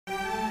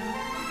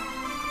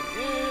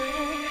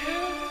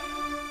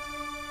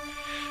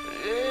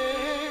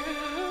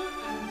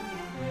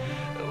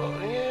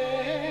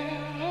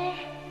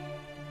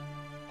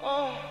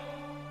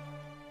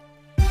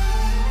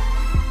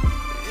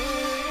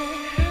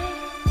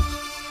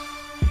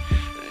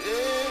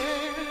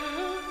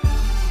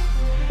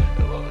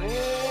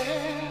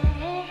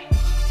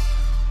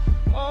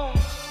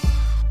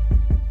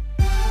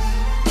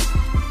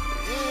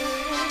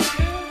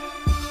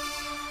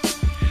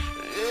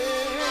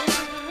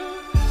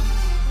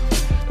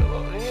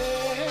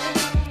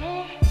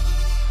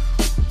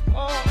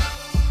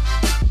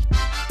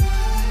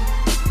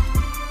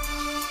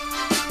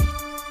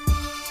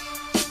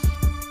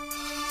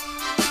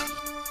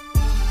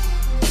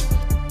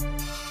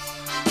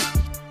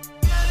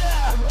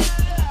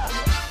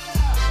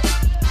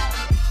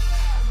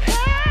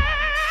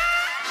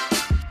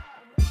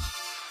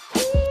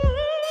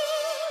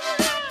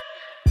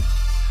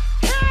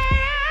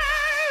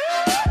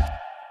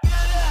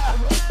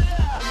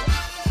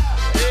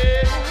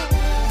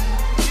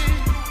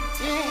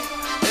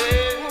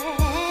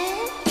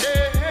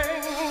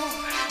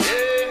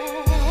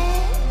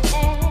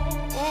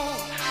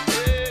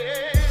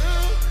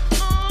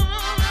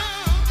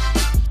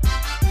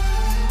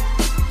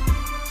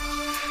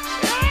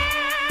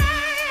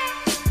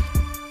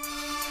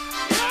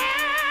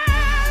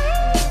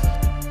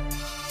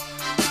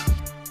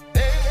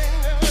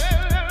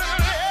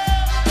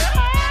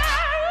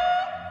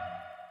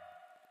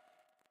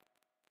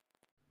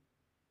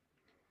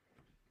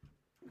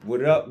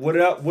What up, what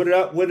up, what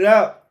up, what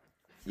up?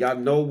 Y'all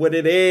know what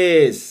it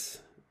is.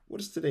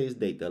 What is today's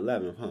date? The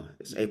 11th, huh?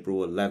 It's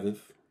April 11th.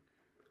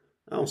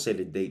 I don't say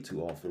the date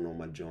too often on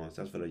my joints.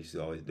 That's what I used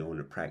to always do in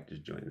the practice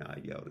joint. Now I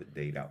yell the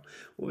date out.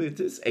 Well,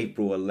 it's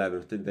April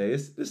 11th today.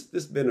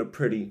 It's been a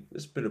pretty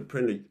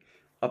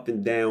up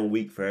and down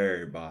week for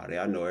everybody.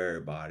 I know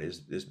everybody.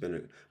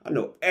 I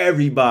know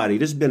everybody.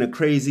 This has been a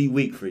crazy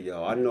week for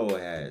y'all. I know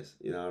it has.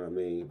 You know what I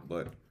mean?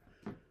 But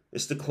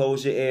it's the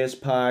Close Your Ears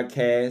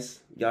podcast.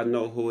 Y'all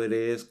know who it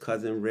is.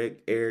 Cousin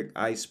Rick, Eric,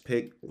 Ice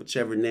Pick,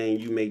 whichever name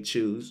you may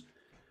choose.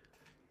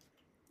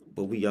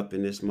 But we up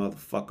in this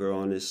motherfucker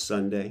on this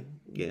Sunday.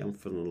 Yeah, I'm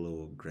feeling a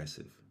little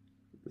aggressive.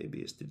 Maybe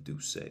it's the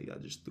Douce. I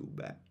just threw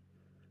back.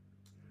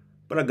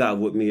 But I got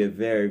with me a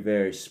very,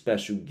 very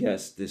special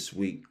guest this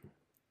week.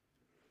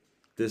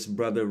 This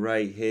brother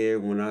right here,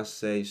 when I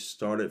say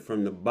started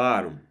from the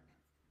bottom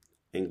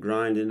and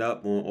grinding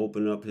up on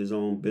opening up his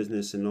own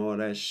business and all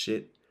that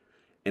shit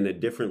in a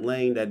different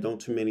lane that don't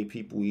too many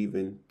people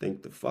even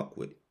think to fuck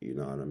with. You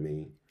know what I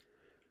mean?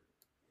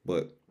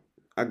 But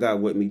I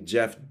got with me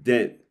Jeff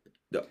Dent,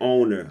 the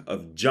owner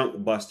of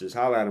Junk Busterz.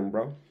 Holla at him,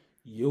 bro.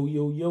 Yo,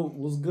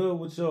 what's good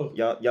with y'all?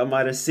 Y'all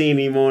might have seen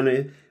him on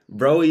it.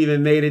 Bro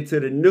even made it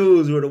to the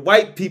news where the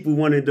white people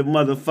wanted to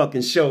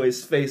motherfucking show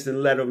his face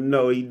and let him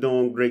know he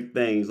doing great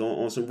things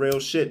on some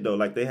real shit, though.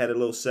 Like, they had a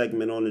little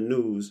segment on the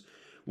news.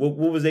 What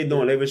was they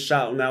doing? They was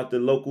shouting out the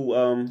local...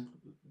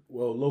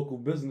 local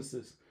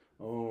businesses.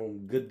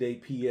 Good Day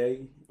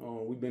PA.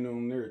 We've been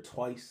on there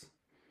twice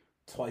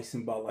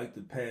in about like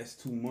the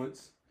past 2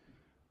 months.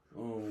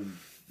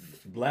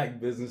 Black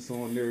business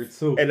on there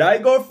too. And I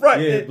ain't going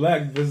front. Yeah,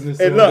 black business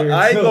and on look, there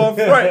I ain't too. going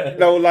front.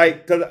 No,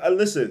 like, because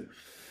listen,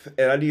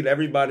 and I need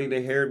everybody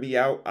to hear me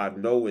out. I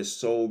know it's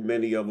so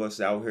many of us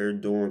out here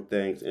doing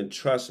things. And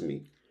trust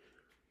me,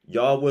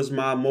 y'all was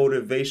my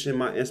motivation,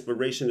 my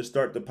inspiration to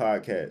start the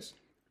podcast.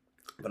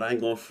 But I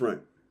ain't going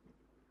front.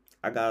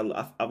 I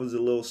was a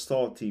little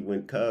salty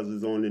when Cuz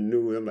was on the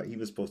news. I'm like, he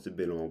was supposed to have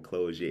been on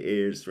Close Your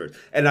Ears first.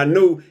 And I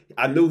knew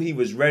he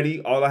was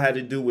ready. All I had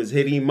to do was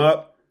hit him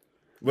up.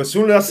 But as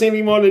soon as I seen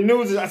him on the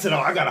news, I said,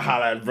 I gotta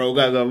holler at bro.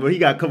 He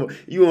gotta come on.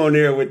 You on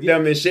there with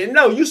them and shit.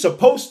 No, you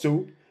supposed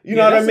to. You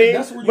know what I mean?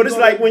 But it's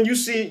like when you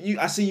see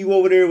I see you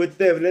over there with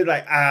them, and they're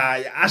like,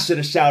 I should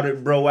have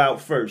shouted bro out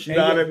first. You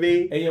know what I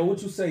mean? Hey, yo,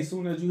 what you say? As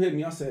soon as you hit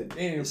me, I said,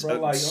 damn,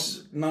 bro, I'm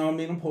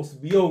supposed to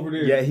be over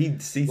there. Yeah, he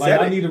said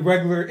I need a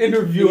regular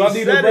interview. I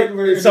need a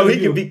regular interview. So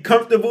he can be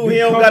comfortable. He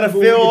don't gotta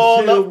feel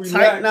all up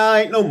tight. Nah,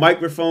 ain't no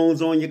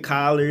microphones on your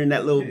collar and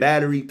that little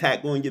battery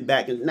pack on your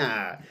back. And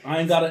nah.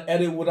 I ain't gotta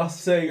edit what I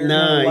say or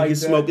nah, like you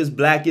can smoke his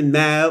black and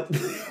now.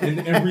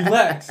 and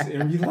relax. I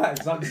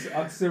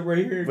can sit right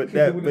here.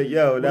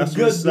 That's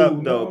what's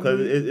up though, because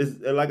it's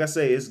like I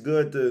say, it's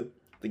good to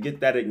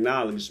get that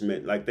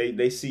acknowledgement. Like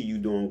they see you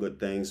doing good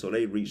things, so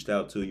they reached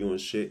out to you and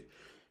shit.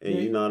 And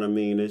you know what I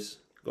mean?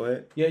 Go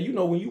ahead. Yeah,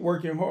 when you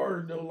working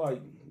hard though,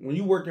 like when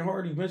you working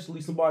hard, eventually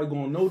somebody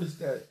gonna notice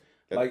that.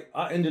 Like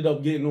I ended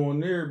up getting on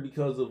there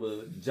because of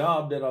a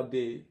job that I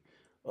did.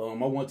 I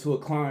went to a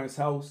client's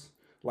house,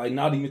 like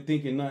not even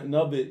thinking nothing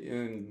of it,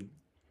 and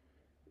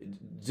it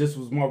just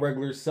was my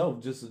regular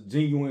self, just a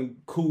genuine,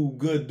 cool,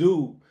 good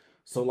dude.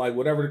 So, like,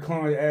 whatever the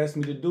client asked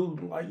me to do,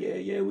 I'm like,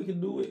 yeah, we can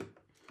do it.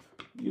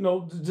 You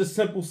know, just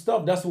simple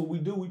stuff. That's what we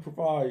do. We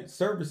provide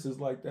services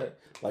like that.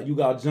 Like, you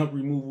got junk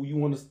removal. You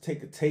want us to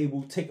take a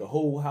table, take a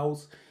whole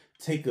house,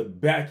 take a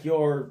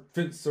backyard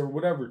fence or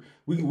whatever.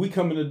 We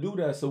come in to do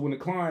that. So, when the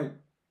client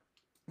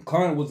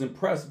was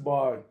impressed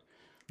by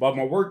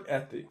my work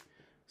ethic,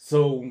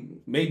 so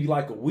maybe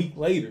like a week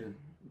later,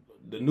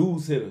 the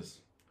news hit us.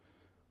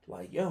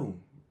 Like, yo,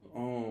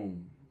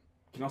 can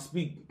I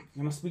speak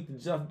to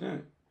Jeff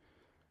Dent?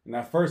 And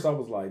at first I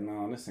was like,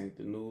 nah, this ain't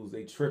the news.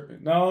 They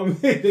tripping. No, I mean,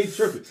 they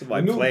tripping.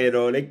 Somebody playing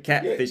on, they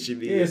catfishing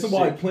me. Yeah,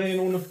 somebody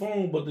playing on the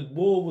phone, but the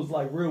bull was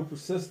like real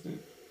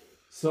persistent.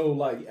 So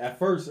like at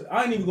first,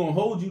 I ain't even gonna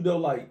hold you though.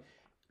 Like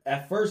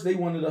at first they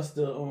wanted us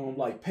to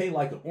like pay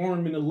like an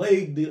arm and a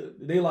leg.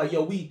 They like,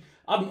 yo,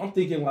 I'm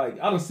thinking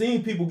like I done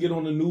seen people get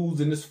on the news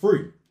and it's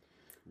free.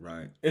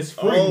 Right. It's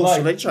free. Oh, like,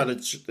 so they try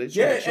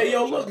to hey,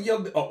 yo, look,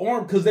 yo, an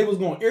arm, because they was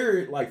gonna air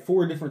it like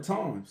 4 different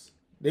times.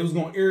 They was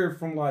gonna air it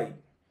from like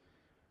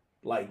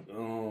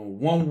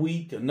 1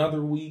 week,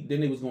 another week, then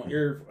they was gonna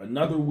air it for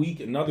another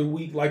week,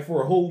 like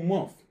for a whole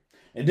month.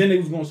 And then they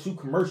was gonna shoot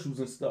commercials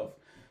and stuff.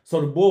 So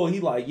the boy, he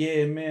like,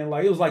 yeah, man,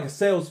 like it was like a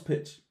sales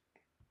pitch.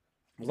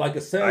 It was like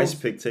a sales. Ice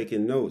Pick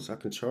taking notes. I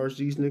can charge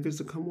these niggas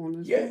to come on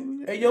this. Yeah.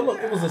 Hey, yo, look,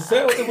 it was a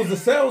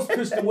sales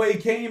pitch the way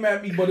it came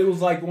at me, but it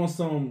was like on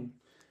some.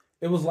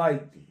 It was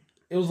like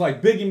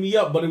bigging me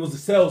up, but it was a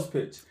sales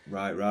pitch.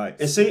 Right.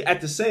 And see,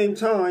 at the same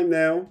time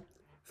now,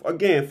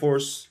 again, for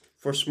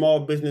small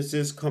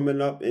businesses coming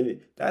up,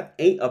 and that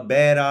ain't a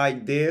bad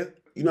idea.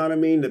 You know what I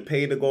mean? To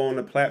pay to go on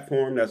a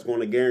platform that's going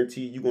to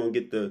guarantee you're going to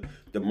get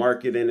the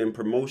marketing and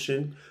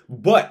promotion.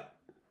 But,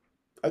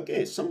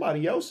 again,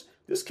 somebody else,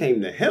 this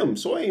came to him.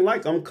 So it ain't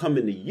like I'm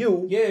coming to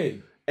you. Yeah.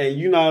 And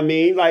you know what I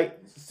mean? Like,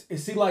 And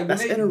see, like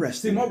that's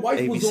interesting. See, my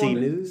wife was ABC on.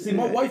 News. See,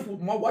 my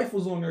wife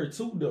was on there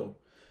too, though.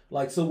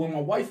 Like, so when my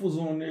wife was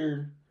on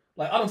there,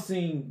 like I done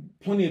seen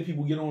plenty of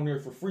people get on there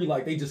for free.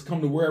 Like they just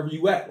come to wherever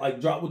you at.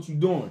 Like drop what you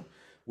doing.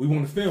 We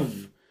want to film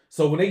you.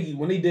 So when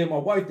they did my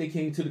wife, they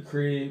came to the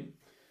crib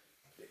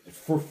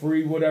for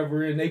free,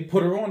 whatever, and they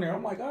put her on there.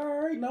 I'm like, all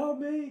right, no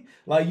man.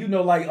 Like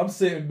like I'm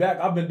sitting back.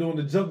 I've been doing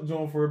the junk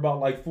joint for about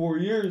like 4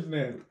 years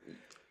now.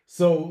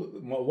 So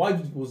my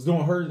wife was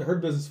doing her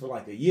business for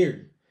like a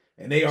year.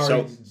 And they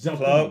already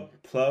jumped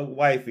plug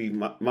wifey,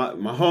 my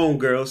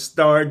homegirl,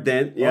 Star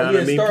Dent. You know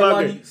what I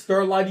mean?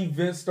 Starlight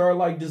Events,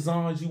 Starlight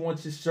Designs. You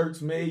want your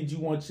shirts made, you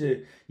want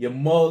your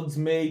mugs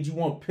made, you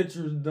want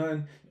pictures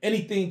done,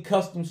 anything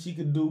custom she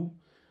could do.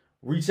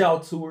 Reach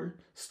out to her.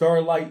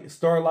 Starlight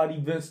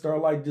Events,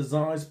 Starlight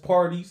Designs,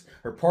 parties.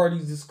 Her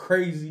parties is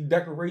crazy,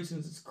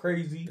 decorations is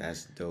crazy.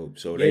 That's dope.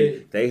 So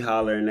they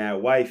hollering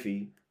at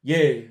wifey.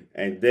 Yeah.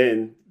 And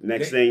then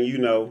next thing you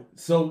know.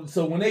 So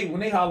when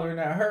they hollering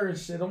at her and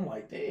shit, I'm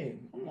like,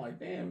 damn,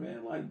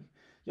 man, like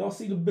y'all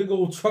see the big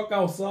old truck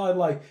outside,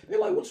 like they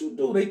like, what you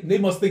do? They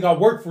must think I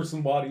work for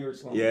somebody or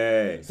something.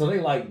 Yeah. So they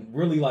like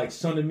really like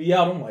shunning me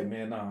out. I'm like,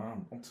 man, nah,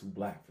 I'm too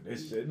black for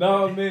this shit.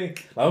 Nah, man,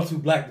 like, I'm too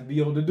black to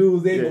be on the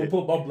news. They ain't gonna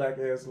put my black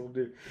ass on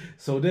there.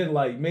 So then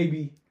like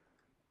maybe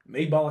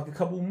by like a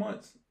couple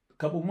months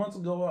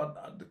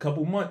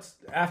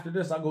after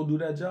this, I go do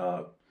that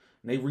job.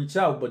 And they reach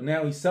out, but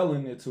now he's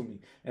selling it to me.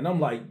 And I'm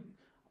like,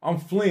 I'm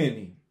fleeing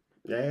him.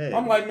 Yeah.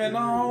 I'm like, man, no,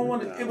 I don't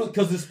want to. It was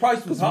because his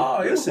price was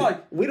high. It was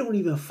like, we don't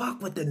even fuck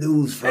with the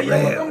news for real.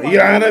 Like, you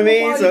know what I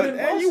mean? So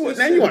now you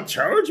want to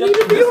charge me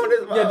to be on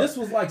this? Yeah, this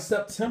was like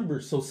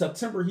September. So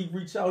September, he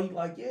reached out. He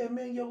like, yeah,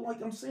 man, yo,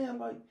 like I'm saying,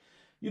 like,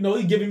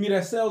 he giving me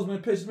that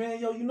salesman pitch, man.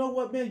 Yo, you know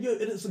what, man? Yo,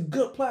 it's a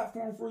good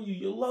platform for you.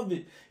 You'll love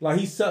it. Like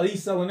he's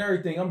selling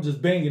everything. I'm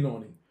just banging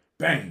on him.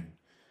 Bang,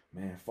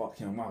 man. Fuck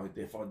him out.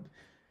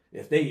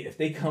 If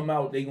they come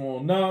out, they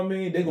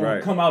gonna they gonna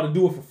come out and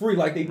do it for free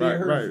like they did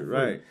hers.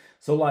 Right.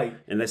 So like,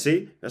 and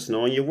that's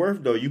knowing your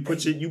worth though. You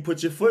put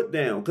your foot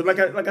down,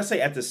 because like I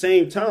say, at the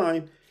same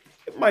time,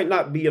 it might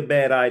not be a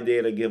bad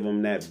idea to give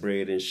them that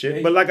bread and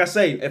shit. But like I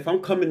say, if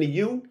I'm coming to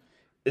you,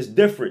 it's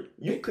different.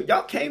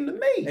 Y'all came to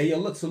me. Hey, yo,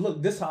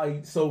 look, this how.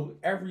 I'm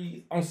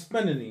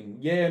spending him.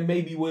 Yeah,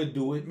 maybe we'll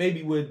do it.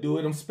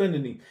 I'm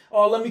spending him.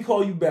 Oh, let me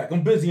call you back.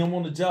 I'm busy. I'm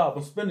on the job.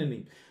 I'm spending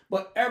him.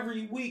 But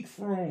every week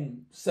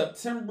from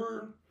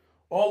September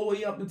all the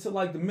way up until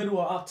like the middle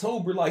of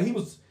October, like he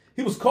was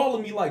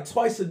calling me like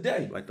twice a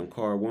day. Like them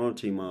car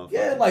warranty motherfuckers.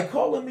 Yeah, like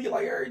calling me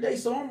like every day.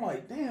 So I'm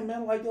like, damn,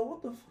 man, like, yo,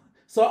 what the fuck?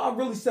 So I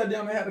really sat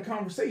down and had a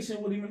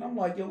conversation with him, and I'm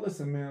like, yo,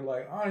 listen, man,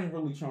 like, I ain't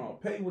really trying to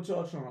pay what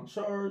y'all trying to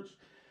charge.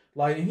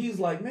 Like, and he's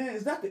like, man,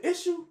 is that the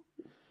issue?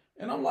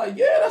 And I'm like,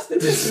 yeah, that's the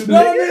issue. You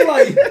know what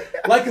I mean?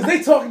 Like, cause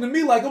they talking to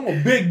me like I'm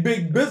a big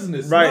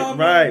business. Right, you know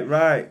what I mean?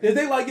 right. And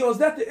they like, yo, is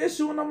that the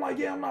issue? And I'm like,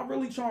 yeah, I'm not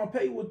really trying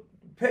to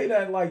pay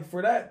that like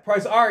for that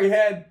price. I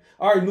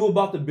already knew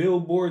about the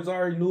billboards. I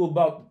already knew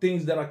about the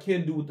things that I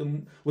can do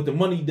with the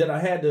money that I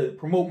had to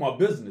promote my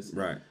business.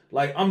 Right.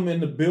 Like I'm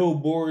in the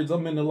billboards,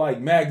 I'm in the like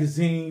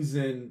magazines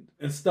and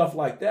stuff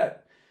like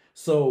that.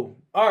 So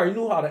I already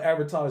knew how to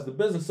advertise the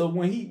business. So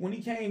when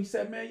he came, he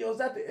said, man, yo, is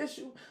that the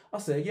issue? I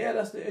said, yeah,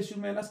 that's the issue,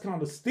 man. That's kind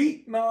of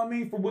steep, you know what I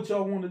mean, for what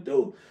y'all want to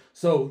do.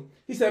 So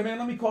he said, man,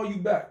 let me call you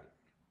back.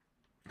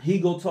 He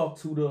go talk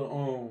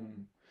to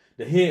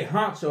the head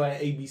honcho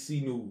at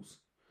ABC News.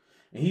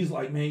 And he's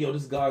like, man, yo,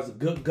 this guy's a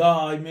good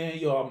guy, man.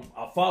 Yo,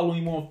 I follow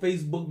him on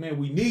Facebook, man.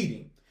 We need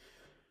him.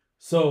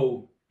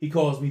 So he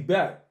calls me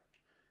back.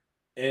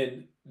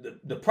 And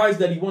the price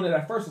that he wanted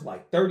at first was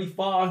like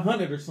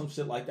 $3,500 or some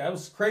shit like that. It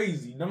was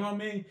crazy, you know what I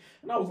mean?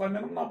 And I was like,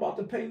 man, I'm not about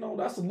to pay no.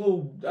 That's a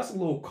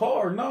little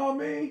car, you know what I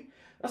mean?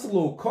 That's a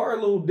little car, a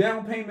little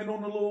down payment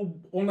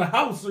on the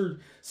house or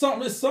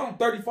something. It's something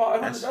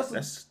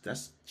 $3,500.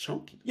 That's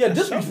chunky. Yeah,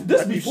 this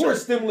before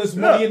stimulus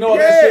money and all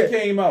that shit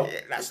came out.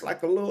 Yeah, that's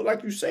like a little,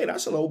 like you say,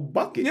 that's a little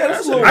bucket. Yeah,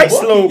 that's a nice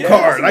bucket. little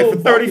car. Like for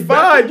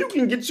 $35, you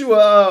can get you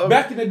a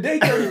back in the day,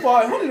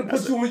 $3,500 to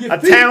put you on your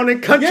feet. A town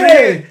and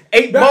country,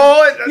 8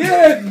 ball.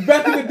 Yeah,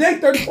 back in the day,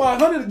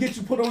 $3,500 to get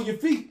you put on your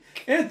feet.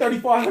 And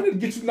 $3,500 to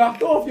get you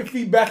knocked off your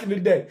feet back in the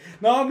day.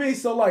 Know what I mean?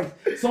 So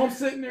I'm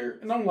sitting there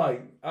and I'm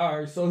like, all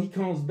right. So he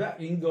comes back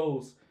and he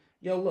goes,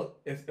 yo, look,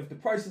 if the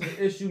price is an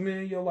issue,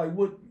 man, yo, like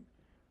what,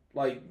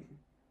 like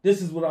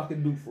this is what I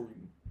can do for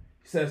you.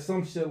 He said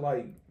some shit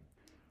like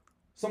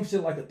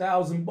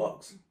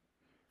 $1,000.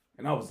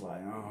 And I was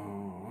like,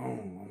 oh, I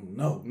don't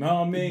know. Know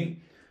what I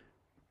mean?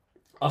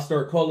 I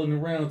started calling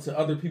around to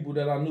other people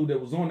that I knew that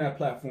was on that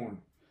platform.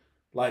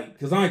 Like,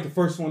 cause I ain't the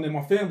first one in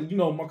my family. You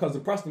know, my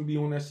cousin Preston be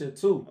on that shit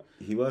too.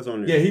 He was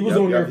on there. Yeah, he was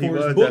on there for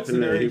his books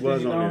and everything. He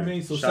was on there. You know what I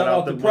mean? So shout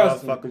out to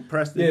Preston. Fucking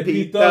Preston. Yeah,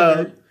 Pete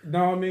Thugger. You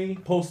know what I mean?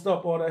 Post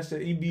up all that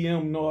shit,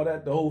 EBM and all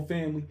that, the whole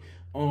family.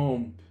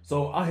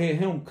 So I had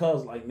him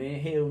cuz like,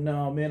 man, hell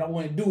no, man, I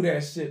wouldn't do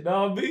that shit.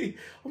 Know what I mean?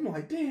 I'm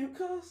like, damn,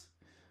 cuz,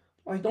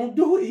 like, don't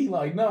do it. He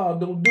like, nah,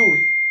 don't do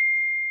it.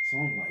 So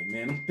I'm like,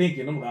 man,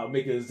 I'm about to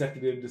make an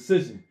executive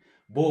decision.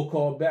 Bull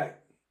called back.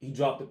 He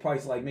dropped the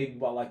price like maybe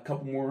about like a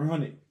couple more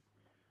 $100.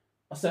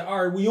 I said,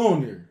 all right, we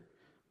on there.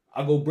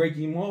 I go break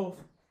him off.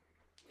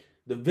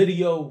 The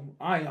video,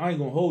 I ain't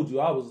gonna hold you.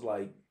 I was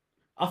like,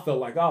 I felt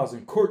like I was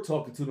in court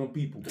talking to them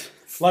people.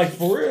 Like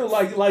for real,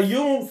 like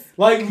you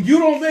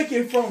don't make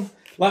it from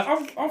like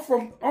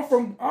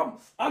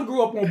I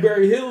grew up on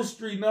Berry Hill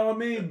Street, know what I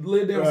mean?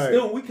 Lived down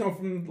still. We come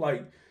from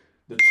like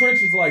the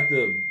trenches, like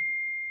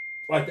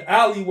the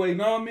alleyway,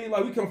 know what I mean?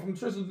 Like we come from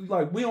trenches,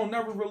 like we don't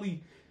never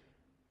really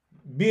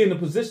be in a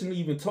position to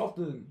even talk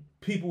to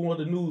people on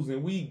the news,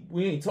 and we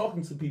ain't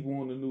talking to people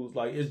on the news.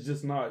 Like it's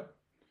just not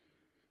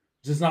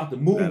the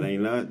move. That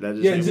ain't not. That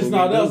just it's just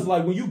not us.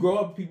 Like when you grow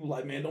up, people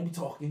like, man, don't be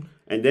talking.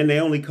 And then they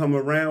only come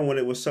around when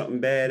it was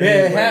something bad.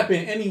 Happen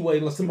anyway.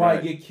 Like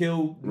somebody get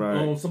killed,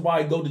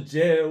 somebody go to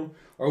jail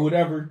or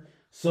whatever.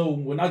 So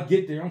when I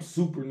get there, I'm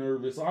super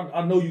nervous.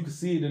 I know you can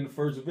see it in the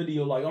first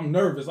video. Like I'm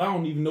nervous. I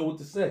don't even know what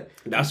to say.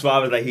 That's why I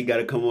was like, he got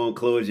to come on,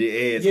 close your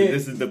ears. Yeah.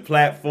 This is the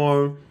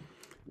platform.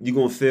 You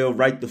gonna feel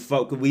right the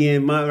fuck. We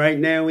in right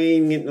now. We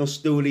ain't getting no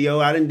studio.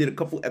 I done did a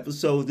couple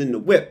episodes in the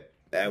whip.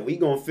 We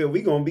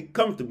gonna be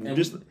comfortable. And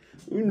just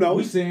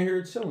we sitting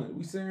here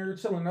chilling.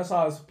 That's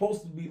how it's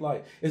supposed to be.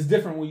 Like it's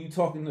different when you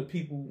talking to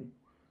people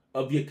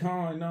of your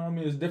kind. You know what I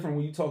mean? It's different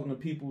when you talking to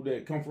people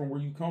that come from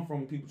where you come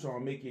from. People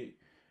trying to make it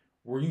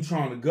where you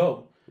trying to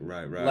go.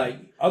 Right. Like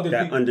other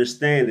that people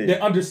understanding.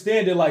 That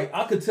understand it. Like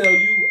I could tell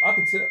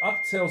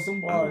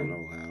somebody. I don't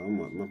know how.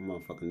 My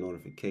motherfucking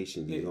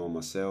notifications is on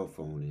my cell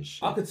phone and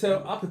shit. I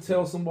could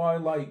tell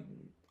somebody like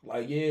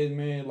yeah,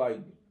 man, like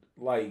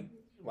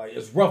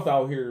it's rough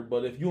out here,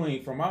 but if you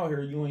ain't from out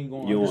here, you ain't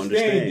gonna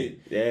understand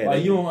it. Yeah,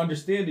 like you don't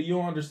understand it. You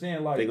don't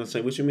understand. Like they gonna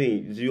say, "What you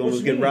mean? Did you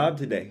almost get robbed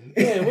today?"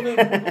 Yeah, what do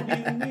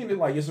you mean?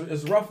 Like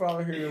it's rough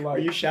out here. Like were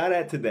you shot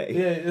at today?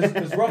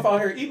 Yeah, it's rough out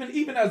here.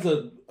 Even as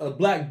a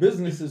black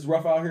business is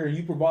rough out here, and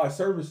you provide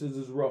services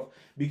is rough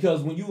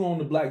because when you own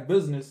a black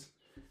business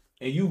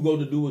and you go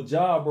to do a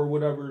job or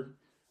whatever,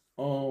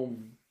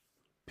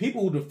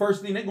 people the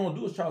first thing they gonna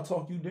do is try to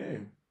talk you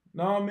down.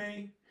 Know what I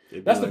mean?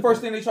 That's the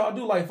first thing they try to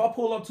do. Like, if I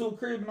pull up to a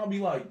crib and I'll be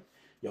like,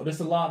 yo, there's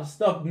a lot of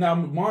stuff. Now,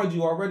 mind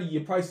you, already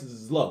your prices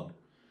is low.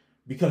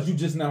 Because you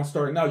just now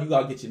starting out. You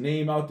got to get your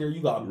name out there.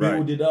 You got to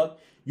build it up.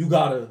 You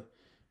got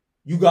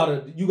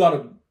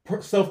to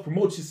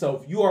self-promote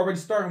yourself. You already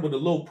starting with a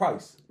low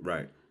price.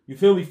 Right. You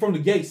feel me? From the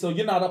gate. So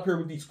you're not up here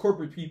with these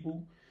corporate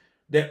people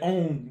that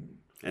own...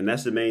 And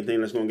that's the main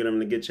thing that's going to get them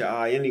to get your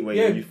eye anyway.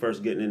 When you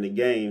first getting in the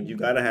game, you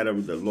got to have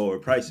them the lower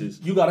prices.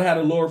 You got to have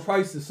the lower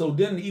prices. So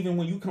then even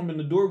when you come in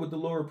the door with the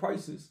lower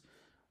prices,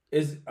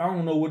 I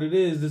don't know what it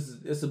is.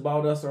 It's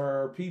about us or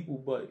our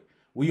people, but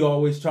we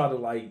always try to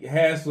like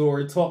hassle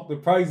or talk the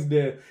price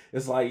there.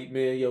 It's like,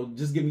 man, yo,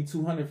 just give me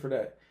 $200 for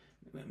that.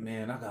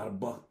 Man, I got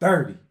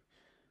 $130.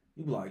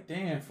 You be like,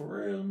 damn,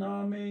 for real? Know what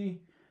I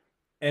mean?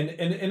 And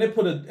it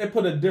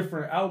put a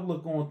different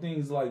outlook on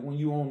things like when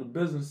you own the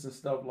business and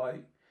stuff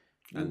like.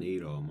 I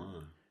need all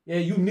mine. Yeah,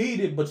 you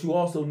need it, but you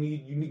also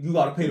you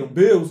got to pay them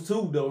bills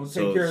too, though.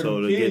 Take care of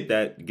them kids.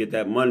 So to get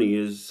that money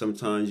is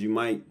sometimes you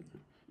might.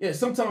 Yeah,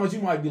 sometimes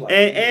you might be like.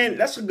 And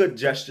that's a good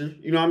gesture.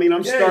 You know what I mean?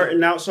 I'm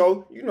starting out,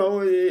 so you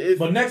know.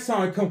 But next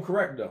time come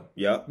correct though.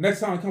 Yeah.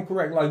 Next time come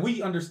correct. Like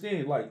we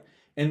understand, like,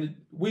 and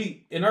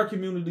we in our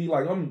community,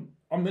 like I'm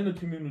in the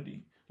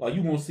community. Like,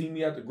 you going to see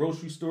me at the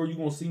grocery store. You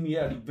going to see me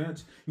at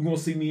events. You going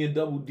to see me in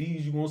Double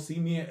D's. You going to see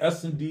me in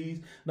S&D's.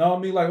 Know what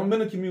I mean? Like, I'm in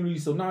the community,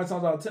 so 9 times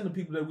out of 10, the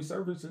people that we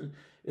service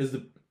is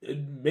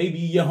maybe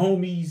your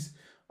homie's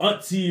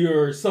auntie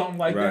or something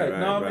like that.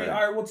 Know what I mean?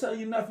 All right, well, tell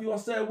your nephew I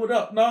said what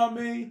up. Know what I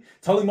mean?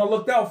 Tell him I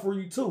looked out for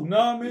you, too. Know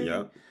what I mean?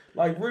 Yeah.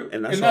 Like,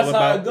 and that's all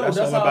how it goes.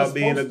 That's all about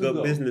being a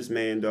good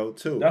businessman, though,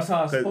 too. That's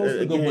how it's supposed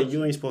to go. Again,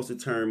 you ain't supposed to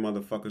turn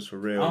motherfuckers for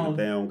real if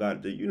they don't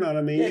got to. You know what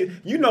I mean?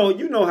 Yeah.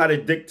 You know how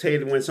to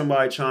dictate when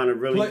somebody trying to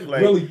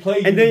really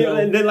play. And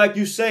then, like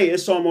you say,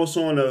 it's almost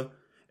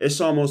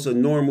a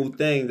normal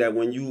thing that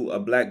when you a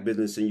black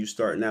business and you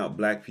starting out,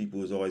 black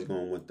people is always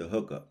going to want the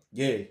hookup.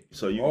 Yeah.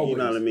 So you know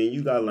what I mean?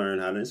 You gotta learn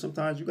how to. And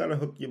sometimes you gotta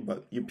hook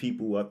your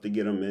people up to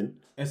get them in.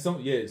 And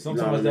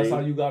sometimes that's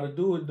how you gotta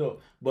do it though.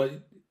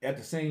 But at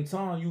the same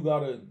time, you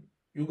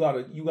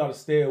gotta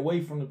stay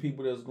away from the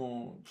people that's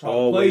gonna try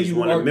to play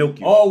you.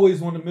 Always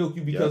want to milk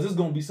you because there's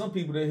gonna be some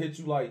people that hit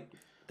you like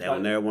they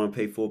don't never want to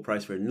pay full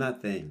price for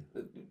nothing.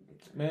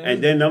 Man,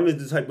 and then I'm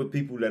the type of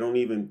people that don't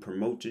even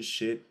promote your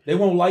shit. They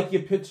won't like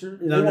your picture.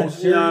 They won't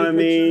share your picture.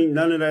 mean?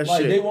 None of that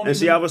shit. And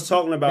see, I was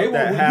talking about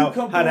that,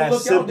 how that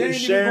simple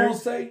share,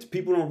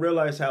 people don't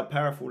realize how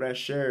powerful that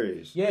share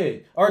is. Yeah,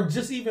 or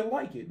just even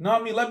like it. Know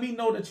what I mean? Let me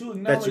know that you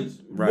acknowledge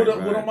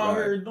what I'm out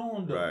here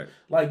doing, though. Right.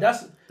 Like,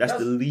 that's the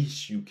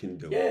least you can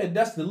do. Yeah,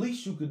 that's the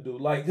least you could do.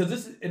 Like,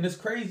 because it's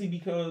crazy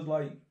because,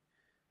 like,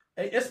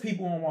 it's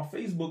people on my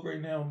Facebook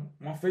right now.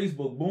 My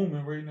Facebook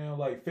booming right now.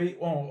 Like,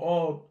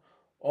 on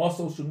all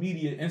social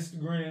media,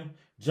 Instagram,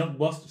 Junk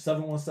Busterz,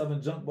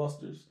 717 Junk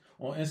Busterz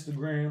on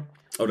Instagram.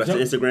 Oh, that's the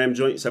Instagram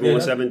joint,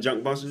 717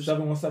 Junk Busterz?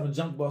 717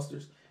 Junk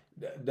Busterz.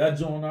 That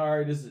joint, all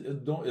right, is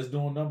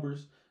doing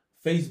numbers.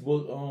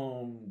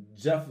 Facebook,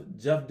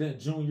 Jeff Dent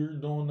Jr.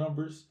 doing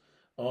numbers.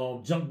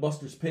 Junk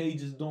Busterz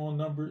page is doing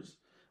numbers.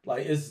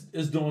 Like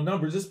it's doing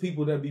numbers. There's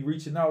people that be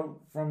reaching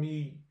out from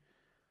me.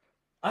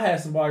 I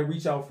had somebody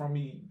reach out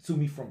to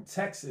me from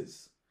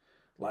Texas.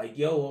 Like,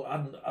 yo,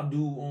 I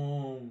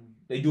do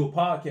they do a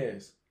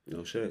podcast.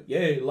 No shit.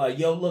 Yeah, like,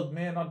 yo, look,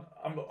 man,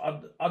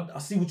 I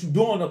see what you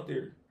doing up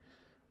there.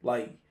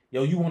 Like,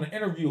 yo, you want to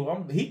interview?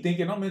 He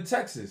thinking I'm in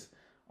Texas.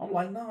 I'm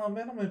like, nah,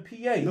 man, I'm in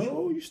PA.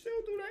 No, you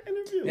still do that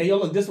interview. Hey, yo,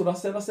 look, this is what I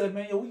said. I said,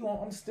 man,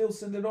 yo, I'm still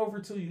sending it over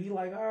to you. He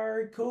like, all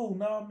right, cool.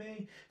 Nah,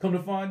 man. Come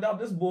to find out,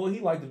 this boy, he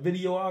like the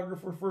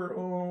videographer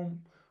for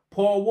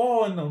Paul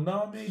Wall and them.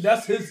 Nah, man,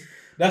 that's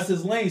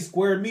his lane.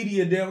 Square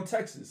Media down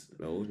Texas.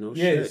 No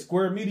yeah, shit.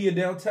 Square Media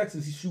down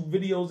Texas. He shoot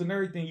videos and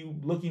everything. You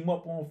look him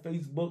up on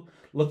Facebook.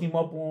 Look him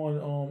up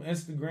on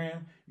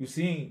Instagram. You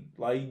see him.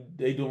 Like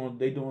they doing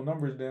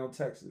numbers down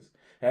Texas.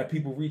 Had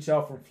people reach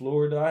out from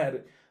Florida. I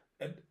had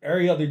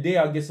every other day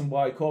I get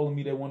somebody calling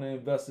me that want to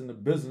invest in the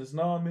business.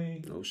 Know what I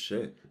mean? No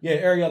shit. Yeah,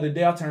 every other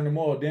day I turn them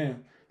all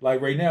down.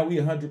 Like right now we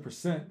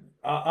 100%.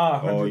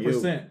 I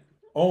 100%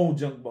 own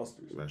Junk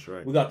Busterz. That's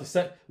right. We got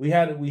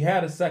we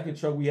had a second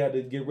truck we had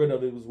to get rid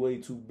of. It was way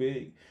too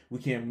big. We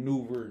can't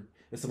maneuver.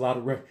 It's a lot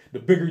of the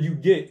bigger you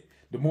get,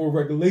 the more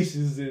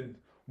regulations and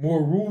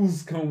more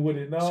rules come with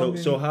it.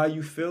 So how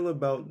you feel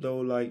about though,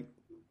 like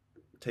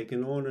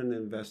taking on an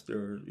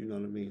investor, you know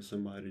what I mean,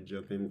 somebody to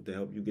jump in to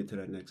help you get to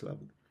that next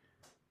level?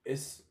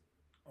 It's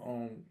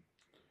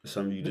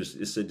something you it's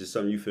just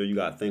something you feel you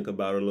gotta think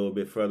about a little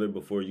bit further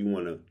before you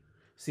wanna.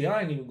 See,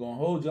 I ain't even gonna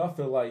hold you. I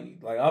feel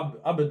like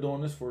I've been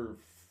doing this for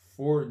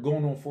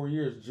going on 4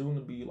 years. June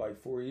to be like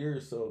 4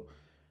 years. So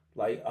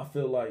like I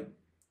feel like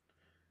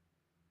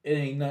it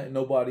ain't nothing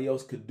nobody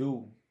else could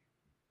do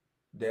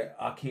that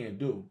I can't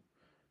do.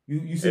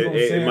 You see what I'm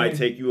saying? It might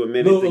take you a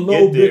minute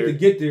to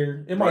get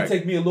there. It might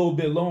take me a little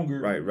bit longer.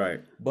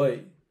 Right.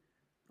 But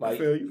like, I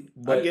feel you.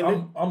 But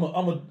I'm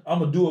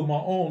gonna do it my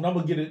own. I'm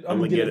gonna get it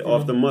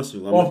off the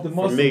muscle.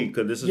 For me,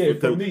 because this is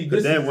for me.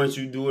 Because then once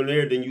you do it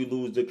there, then you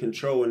lose the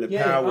control and the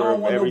power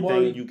of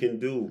everything you can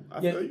do.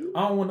 I feel you.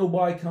 I don't want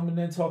nobody coming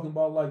in talking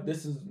about like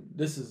this is.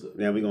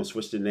 Now we're gonna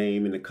switch the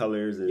name and the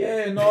colors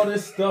and all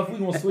this stuff. We're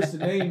gonna switch the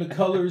name, the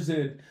colors,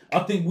 and I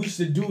think we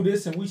should do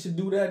this and we should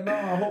do that.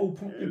 Nah, hold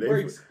pump your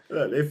brakes.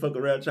 They fuck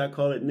around try to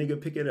call it nigga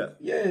pick it up.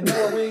 Yeah,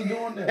 no, we ain't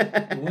doing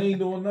that. We ain't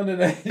doing none of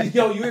that.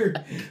 Yo, you hear?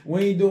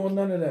 We ain't doing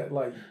none of that.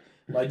 Like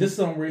this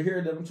something right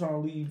here that I'm trying to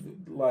leave.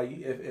 Like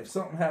if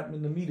something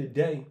happened to me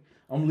today,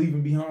 I'm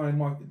leaving behind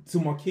my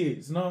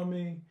kids. You know what I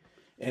mean?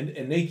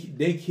 And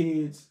they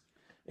kids.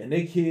 And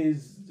they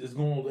kids is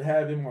going to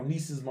have in my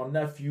nieces, my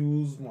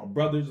nephews, my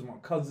brothers, my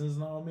cousins.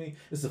 You know what I mean?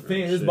 It's a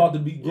family. It's about to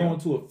be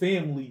growing to a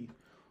family.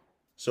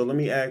 So let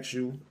me ask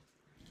you,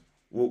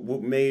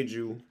 what made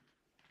you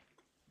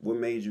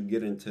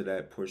get into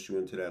that, push you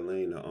into that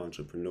lane of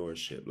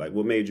entrepreneurship? Like,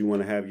 what made you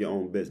want to have your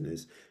own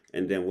business,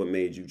 and then what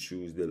made you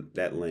choose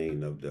that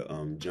lane of the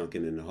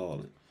junking and the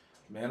hauling?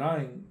 Man,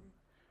 I ain't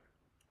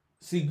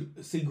see.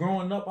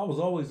 Growing up, I was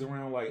always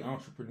around like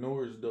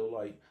entrepreneurs though,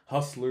 like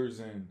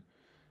hustlers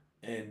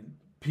and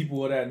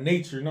people of that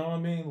nature, you know what I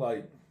mean?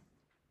 Like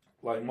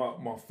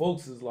my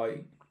folks is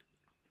like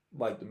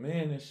the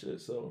man and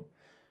shit. So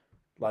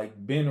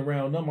like being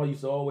around them, I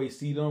used to always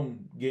see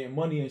them getting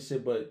money and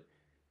shit, but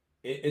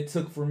it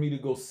took for me to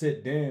go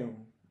sit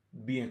down,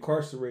 be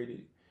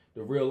incarcerated,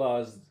 to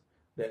realize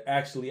that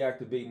actually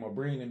activate my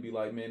brain and be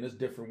like, man, there's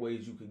different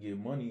ways you could get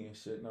money and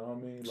shit, you know what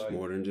I mean? Like, it's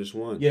more than just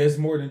one. Yeah, it's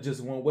more than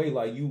just one way.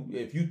 Like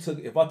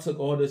if I took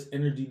all this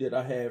energy that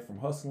I had from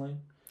hustling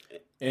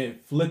and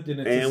flipped it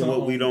into something.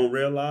 What we don't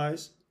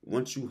realize,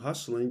 once you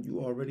hustling,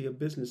 you already a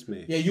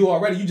businessman. Yeah, your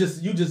product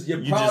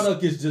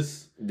is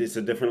just. It's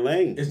a different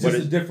lane. It's just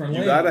a different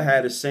lane. You gotta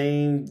have the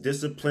same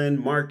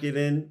discipline,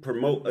 marketing,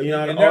 promote. You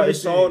know,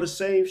 it's all the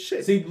same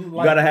shit. See, you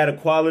gotta have a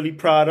quality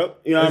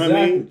product. You know what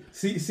I mean?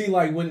 See,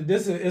 like when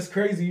it's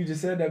crazy. You just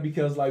said that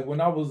because like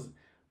when I was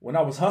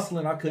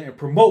hustling, I couldn't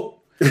promote.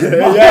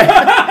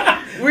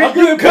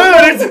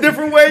 It's a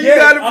different way. You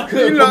gotta. I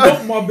couldn't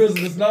promote my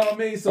business. Know what I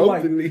mean? So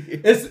openly.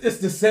 Like, it's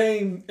the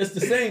same. It's the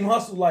same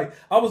hustle. Like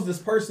I was this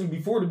person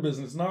before the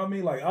business. Know what I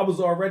mean? Like I was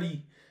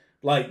already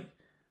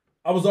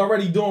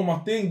doing my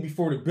thing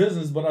before the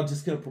business, but I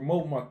just couldn't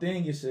promote my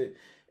thing and shit.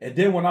 And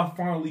then when I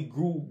finally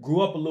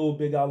grew up a little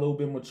bit, got a little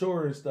bit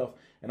mature and stuff,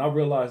 and I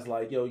realized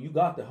like, yo, you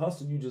got the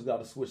hustle. You just got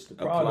to switch the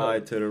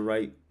product.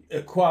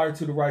 Acquire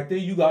to the right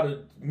thing. You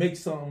gotta make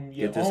something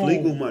your Get this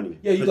legal money.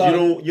 Yeah, you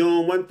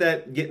don't want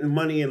that getting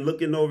money and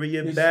looking over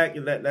your back.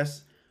 And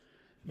that's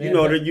man,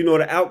 you know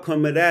the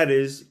outcome of that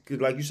is because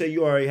like you say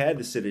you already had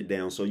to sit it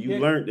down, so you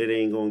learned that it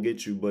ain't gonna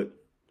get you, but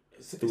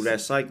through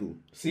that cycle.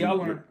 See, I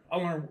learned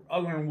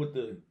what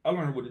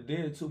it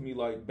did to me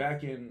like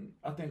back in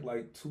I think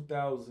like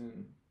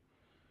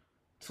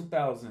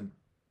 2010,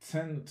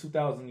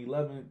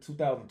 2011,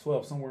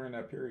 2012, somewhere in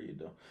that period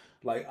though.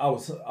 Like I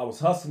was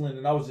hustling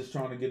and I was just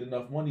trying to get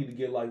enough money to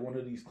get like one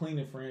of these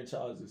cleaning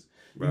franchises.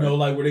 You know,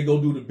 like where they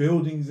go do the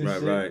buildings and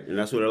shit. Right. And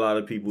that's what a lot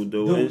of people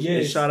do.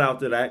 And shout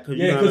out to that because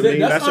you know what I mean.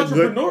 That's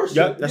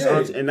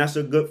entrepreneurship. And that's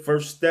a good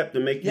first step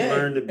to make you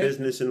learn the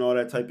business and all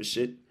that type of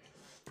shit.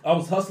 I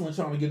was hustling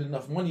trying to get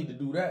enough money to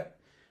do that,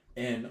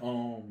 and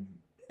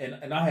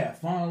I had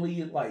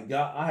finally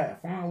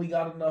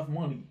got enough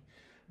money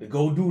to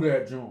go do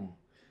that joint,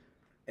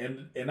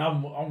 and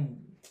I'm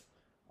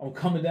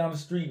coming down the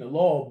street and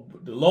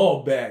the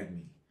law bagged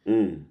me.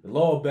 The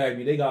law bagged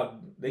me. They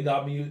got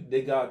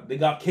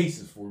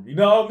cases for me. You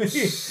know what I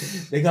mean?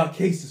 They got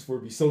cases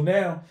for me. So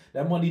now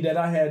that money that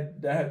I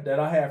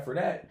had for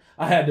that,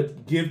 I had to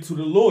give to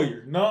the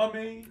lawyer. You know what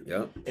I mean?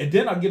 Yeah. And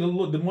then I get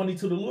the money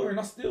to the lawyer, and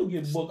I still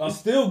get booked. I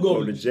still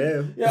go to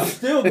jail. Yeah, I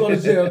still go to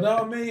jail. You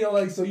know what I mean?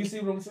 Like, so you see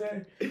what I'm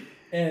saying?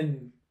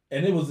 And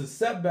it was a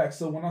setback.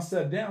 So when I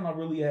sat down, I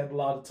really had a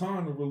lot of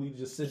time to really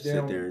just sit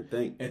down there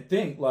and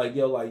think like,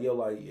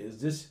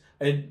 is this,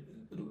 and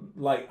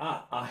like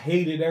I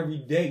hated every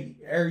day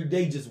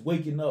just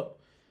waking up,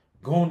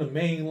 going to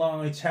main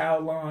line,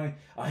 child line.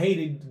 I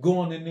hated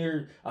going in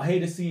there. I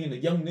hated seeing the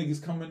young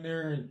niggas come in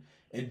there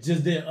and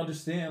just didn't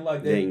understand,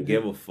 like they didn't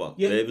give a fuck.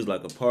 Yeah. It was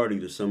like a party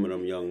to some of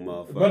them young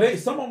motherfuckers. But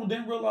some of them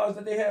didn't realize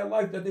that they had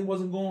life, that they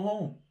wasn't going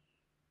home.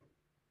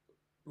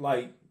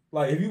 Like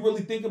if you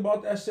really think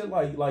about that shit,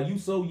 like you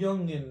so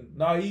young and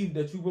naive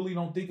that you really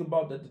don't think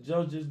about that the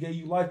judge just gave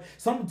you life.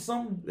 Some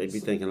they be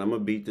thinking, I'm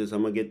gonna beat this,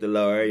 I'm gonna get the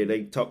lawyer.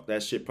 They talk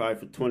that shit probably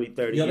for 20,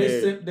 30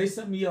 years. They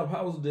sent me up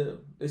house there.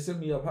 They sent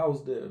me up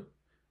house there.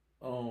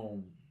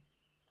 When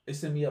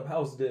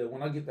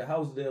I get the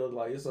house there,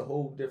 like it's a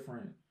whole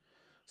different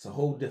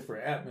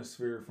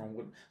atmosphere from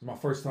what it's my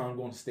first time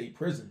going to state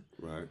prison.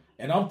 Right.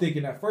 And I'm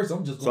thinking at first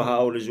I'm just going. So how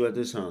old is you at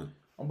this time?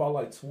 I'm about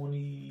like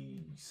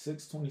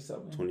 26,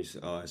 27.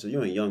 26. All right, so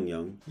you ain't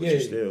young, but yeah,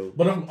 you still.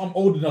 But I'm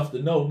old enough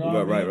to know.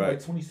 No, right.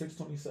 Like 26,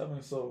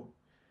 27. So,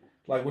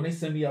 like when they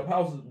send me up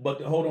houses,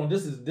 but hold on,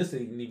 this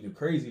ain't even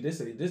crazy.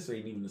 This ain't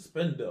even a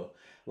spin though.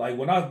 Like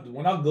when I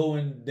go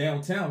in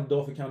downtown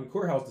Dauphin County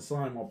Courthouse to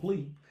sign my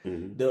plea,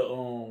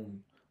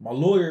 my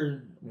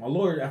lawyer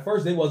at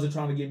first they wasn't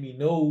trying to give me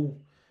no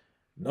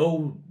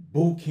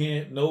boot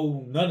camp,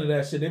 none of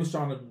that shit. They was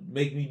trying to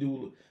make me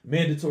do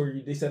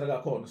mandatory. They said I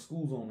got caught in the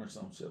school zone or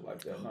some shit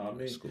like that. Know what I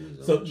mean?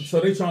 So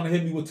they trying to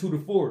hit me with 2 to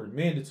 4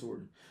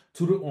 mandatory,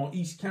 on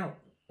each count,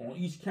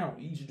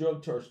 each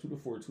drug charge 2 to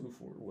 4,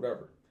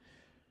 whatever.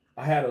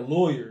 I had a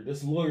lawyer.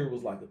 This lawyer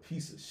was like a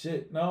piece of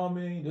shit. Know what I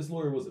mean? This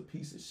lawyer was a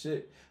piece of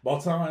shit. By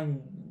the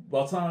time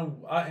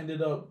I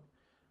ended up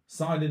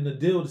signing the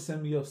deal to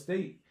send me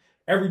upstate,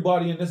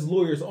 everybody in this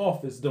lawyer's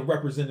office done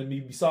represented me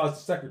besides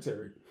the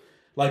secretary.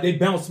 Like they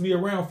bounced me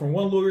around from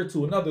one lawyer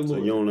to another lawyer.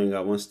 So you only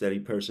got one steady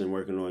person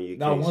working on your case.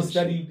 Not one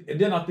steady, and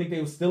then I think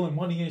they was stealing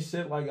money and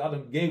shit. Like I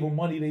done gave them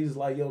money. They was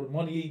like, yo, the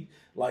money.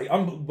 Like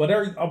I'm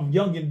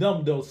young and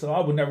dumb though, so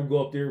I would never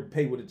go up there and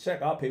pay with a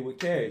check. I'll pay with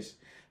cash.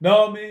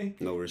 Know what I mean?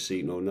 No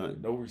receipt, no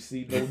nothing. No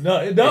receipt, no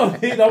nothing. No, I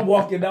mean, I'm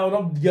walking out.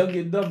 I'm young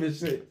and dumb and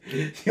shit.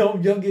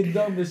 I'm young and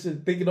dumb and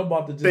shit. Thinking I'm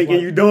about to just thinking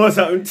you doing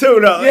something too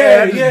though.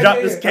 Yeah, drop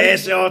this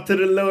cash off to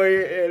the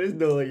lawyer. And this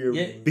lawyer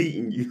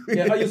beating you.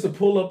 Yeah, I used to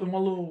pull up in my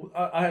little.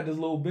 I had this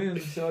little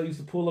Benz and shit. I used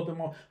to pull up in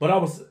my. But I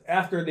was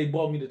after they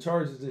bought me the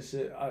charges and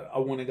shit. I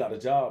went and got a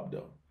job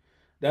though.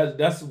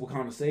 That's what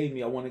kind of saved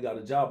me. I went and got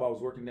a job. I was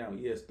working down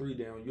ES3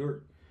 down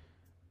York.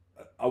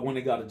 I went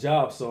and got a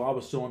job, so I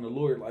was showing the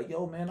lawyer like,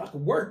 "Yo, man, I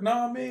can work." Know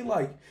what I mean?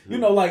 Like, you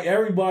know, like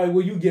everybody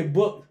when you get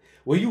booked,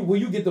 when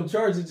you get them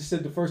charges, just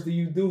said the first thing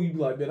you do, you be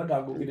like, "Man, I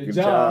gotta go get a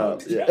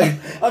job." Yeah.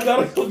 I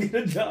gotta go get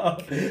a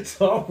job.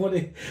 So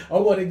I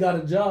went and got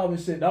a job and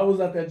shit. I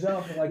was at that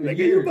job for like a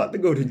year. You about to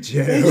go to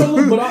jail? Hey, yo,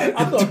 look, but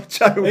I thought,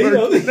 try to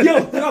work.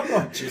 I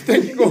thought you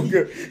think you gonna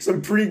get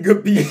some pretty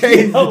good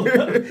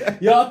behavior?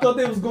 I thought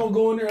they was gonna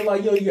go in there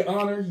like, "Yo, Your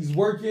Honor, he's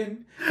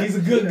working. He's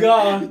a good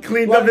guy. He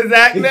cleaned up his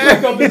act.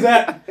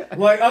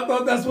 Like I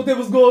thought that's what they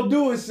was gonna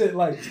do and shit.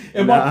 Like,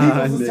 and my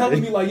people was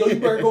telling me like, "Yo, you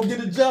better go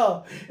get a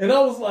job." And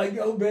I was like,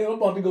 "Yo, man, I'm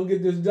about to go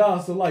get this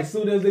job." So like,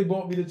 soon as they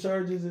bought me the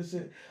charges and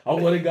shit, I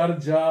went and got a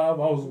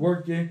job. I was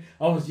working.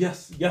 I was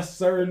yes,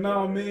 sir. Know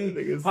what I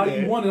mean? How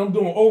you want it? I'm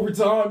doing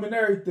overtime and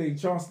everything,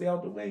 trying to stay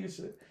out the way and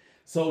shit.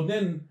 So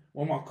then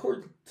when my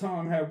court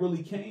time had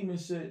really came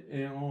and shit,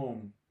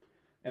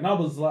 and I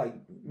was like,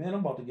 man, I'm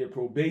about to get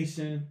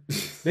probation.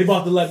 They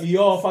about to let me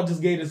off. I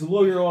just gave this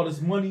lawyer all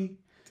this money.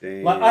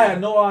 Damn. Like I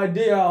had no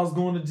idea I was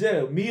going to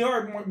jail. Me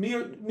or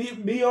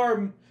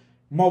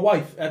my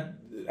wife at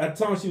the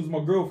time she was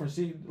my girlfriend.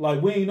 She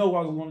like we ain't know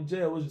I was going to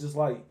jail. It was just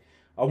like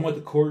I went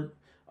to court.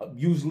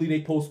 Usually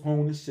they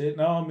postpone this shit.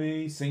 Know what I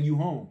mean? Send you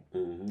home.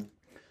 Mm-hmm.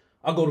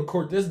 I go to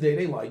court this day.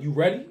 They like, you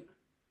ready?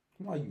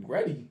 I'm like, you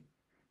ready?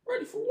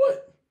 Ready for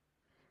what?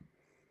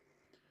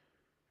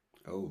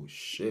 Oh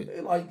shit!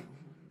 They like,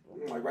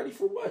 I'm like, ready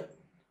for what?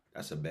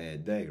 That's a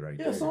bad day right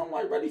there. Yeah, so I'm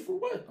like, ready for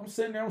what? I'm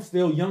sitting there, I'm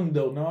still young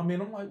though, know what I mean?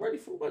 I'm like, ready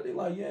for what? They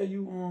like, yeah,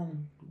 you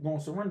gonna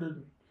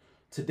surrender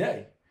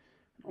today.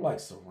 I'm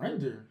like,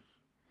 surrender?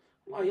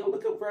 I'm like, yo,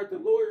 look over at the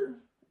lawyer.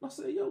 I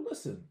said, yo,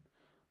 listen,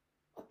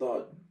 I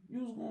thought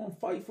you was gonna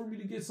fight for me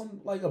to get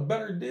some like a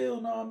better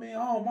deal, know what I mean?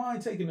 I don't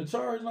mind taking the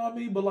charge, know what I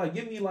mean? But like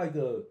give me like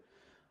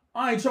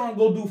I ain't trying to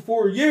go do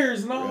 4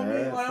 years, know what I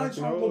mean? Like I ain't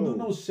trying to go do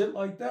no shit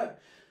like that.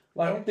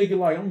 Like, I'm thinking,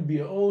 like, I'm going to be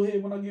an old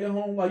head when I get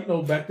home. Like, you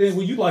know, back then,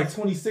 when you, like,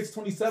 26,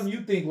 27,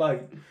 you think,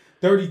 like,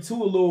 32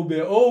 a little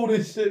bit old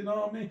and shit, you know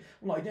what I mean?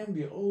 I'm like, I'm going to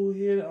be an old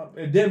head.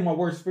 And then my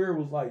worst fear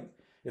was, like,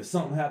 if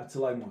something happened to,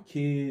 like, my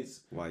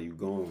kids. Why you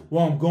gone?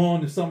 Well, I'm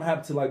gone. If something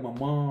happened to, like, my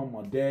mom,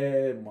 my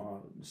dad, my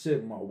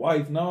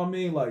wife, you know what I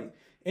mean? Like,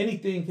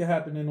 anything can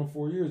happen in them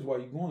 4 years while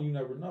you gone. You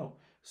never know.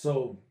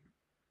 So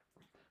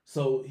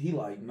he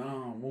like,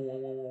 nah,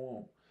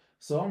 whoa.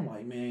 So I'm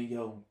like, man,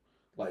 yo,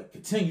 like,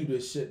 continue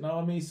this shit, know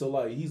what I mean? So,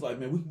 like, he's like,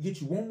 man, we can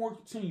get you one more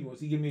continuance.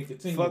 He give me a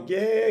continuance. Fuck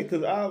yeah,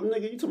 because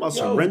nigga, you talking about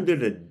surrender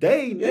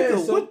today, nigga. Yeah,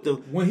 so what the?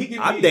 When he give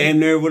me I damn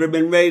near would have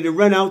been ready to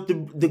run out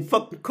the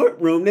fucking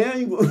courtroom now.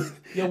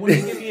 Yeah, when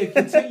he give me a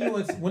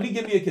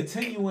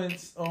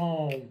continuance,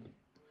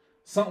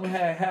 something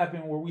had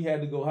happened where we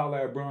had to go holler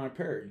at Brian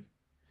Perry.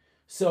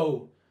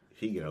 So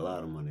he get a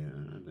lot of money.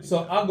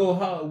 So I go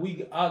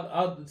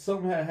holler.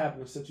 Something had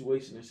happened, a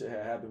situation and shit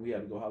had happened. We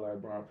had to go holler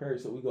at Brian Perry.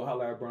 So we go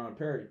holler at Brian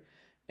Perry,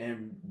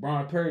 and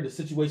Brian Perry, the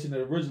situation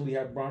that originally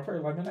had Brian Perry,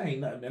 like, man, that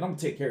ain't nothing, man. I'm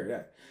gonna take care of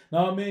that.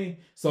 Know what I mean?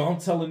 So I'm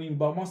telling him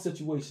about my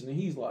situation, and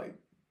he's like,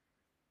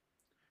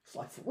 it's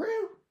like, for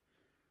real?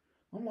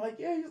 I'm like,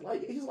 yeah.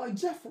 He's like,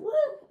 Jeff, for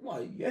real? I'm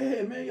like,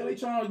 yeah, man. Yo, they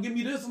trying to give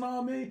me this and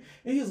all, man.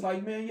 And he's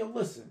like, man, yo,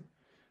 listen,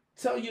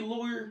 tell your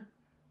lawyer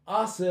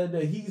I said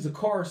that he's a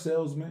car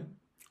salesman.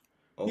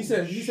 He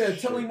said,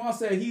 tell him I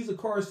said he's a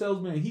car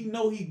salesman. He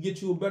know he can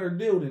get you a better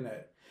deal than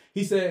that.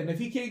 He said, and if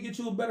he can't get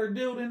you a better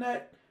deal than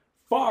that,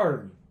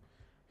 fire him.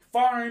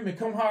 Fire him and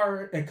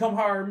come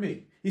hire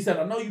me. He said,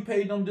 I know you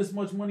paid them this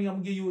much money. I'm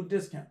gonna give you a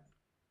discount.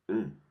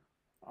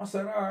 I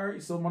said, all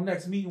right. So my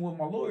next meeting with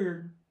my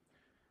lawyer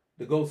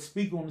to go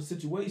speak on the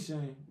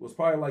situation was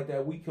probably like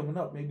that week coming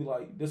up. Maybe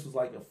like this was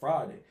like a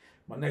Friday.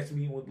 My next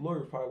meeting with the lawyer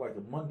was probably like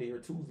a Monday or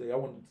Tuesday. I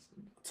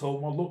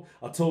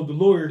told the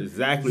lawyer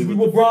exactly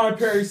what Brian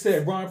Perry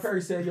said. Brian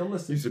Perry said, "Yo,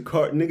 listen, you's a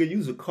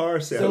car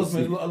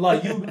salesman.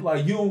 like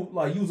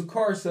you's a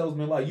car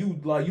salesman. Like you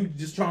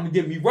just trying to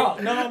get me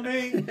rocked. Know what I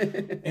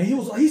mean?" And he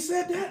was like, "He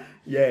said that."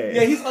 Yeah.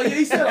 Yeah, he's like, yeah,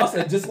 he said. I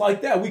said, just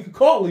like that. We could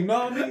call him.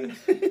 Know what I mean?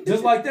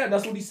 Just like that.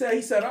 That's what he said.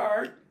 He said,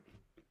 all right.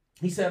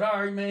 He said,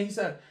 all right, man. He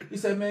said,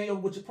 man, yo,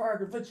 with your prior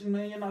conviction,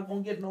 man, you're not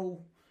gonna get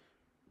no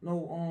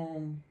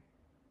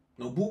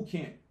boot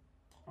camp.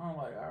 I'm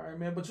like, all right,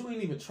 man, but you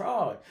ain't even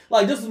tried.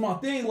 Like, this is my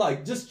thing.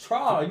 Like, just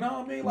try. You know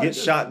what I mean? Like, get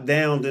shot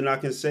down, then I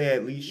can say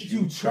at least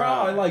you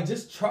try. Like,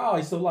 just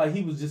try. So, like,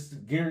 he was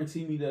just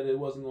guaranteeing me that it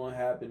wasn't going to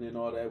happen and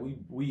all that.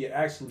 We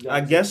actually got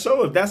I guess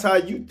so. If that's how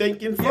you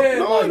thinking, fuck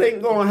no, like, it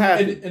ain't going to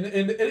happen.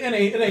 And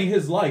it ain't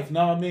his life. You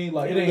know what I mean?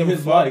 Like, it ain't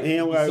his life. He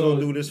ain't going to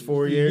do this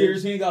 4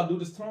 years. He ain't got to do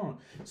this time.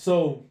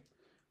 So,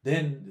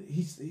 then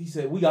he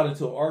said, we got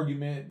into an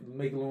argument.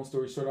 Make a long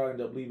story short, I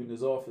ended up leaving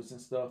his office and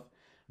stuff.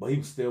 But he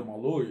was still my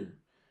lawyer.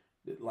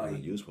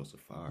 Like, you were supposed to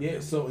fire him.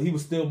 Yeah, so he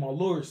was still my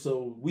lawyer.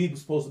 So we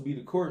was supposed to be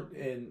to court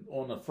and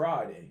on a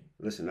Friday.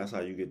 Listen, that's how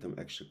you get them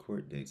extra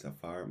court dates. I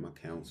fired my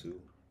counsel.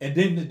 And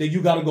then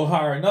you got to go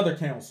hire another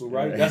counsel,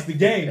 right? That's the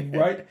game,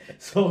 right?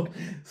 So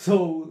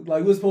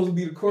like, we're supposed to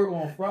be to court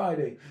on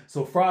Friday.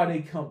 So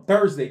Thursday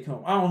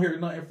come. I don't hear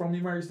nothing from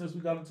him ever since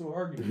we got into an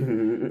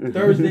argument.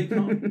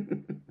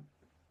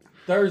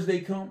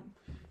 Thursday come.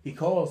 He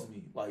calls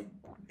me like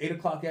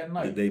 8:00 at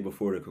night. The day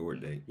before the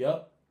court date.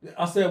 Yep.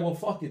 I said, well,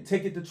 fuck it,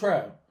 take it to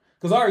trial.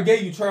 Because I already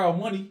gave you trial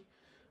money.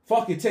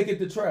 Fuck it, take it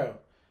to trial.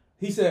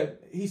 He said,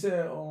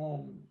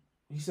 all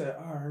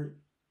right.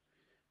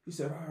 He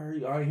said, all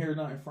right, I ain't hear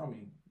nothing from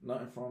him.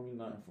 Nothing from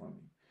him.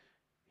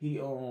 He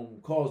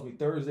calls me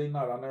Thursday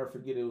night. I'll never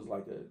forget, it was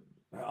like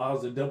I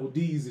was in double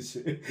D's and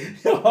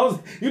shit.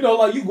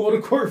 Like you go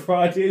to court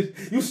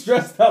Fridays, you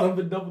stressed out of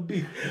a double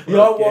D. I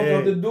walk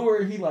out the door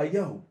and he like,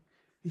 yo.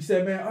 He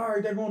said, man, all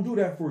right, they're going to do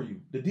that for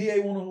you. The DA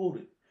want to hold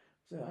it.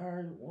 I said, all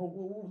right,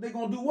 well, they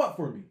going to do what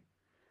for me?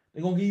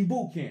 They going to give you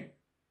boot camp.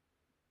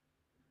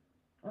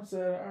 I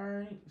said, all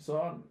right. So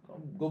I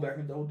go back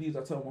in double D's.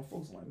 I tell my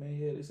folks, like, man,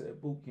 yeah, they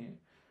said boot camp.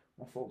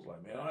 My folks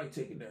like, man, I ain't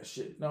taking that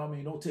shit. No, I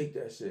mean, don't take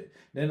that shit.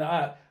 Then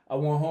I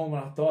went home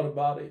and I thought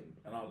about it.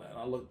 And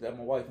I looked at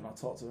my wife and I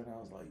talked to her and I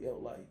was like, yo,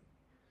 like,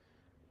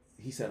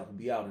 he said I could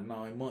be out in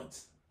 9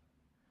 months.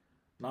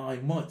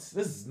 9 months.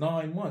 This is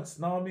 9 months.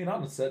 No, I mean, I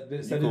done set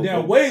it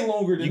down way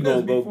longer than this. You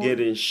gonna go get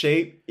in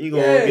shape. You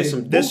gonna get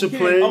some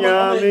discipline. You know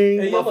what I mean?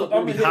 Hey, look,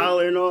 I'm gonna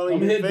hollering all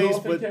in your face,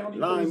 but County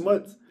 9 prison.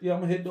 months. Yeah, I'm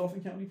gonna hit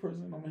Dauphin County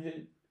Prison. I'm gonna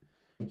hit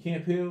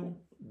Camp Hill,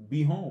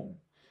 be home.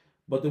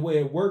 But the way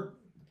it worked,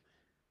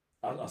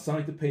 I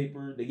signed the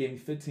paper. They gave me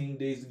 15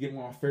 days to get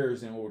my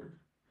affairs in order.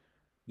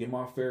 I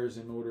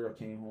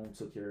came home,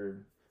 took care of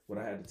what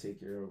I had to take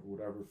care of,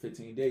 whatever.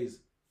 15 days,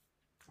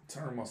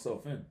 turned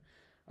myself in.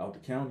 Out the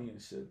county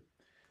and shit.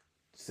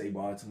 Say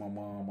bye to my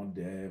mom, my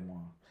dad,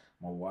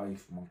 my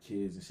wife, my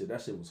kids and shit.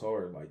 That shit was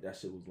hard. Like, that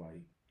shit was like,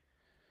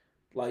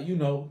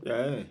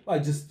 yeah.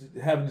 Like just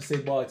having to say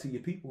bye to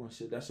your people and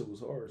shit. That shit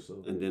was hard.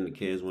 So. And then the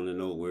kids want to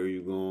know where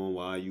you going,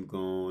 why you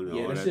going, and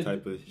all that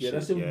type of shit. Yeah,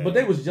 that shit. Yeah. But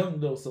they was young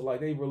though, so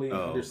like they really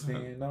didn't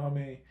understand. You know what I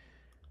mean?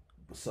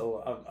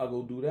 So I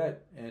go do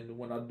that, and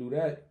when I do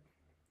that,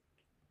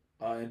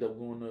 I end up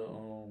going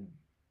to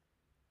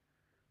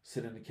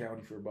sit in the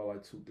county for about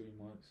like 2-3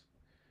 months.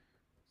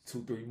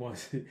 2-3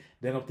 months.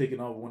 Then I'm thinking,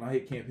 oh, when I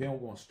hit Camp Hill, I'm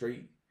going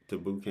straight to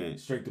boot camp.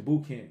 Straight to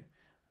boot camp.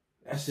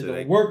 That shit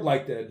don't work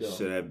like that though.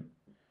 Sit at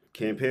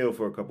Camp Hill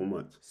for a couple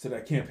months. Sit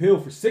at Camp Hill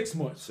for 6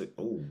 months.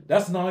 Oh,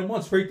 that's 9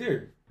 months right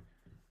there.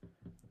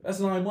 That's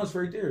 9 months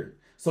right there.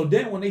 So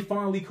then when they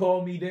finally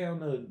called me down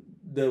the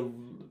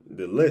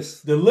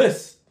list. You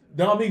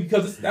know what I mean?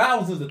 Because it's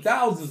thousands of people.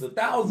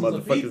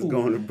 Motherfuckers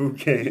going to boot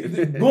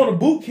camp. Going to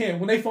boot camp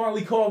when they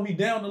finally called me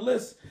down the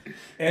list.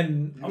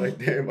 And I'm like,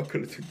 damn, I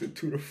could have took the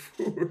 2 to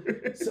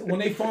 4. So when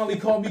they finally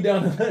called me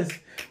down the list,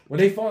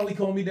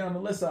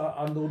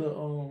 I go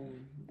to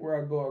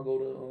where I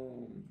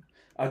go.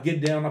 I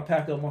get down, I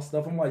pack up my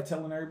stuff. I'm like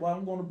telling everybody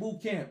I'm going to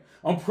boot camp.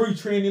 I'm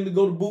pre-training to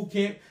go to boot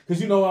camp.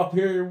 Because you know up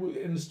here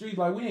in the streets,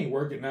 like we ain't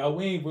working now.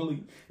 We ain't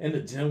really in the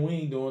gym. We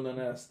ain't doing none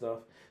of that stuff.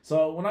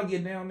 So when I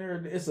get down there,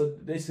 they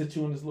sit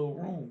you in this little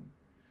room.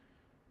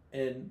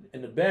 And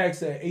the bag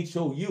said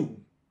HOU.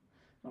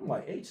 I'm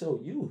like,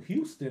 HOU,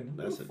 Houston?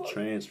 That's a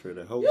transfer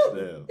to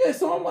Hopesdale. Yeah,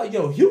 so I'm like,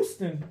 yo,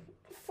 Houston?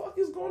 What the fuck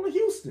is going to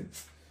Houston?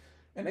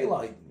 And they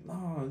like,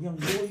 nah, young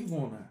boy, you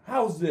going to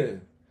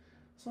Housedale.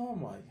 So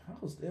I'm like,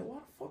 Housedale? Why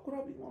the fuck would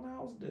I be going to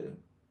Housedale?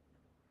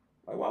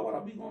 Like, why would I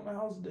be going to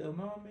Housedale?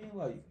 Know what I mean?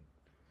 Like,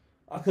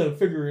 I couldn't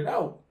figure it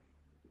out.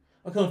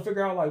 I couldn't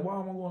figure out, like, why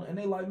am I going? And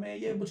they like, man,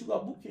 yeah, but you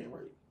got boot camp,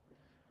 right?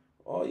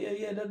 Oh,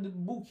 yeah, that the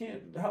boot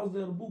camp,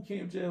 Housedale, the boot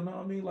camp jail. Know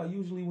what I mean? Like,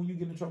 usually when you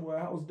get in trouble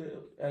at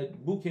Housedale,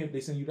 at boot camp,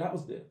 they send you to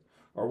Housedale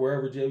or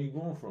wherever jail you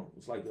going from.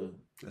 It's like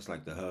that's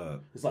like the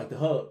hub. It's like the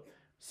hub.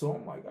 So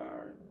I'm like, all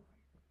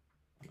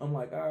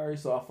right.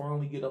 So I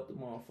finally get up to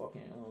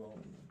motherfucking,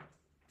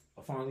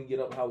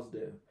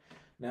 Housedale.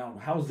 Now,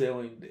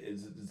 Housedale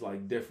is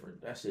like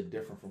different. That shit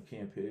different from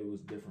Camp Hill. It was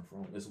different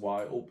from, it's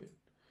wide open.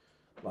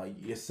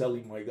 Like, your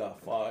cellie might got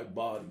 5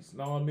 bodies.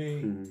 Know what I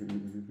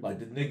mean? Like,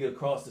 the nigga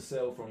across the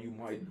cell from you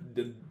might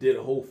did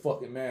a whole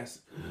fucking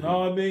massacre. Know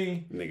what I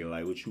mean? Nigga,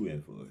 like, what you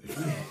in for?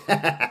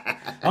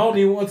 I don't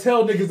even want to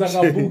tell niggas I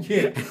got boot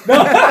camp.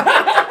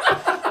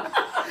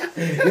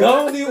 I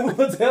don't even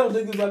want to tell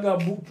niggas I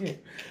got boot camp.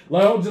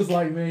 Like, I'm just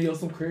like, man, yo,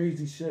 some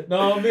crazy shit.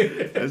 Know what I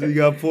mean? That's when you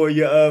gotta pour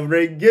your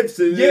Ray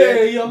Gibson.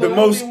 Yeah, yo, the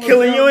most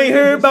killing. You ain't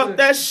heard about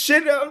that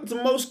shit. The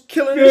most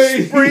killing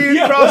spree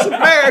across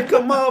America,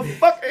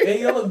 motherfucker.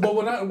 Hey, yo, look, but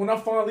when I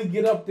finally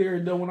get up there,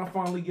 though,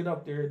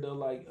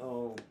 like,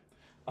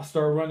 I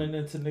start running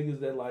into niggas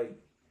that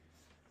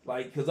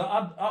like, cause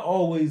I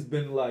always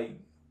been like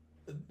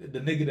the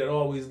nigga that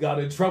always got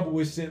in trouble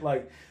with shit,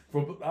 like.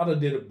 I done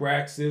did a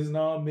Braxis,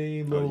 know what I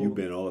mean? You've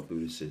been all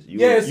through this shit.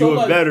 You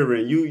a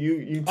veteran.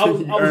 You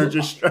earned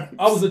your stripes.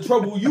 I was a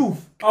troubled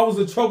youth. Know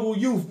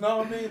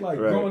what I mean? Like,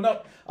 right. Growing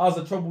up, I was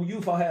a troubled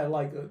youth. I had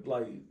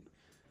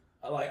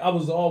I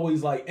was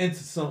always like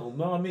into something.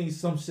 Know what I mean?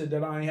 Some shit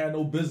that I ain't had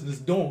no business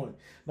doing.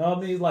 Know what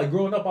I mean? Like,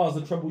 growing up, I was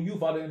a troubled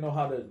youth. I didn't know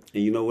how to.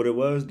 And you know what it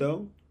was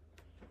though?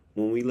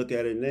 When we look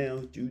at it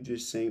now, you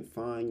just ain't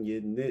find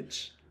your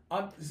niche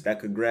that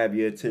could grab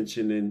your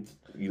attention, and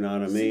you know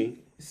what I mean.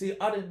 See,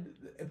 I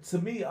didn't. To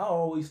me, I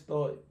always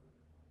thought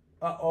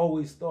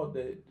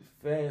that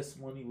fast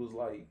money was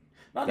like.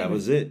 That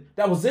was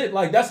it.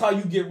 Like, that's how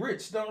you get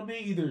rich. Know what I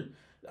mean? Either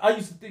I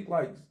used to think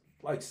like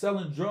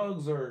selling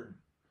drugs, or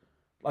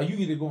like you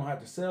either gonna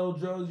have to sell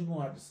drugs, you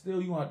gonna have to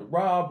steal, you gonna have to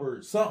rob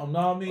or something.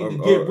 Know what I mean?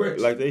 To get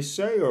rich, like they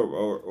say,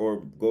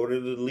 or go to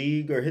the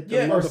league or hit the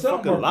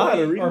motherfucking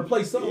lottery or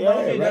play something. Know what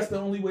I mean? Right. That's the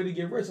only way to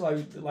get rich.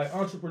 Like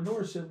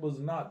entrepreneurship was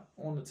not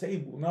on the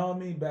table. Know what I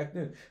mean? Back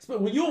then,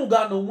 but when you don't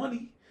got no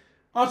money.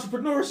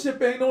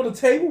 Entrepreneurship ain't on the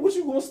table. What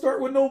you gonna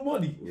start with no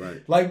money?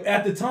 Right. Like,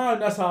 at the time,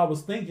 that's how I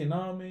was thinking. Know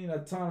what I mean?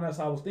 At the time, that's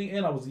how I was thinking.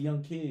 And I was a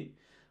young kid.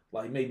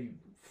 Like, maybe,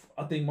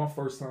 I think my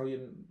first time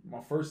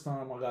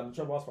I got in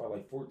trouble, I was probably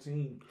like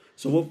 14.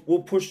 So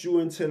what pushed you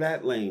into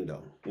that lane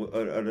though?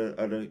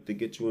 To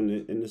get you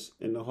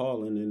in the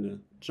hall and in the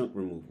junk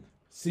removal?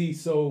 See,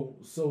 so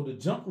the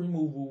junk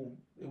removal,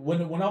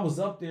 when I was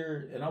up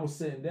there and I was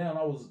sitting down,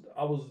 I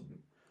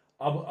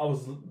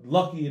was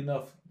lucky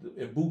enough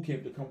in boot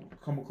camp to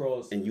come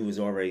across. And you was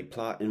already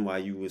plotting while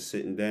you was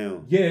sitting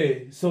down. Yeah,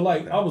 so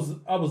like, okay.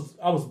 I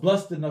was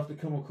blessed enough to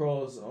come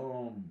across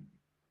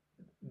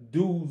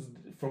dudes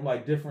from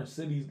like different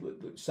cities.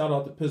 Shout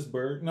out to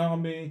Pittsburgh, know what I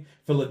mean?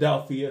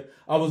 Philadelphia.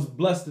 I was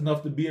blessed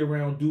enough to be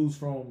around dudes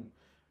from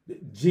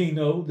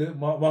Gino,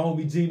 my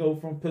homie Gino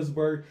from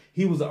Pittsburgh.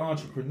 He was an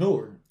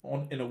entrepreneur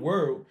in the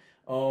world.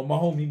 My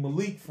homie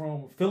Malik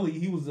from Philly,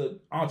 he was an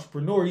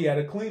entrepreneur. He had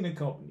a cleaning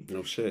company.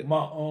 No shit. My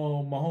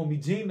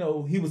homie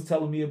Gino, he was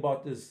telling me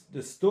about this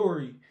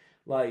story,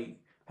 like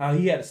how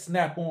he had a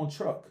snap-on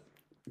truck.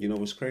 You know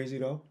what's crazy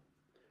though?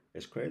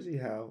 It's crazy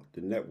how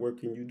the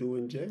networking you do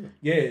in jail.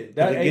 Yeah,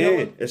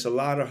 it's a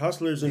lot of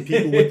hustlers and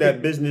people with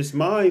that business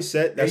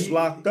mindset that's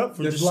locked up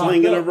for just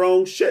slinging the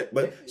wrong shit.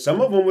 But some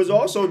of them was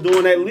also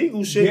doing that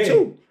legal shit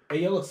too.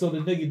 Hey, yo, look, so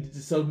my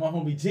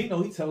homie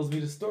Gino, he tells me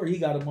the story. He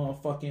got a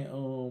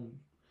motherfucking,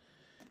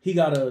 he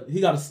got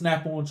a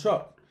snap-on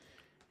truck.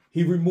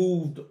 he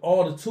removed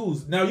all the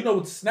tools. Now you know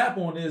what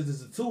Snap-on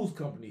is a tools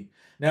company.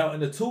 Now in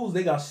the tools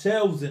they got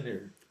shelves in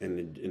there.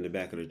 In the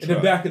back of the truck. In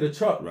the back of the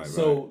truck. Right.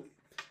 So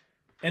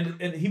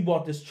and he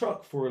bought this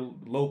truck for a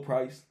low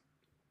price.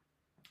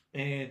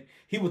 And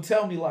he would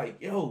tell me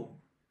like, yo,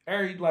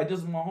 Eric, like this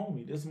is my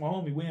homie. This is my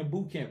homie. We in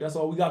boot camp. That's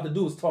all we got to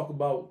do is talk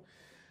about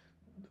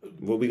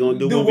what we gonna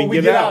do when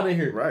we get out of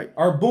here. Right.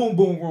 Our boom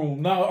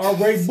room. Now our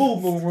Ray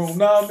boom room.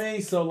 Know what I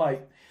mean?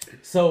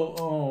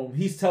 So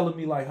he's telling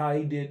me like how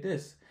he did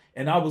this.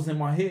 And I was in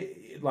my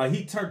head, like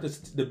he turned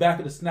the back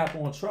of the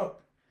Snap-on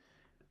truck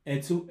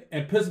into,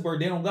 in Pittsburgh,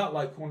 they don't got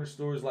like corner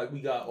stores like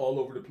we got all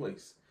over the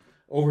place.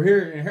 Over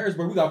here in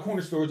Harrisburg, we got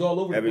corner stores all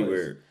over the place.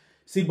 Everywhere.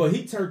 See, but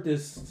he turned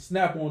this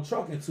Snap-on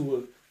truck into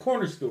a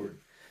corner store.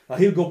 Like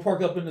he would go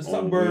park up in the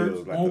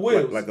suburbs on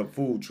wheels. Like a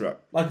food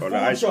truck. Like a or food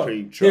ice truck.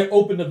 cream truck. He'll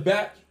open the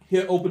back.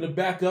 He'll open the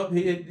back up.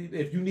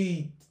 If you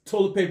need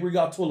toilet paper, he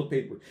got toilet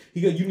paper.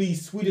 You need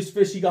Swedish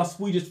fish, he got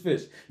Swedish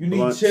fish. You need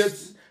Blunts.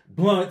 chips,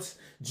 blunts,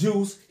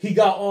 juice, he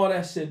got all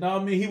that shit. Know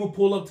what I mean? He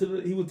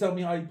would tell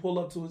me how he pull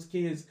up to his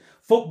kids'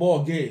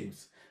 football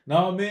games.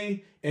 Know what I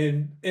mean?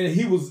 And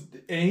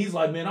he's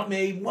like, man, I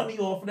made money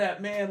off of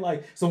that, man.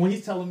 Like, so when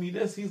he's telling me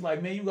this, he's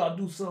like, man, you gotta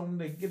do something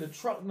to get a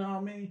truck, know what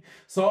I mean?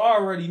 So I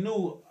already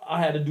knew I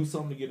had to do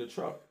something to get a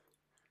truck.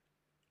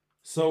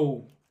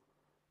 So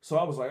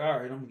I was like, all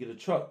right, I'm gonna get a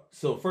truck.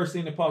 So first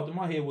thing that popped in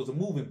my head was a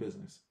moving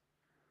business.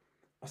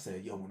 I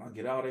said, yo, when I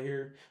get out of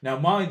here. Now,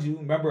 mind you,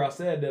 remember I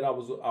said that I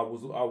was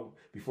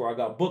before I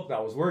got booked, I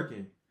was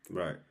working.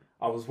 Right.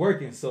 I was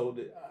working. So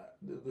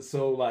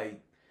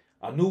like,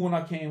 I knew when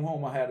I came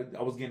home, I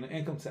was getting an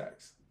income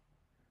tax.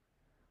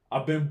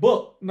 I've been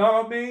booked. Know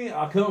what I mean?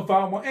 I couldn't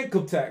file my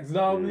income tax.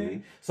 Know what I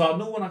mean? So I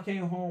knew when I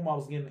came home, I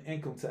was getting an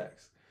income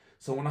tax.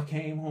 So when I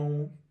came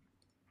home,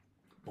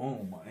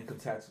 boom, my income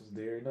tax was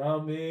there. You know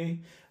what I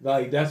mean?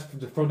 Like that's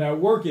from that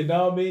working. You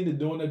know what I mean? To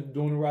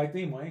doing the right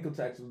thing. My income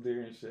tax was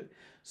there and shit.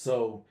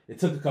 So it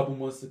took a couple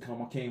months to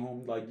come. I came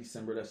home like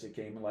December. That shit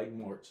came in like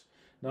March.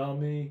 You know what I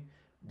mean?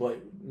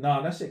 But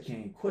nah, that shit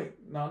came quick.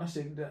 Nah,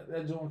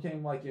 that joint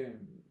came like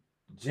in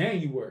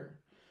January.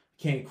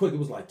 Came quick. It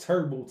was like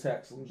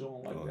TurboTax. Some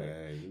joint like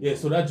that. Yeah.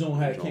 So that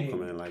joint came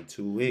coming in like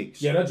 2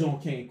 weeks. Yeah, that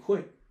joint came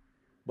quick.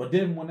 But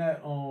then when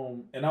that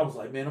and I was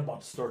like, man, I'm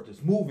about to start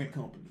this moving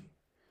company.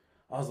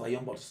 I was like,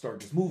 I'm about to start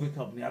this moving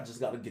company. I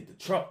just got to get the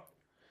truck.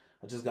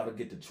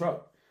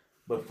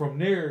 But from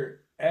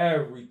there,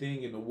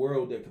 everything in the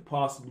world that could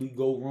possibly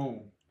go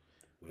wrong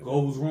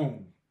goes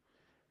wrong.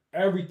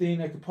 Everything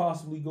that could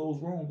possibly goes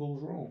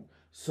wrong.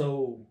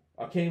 So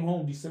I came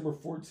home December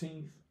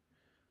 14th,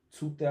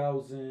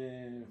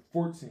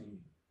 2014.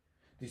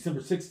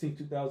 December 16th,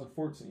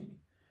 2014.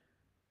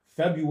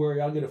 February,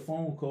 I get a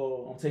phone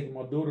call. I'm taking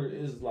my daughter.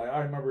 I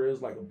remember it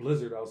was like a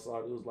blizzard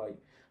outside. It was like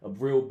a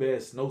real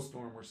bad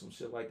snowstorm or some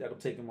shit like that. I'm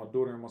taking my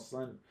daughter and my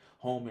son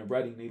home in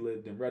Reading. They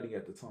lived in Reading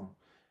at the time.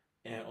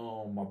 And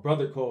my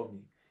brother called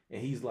me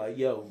and he's like,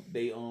 yo,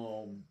 we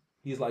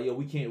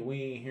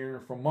ain't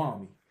hearing from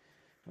mommy.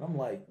 And I'm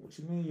like, what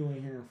you mean you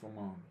ain't hearing from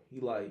mommy?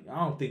 He like,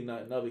 I don't think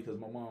nothing of it because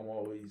my mom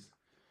always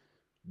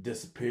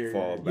disappeared.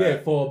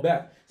 Fall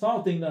back. So I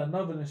don't think nothing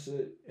of it and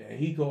shit. And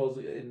he calls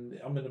and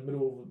I'm in the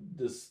middle of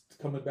this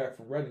coming back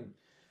from Reading.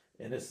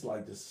 And it's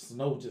like the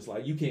snow, just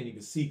like you can't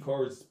even see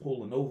cars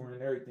pulling over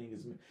and everything.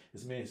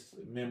 It's me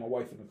and my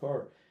wife in the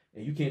car,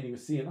 and you can't even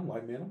see it. I'm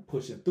like, man, I'm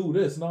pushing through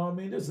this. Know what I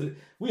mean?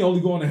 We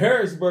only going to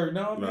Harrisburg.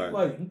 Know what I mean? Right.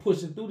 Like I'm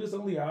pushing through this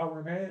only an hour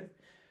and a half.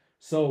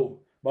 So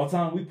by the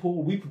time we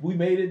pulled, we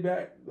made it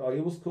back. Like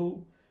it was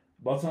cool.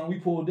 By the time we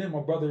pulled in,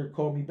 my brother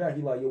called me back.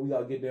 He like, yo, we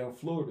gotta get down to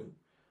Florida.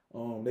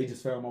 They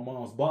just found my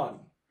mom's body.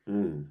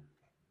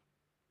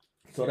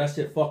 So that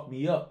shit fucked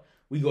me up.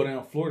 We go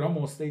down to Florida. I'm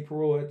on state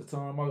parole at the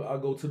time. I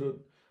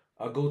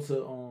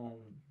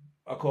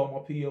call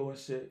my PO and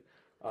shit.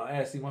 I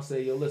asked him, I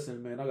say, yo,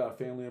 listen, man, I got a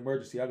family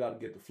emergency. I got to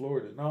get to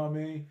Florida. Know what I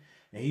mean?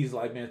 And he's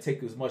like, man,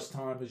 take as much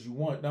time as you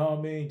want. Know what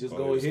I mean? Just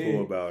go ahead. He was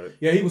cool about it.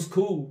 Yeah, he was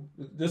cool.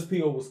 This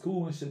PO was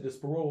cool and shit. This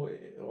parole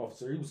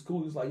officer, he was cool.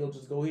 He was like, yo,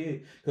 just go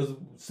ahead. Because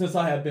since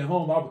I had been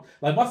home,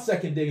 my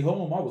second day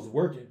home, I was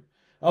working.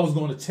 I was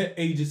going to temp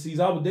agencies.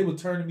 They were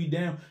turning me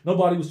down.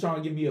 Nobody was trying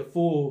to give me a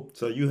full.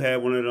 So you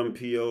had one of them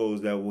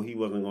POs that he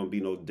wasn't going to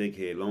be no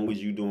dickhead. As long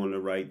as you doing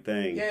the right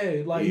thing.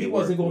 Yeah, like he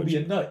wasn't going to be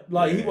a nut.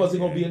 Like he wasn't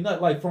going to be a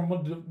nut. Like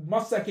from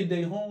my second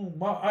day home,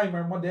 I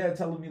remember my dad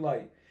telling me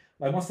like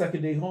my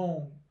second day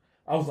home,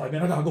 I was like,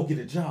 man, I got to go get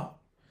a job.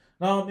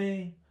 Know what I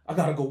mean? I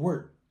got to go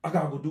work. I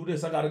got to go do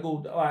this. I got to go.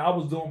 Like I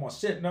was doing my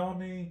shit. Know what I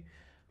mean?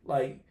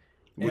 Like.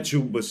 But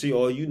see,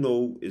 all you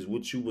know is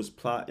what you was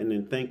plotting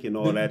and thinking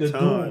all that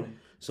time. Doing.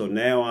 So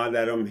now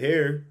that I'm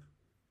here,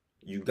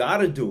 you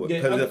gotta do it.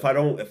 Because if I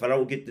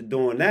don't get to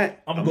doing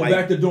that, I'm gonna go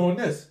back to doing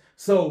this.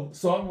 So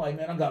I'm like,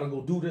 man, I gotta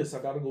go do this.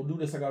 I gotta go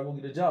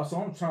get a job. So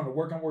I'm trying to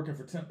work. I'm working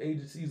for temp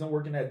agencies. I'm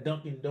working at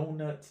Dunkin'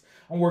 Donuts.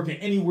 I'm working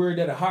anywhere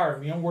that hired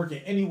me.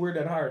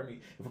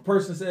 If a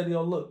person said,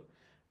 yo, look,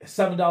 it's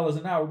 $7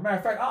 an hour. Matter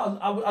of fact, I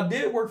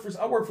worked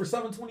for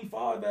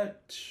 $7.25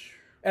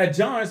 at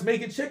John's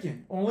making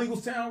chicken on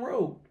Legalstown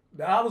Road.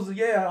 I was.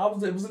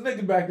 It was a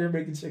nigga back there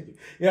making chicken.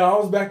 Yeah, I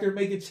was back there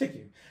making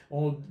chicken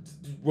on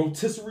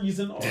rotisseries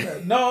and all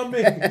that. No, I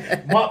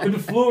mean mopping the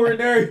floor and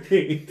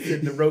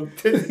everything. The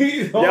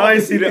rotisserie. Y'all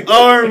ain't see the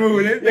arm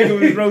moving. That nigga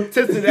was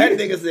rotisserie. That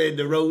nigga said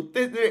the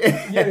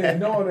rotisserie. Yeah,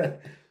 and all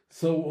that.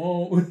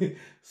 So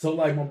so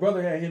like my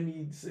brother had hit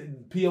me.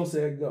 P.O.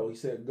 said go. He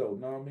said go.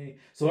 Know what I mean?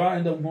 So I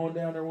ended up going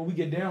down there. When we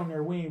get down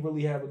there, we ain't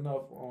really have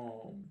enough.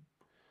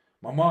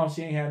 My mom,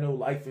 she ain't had no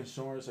life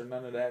insurance or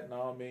none of that. Know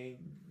what I mean?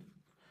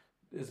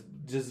 It's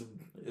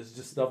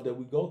just stuff that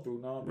we go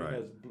through. Know what I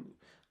mean? As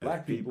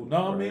black people.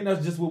 Know what I mean?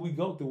 That's just what we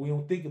go through. We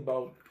don't think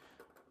about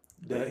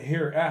the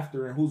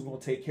hereafter and who's gonna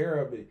take care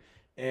of it.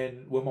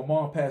 And when my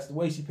mom passed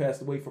away, she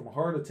passed away from a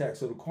heart attack.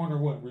 So the coroner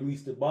wouldn't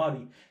release the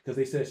body because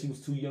they said she was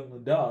too young to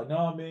die.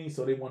 Know what I mean?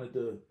 So they wanted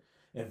to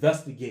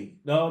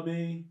investigate. Know what I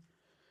mean?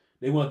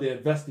 They wanted to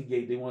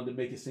investigate. They wanted to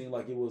make it seem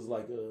like it was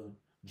like a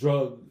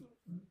drug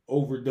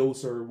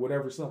overdose or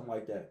whatever, something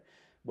like that.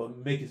 But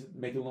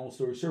make a long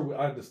story short,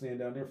 I had to stand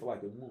down there for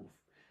like a month.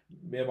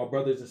 Me and my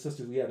brothers and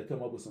sisters, we had to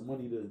come up with some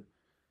money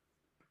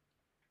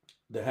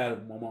to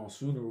have my mom's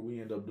funeral.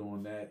 We ended up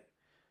doing that.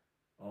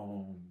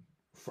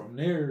 From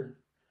there,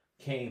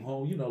 came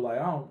home. You know, like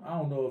I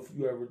don't know if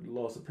you ever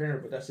lost a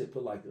parent, but that shit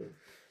put like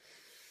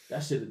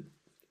that should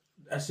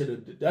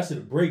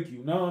break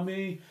you. Know what I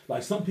mean?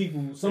 Like some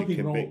people don't.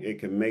 It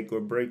can make or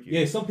break you.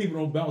 Yeah, some people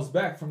don't bounce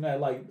back from that.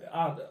 Like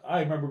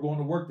I remember going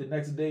to work the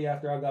next day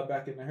after I got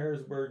back into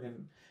Harrisburg,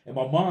 and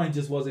my mind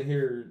just wasn't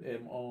here.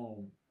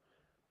 And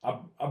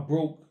I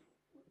broke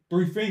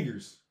 3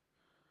 fingers.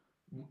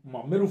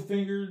 My middle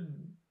finger,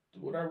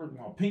 whatever,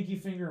 my pinky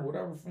finger, and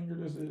whatever finger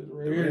this is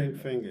right the here. Ring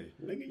finger.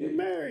 Nigga, you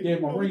married. Yeah,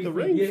 you my ring. the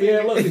ring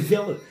Yeah,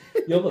 finger.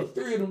 look,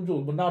 3 of them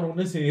joints, but not on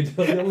this hand.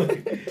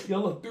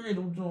 Look, 3 of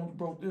them joints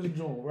broke this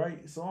joint,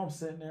 right? So I'm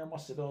sitting there, my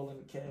shit all in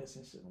the cast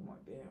and shit. I'm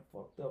like, damn,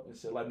 fucked up and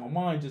shit. Like my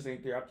mind just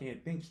ain't there. I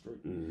can't think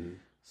straight. Mm-hmm.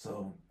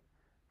 So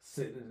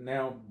sitting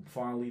now,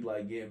 finally,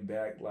 like getting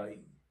back,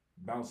 like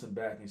bouncing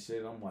back and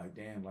shit. I'm like,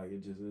 damn, like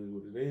it just is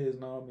what it is.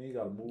 Know what I mean? You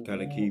gotta move.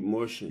 Gotta on. keep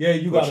mushing. Yeah,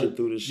 you gotta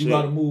through the shit. You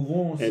gotta move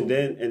on. And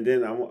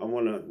then I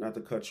wanna, not to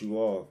cut you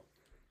off,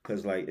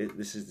 cause like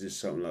this is just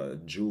something like a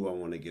jewel I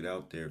want to get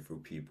out there for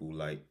people.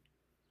 Like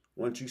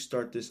once you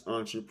start this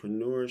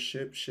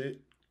entrepreneurship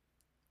shit,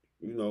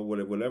 you know,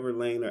 whatever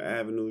lane or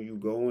avenue you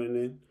going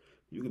in,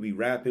 you could be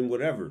rapping,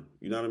 whatever.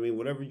 You know what I mean?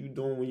 Whatever you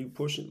doing when you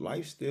pushing,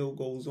 life still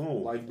goes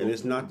on. And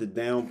it's not to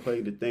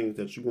downplay the things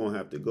that you're gonna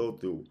have to go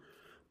through.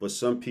 But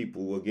some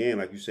people, again,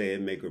 like you say, it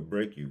make or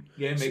break you.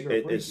 Yeah, it make or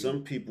break you. It's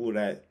some people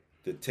that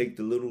take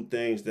the little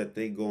things that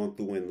they going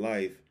through in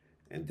life,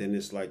 and then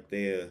it's like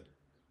they're,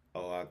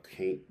 I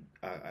can't.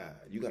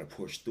 You gotta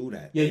push through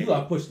that. Yeah, you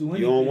gotta push through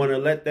anything. You don't want to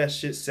let that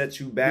shit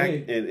set you back,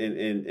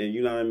 and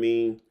you know what I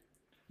mean.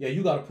 Yeah,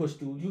 you gotta push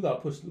through. You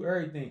gotta push through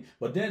everything.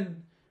 But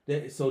then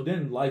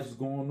life's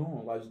going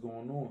on. Life's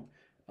going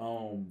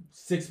on.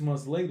 6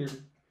 months later,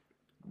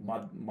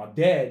 my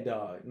dad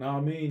died. Know what I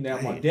mean? Now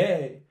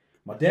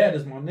my dad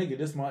is my nigga.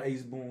 This my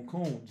ace boon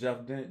coon,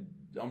 Jeff Dent.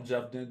 I'm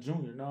Jeff Dent Jr.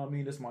 Know what I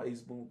mean? This my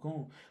ace boon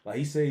coon. Like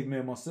he saved me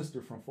and my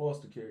sister from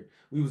foster care.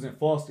 We was in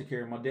foster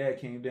care. My dad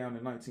came down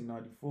in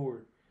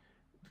 1994.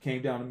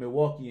 Came down to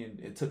Milwaukee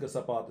and took us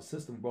up out the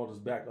system, brought us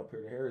back up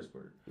here to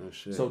Harrisburg. Oh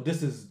shit. So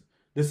this is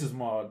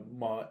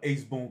my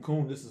ace boon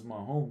coon. This is my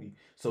homie.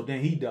 So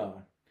then he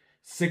died.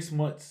 6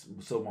 months.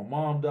 So my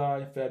mom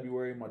died in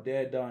February. My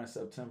dad died in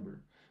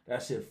September.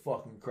 That shit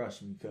fucking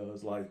crushed me,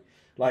 cuz I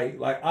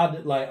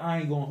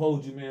ain't gonna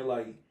hold you, man.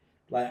 Like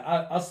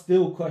I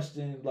still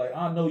question. Like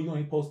I know you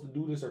ain't supposed to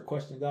do this or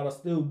question God. I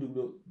still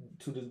do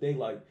to this day.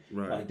 Like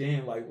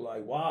damn. Like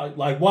why?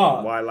 Like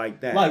why? Why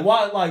like that? Like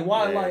why? Like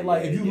why? Yeah,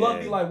 if you love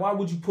me, like why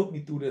would you put me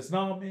through this?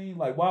 Know what I mean?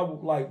 Like why?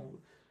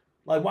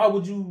 Like why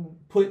would you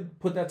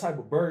put that type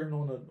of burden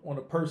on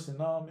a person?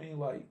 Know what I mean?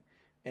 Like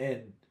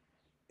and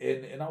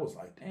I was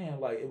like, damn,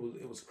 like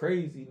it was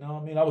crazy. You know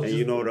what I mean? And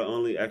you know the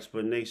only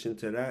explanation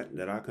to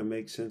that I can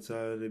make sense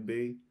out of it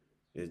be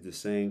is the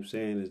same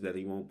saying is that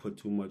he won't put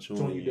too much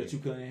on you that you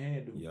couldn't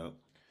handle. Yep.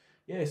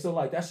 Yeah, so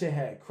like that shit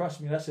had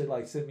crushed me. That shit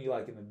like sent me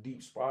like in a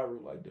deep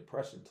spiral, like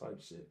depression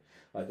type shit.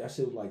 Like that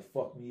shit would like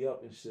fuck me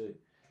up and shit.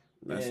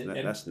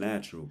 That's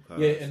natural. Cause.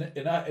 Yeah,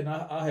 and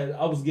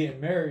I was getting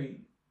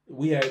married.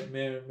 We had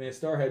man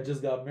Star had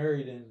just got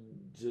married and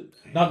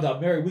not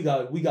got married. We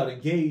got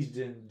engaged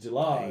in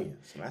July. Damn,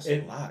 so that's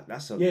a lot.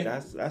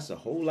 That's a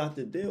whole lot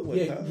to deal with.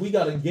 Yeah, we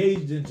got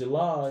engaged in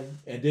July,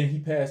 and then he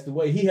passed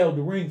away. He held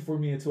the ring for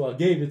me until I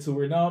gave it to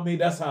her. Know what I mean?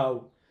 That's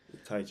how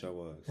tight y'all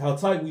was. How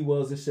tight we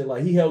was and shit.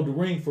 Like he held the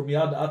ring for me.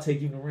 I'll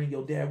take him the ring.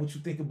 Yo, Dad, what you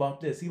think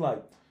about this? He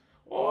like,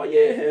 oh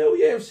yeah, hell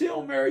yeah. If she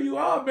don't marry you,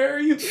 I'll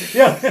marry you.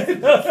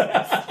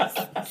 Yeah.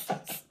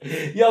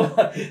 Yo,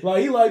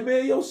 like he like,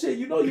 man, yo, shit,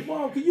 you know your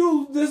mom can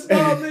use this, know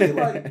what I mean?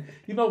 Like,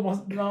 you know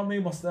what I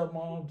mean? My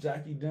stepmom,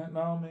 Jackie Dent, know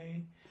what I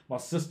mean? My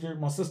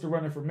sister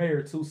running for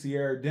mayor too,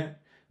 Sierra Dent,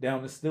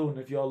 down in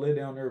Stilton. If y'all live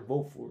down there,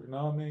 vote for it,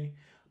 know what I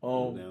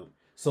mean?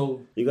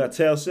 So you gotta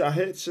tell I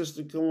had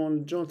sister come on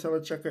the joint, tell her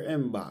check her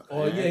inbox.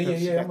 Oh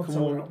yeah. I'm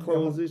gonna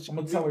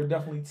tell her,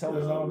 definitely tell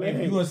her.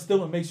 Man, you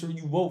instill and make sure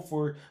you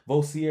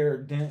vote Sierra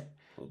Dent.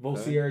 Okay. Vote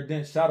Sierra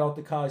Dent. Shout out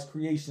to College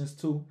Creations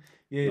too.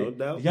 Yeah, no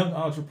doubt. Young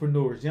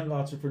entrepreneurs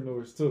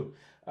too.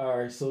 All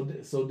right, so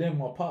then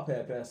my pop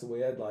had passed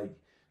away. I'd like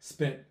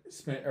spent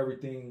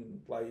everything,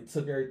 like it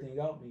took everything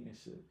out me and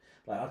shit.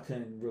 Like I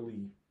couldn't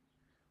really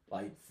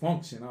like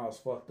function. I was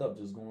fucked up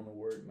just going to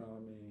work. You know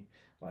what I mean?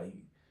 Like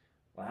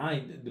I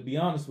ain't, to be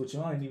honest with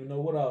you, I didn't even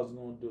know what I was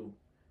gonna do.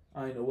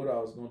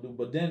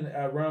 But then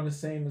around the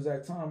same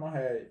exact time,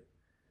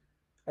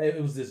 it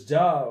was this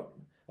job.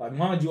 Like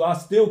mind you, I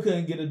still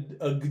couldn't get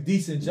a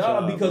decent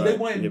job because they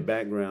went your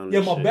background. Yeah,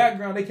 my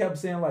background. They kept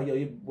saying like,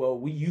 you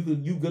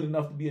good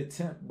enough to be a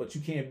temp, but you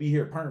can't be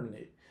here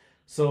permanent.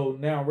 So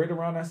now, right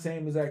around that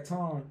same exact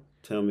time,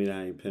 tell me that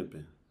I ain't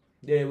pimping.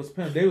 Yeah, it was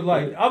pimp. They was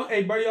like,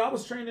 hey, bro, I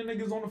was training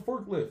niggas on the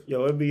forklift.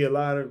 Yo, it'd be a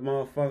lot of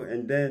motherfuckers,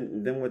 and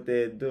then what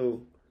they'd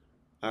do.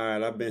 All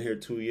right, I've been here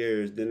 2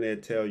 years. Then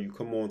they'd tell you,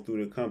 come on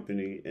through the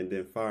company, and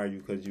then fire you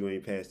because you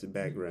ain't passed the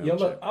background check.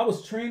 Look, I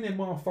was training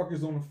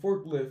motherfuckers on the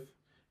forklift,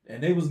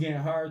 and they was getting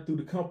hired through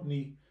the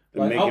company.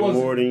 Like, I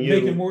wasn't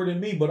making more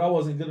than me, but I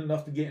wasn't good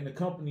enough to get in the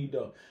company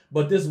though.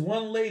 But this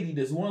one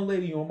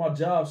lady on my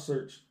job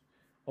search,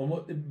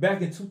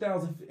 back in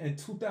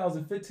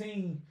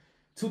 2015,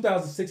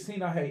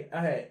 2016, I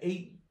had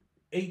eight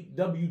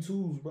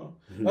W-2s, bro.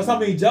 That's how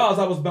many jobs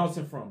I was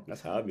bouncing from.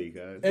 That's how I be,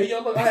 guys. Hey,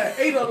 yo, look, I had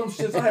 8 of them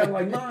shits. I had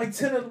like 9,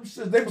 10 of them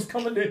shits. They was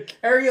coming there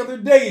every other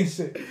day and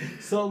shit.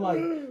 So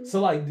like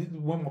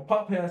when my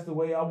pop passed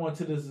away, I went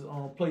to this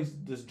place,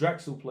 this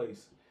Drexel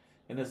place,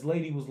 and this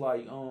lady was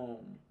like,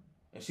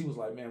 and she was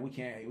like, man, we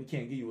can't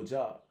give you a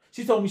job.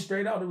 She told me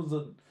straight out. It was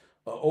a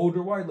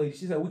older white lady.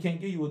 She said, we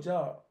can't give you a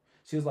job.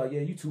 She was like, yeah,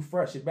 you too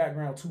fresh. Your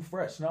background too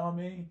fresh. You know what I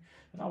mean?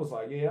 And I was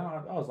like, yeah.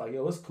 I was like,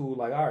 yo, it's cool.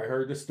 Like, I already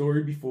heard this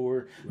story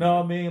before. You know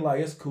what I mean?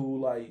 Like, it's cool.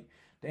 Like,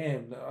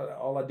 damn,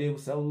 all I did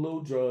was sell a little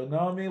drug. You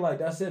know what I mean? Like,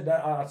 that's it.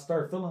 That I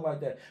started feeling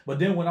like that. But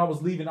then when I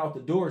was leaving out the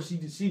door, she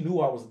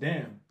knew I was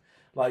damn.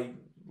 Like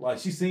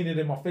she seen it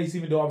in my face,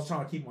 even though I was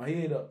trying to keep my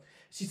head up.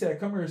 She said,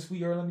 come here,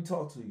 sweetheart, let me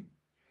talk to you.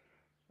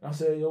 And I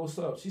said, yo, what's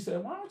up? She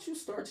said, why don't you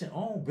start your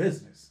own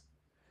business?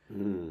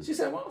 She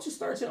said, why don't you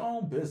start your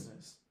own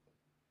business?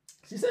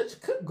 She said, you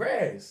cut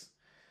grass.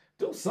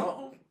 Do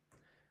something.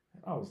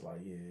 I was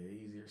like, yeah,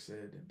 easier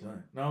said than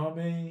done. Know what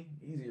I mean?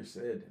 Easier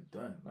said than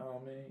done.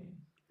 Know what I mean?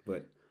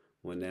 But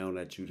when now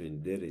that you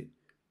done did it,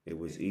 it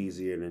was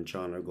easier than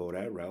trying to go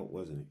that route,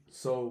 wasn't it?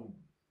 So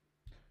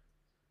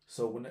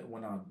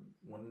when I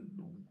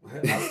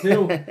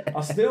still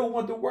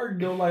want to work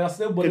though. Like I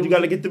still, but you got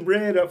to get the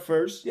bread up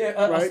first. Yeah,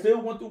 right? I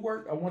still want to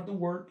work. I want to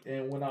work,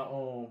 and when I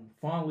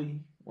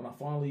finally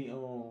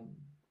was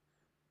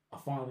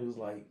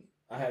like,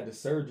 I had the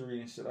surgery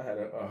and shit. I had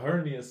a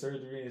hernia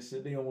surgery and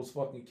shit. They almost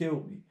fucking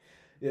killed me.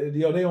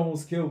 Yo, they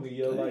almost killed me.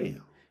 Yo, like,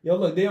 yo,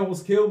 look, they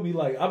almost killed me.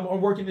 Like,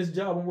 I'm working this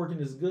job. I'm working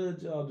this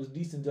good job, this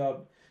decent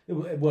job. It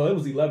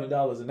was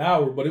 $11 an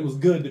hour, but it was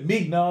good to me.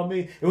 You know what I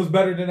mean? It was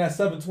better than that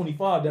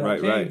 $7.25 that I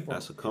came from.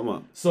 That's a come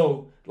up.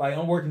 So, like,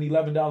 I'm working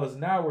 $11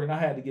 an hour, and I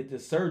had to get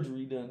this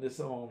surgery done, this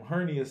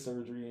hernia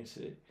surgery and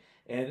shit.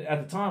 And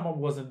at the time, I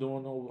wasn't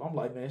doing no. I'm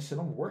like, man, shit,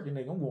 I'm working,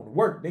 nigga. I'm going to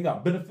work. They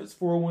got benefits,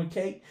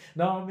 401k.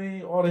 Know what I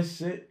mean? All this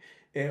shit.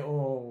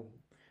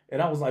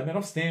 And I was like, man,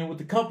 I'm staying with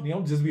the company.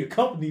 I'm just be a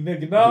company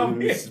nigga. Know what I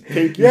mean?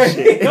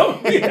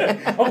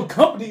 I'm a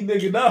company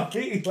nigga. Know what I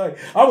mean? Like,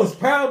 I was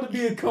proud to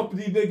be a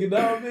company nigga.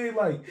 Know what I mean?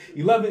 Like,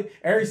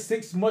 every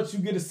 6 months you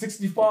get a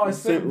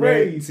 65-cent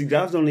raise. See,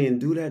 jobs don't even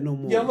do that no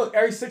more. Yeah, look,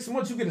 every 6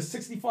 months you get a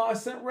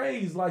 65-cent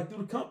raise, like,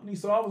 through the company.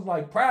 So I was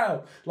like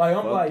proud. Like,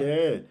 I'm like,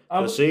 yeah.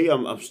 I'm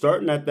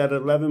starting at that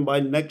 11 by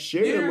next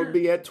year. I'm gonna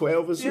be at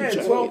 12 and some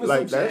change. 12 and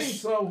like some that's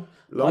change. So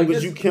long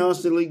as you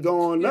constantly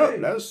going up,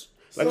 that's.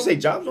 Like I say,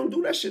 jobs don't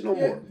do that shit no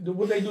more.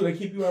 What they do, they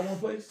keep you at one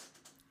place?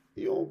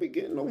 You don't be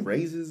getting no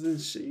raises and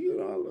shit. You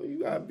know, you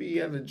gotta be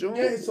at the joint.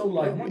 Yeah, so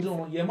like my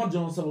joint,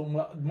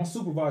 so my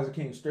supervisor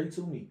came straight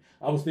to me.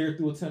 I was there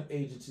through a temp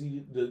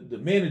agency. The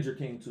manager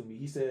came to me.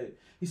 He said,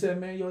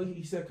 man, yo,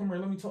 he said, come here,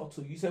 let me talk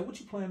to you. He said, what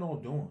you plan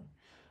on doing?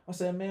 I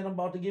said, man, I'm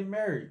about to get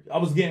married. I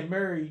was getting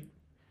married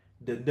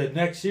the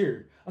next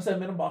year. I said,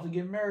 man, I'm about to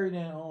get married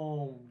in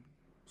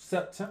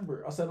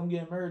September. I said, I'm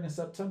getting married in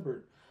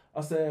September. I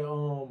said,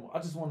 I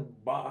just want to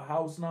buy a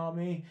house, know what I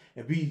mean,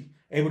 and be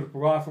able to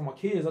provide for my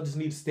kids. I just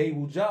need a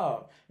stable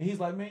job. And he's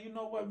like, man, you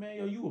know what, man?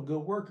 Yo, you a good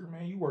worker,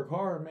 man. You work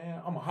hard, man.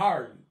 I'm going to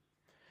hire you.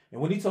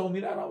 And when he told me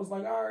that, I was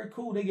like, all right,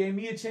 cool. They gave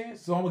me a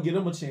chance, so I'm going to give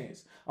them a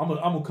chance. I'm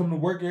going to come to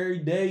work every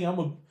day. I'm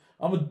going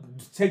to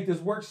take this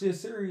work shit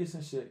serious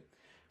and shit.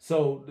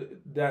 So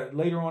that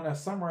later on that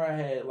summer, I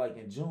had, like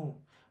in June,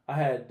 I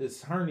had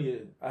this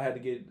hernia I had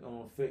to get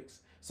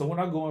fixed. So when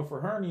I go in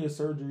for hernia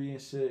surgery and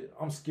shit,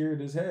 I'm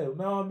scared as hell.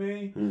 Know what I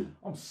mean?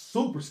 I'm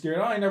super scared.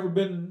 I ain't never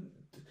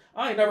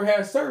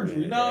had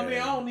surgery. Know what I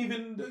mean? I don't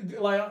even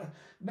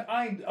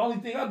only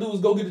thing I do is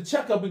go get a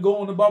checkup and go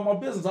on about my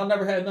business. I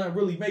never had nothing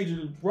really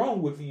major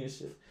wrong with me and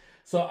shit.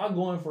 So I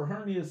go in for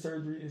hernia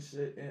surgery and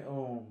shit, and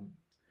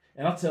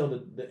And I tell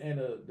the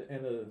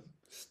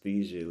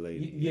anesthesia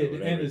lady. Yeah, the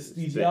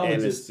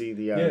anesthesiologist.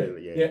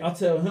 Yeah. I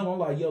tell him, I'm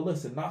like, yo,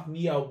 listen, knock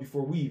me out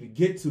before we even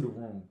get to the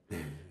room.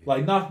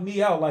 Like, knock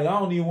me out. Like, I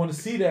don't even want to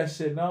see that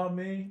shit. Know what I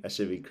mean? That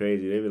should be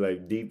crazy. They be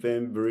like, deep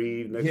in,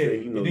 breathe. Next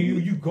thing you know, and then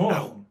you gone.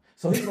 Out.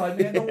 So he's like,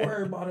 man, don't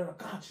worry about it. I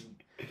got you.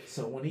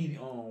 So when he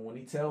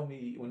tell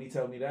me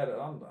that,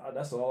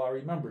 that's all I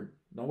remember.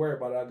 Don't worry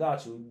about it. I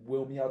got you.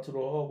 Wheel me out to the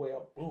hallway.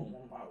 Boom,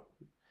 I'm out.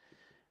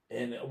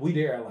 And we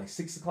there at like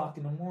 6 o'clock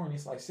in the morning.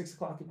 It's like 6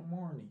 o'clock in the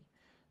morning.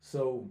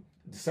 So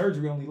the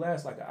surgery only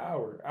lasts like an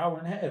hour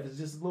and a half. It's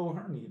just a little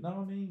hernia. You know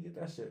what I mean? Get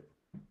that shit.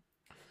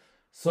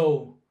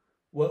 So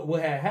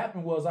what had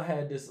happened was I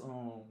had this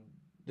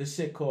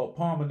shit called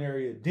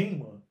pulmonary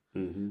edema.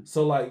 Mm-hmm.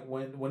 So like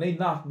when they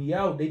knocked me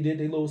out, they did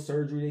their little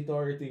surgery. They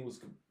thought everything was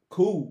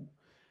cool.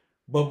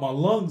 But my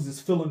lungs is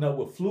filling up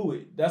with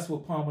fluid. That's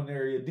what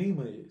pulmonary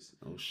edema is.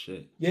 Oh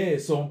shit. Yeah,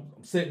 so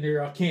I'm sitting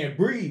there, I can't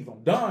breathe.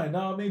 I'm dying,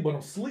 know what I mean? But I'm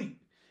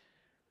asleep.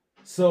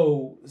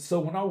 So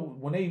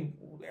when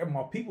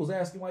my people's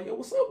asking like, yo,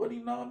 what's up with him?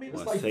 You know what I mean?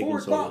 It's like 4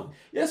 o'clock.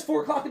 Yeah, it's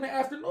 4 o'clock in the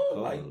afternoon.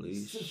 Holy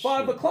like shit.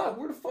 5 o'clock.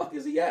 Where the fuck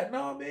is he at?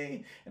 Know what I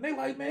mean? And they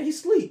like, man, he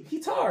sleep. He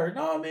tired,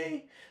 know what I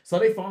mean? So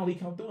they finally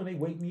come through and they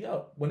wake me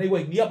up. When they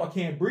wake me up, I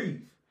can't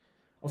breathe.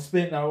 I'm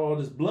spitting out all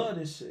this blood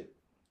and shit.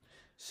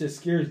 Shit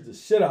scares the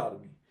shit out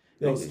of me.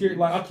 Yo, scared,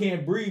 like I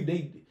can't breathe.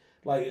 They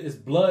like it's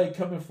blood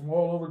coming from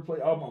all over the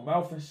place, out my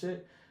mouth and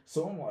shit.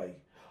 So I'm like,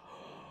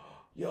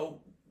 yo,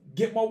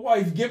 get my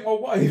wife. You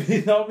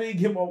know what I mean?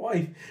 Get my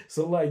wife.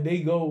 So like they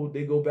go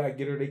back,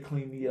 get her, they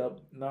clean me up.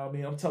 You know what I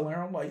mean? I'm telling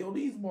her, I'm like, yo,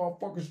 these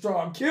motherfuckers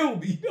trying to kill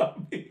me. You know what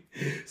I mean?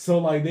 So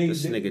like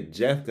this nigga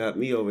Jeff got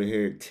me over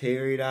here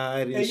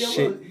teary-eyed and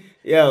shit. Look,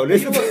 yo,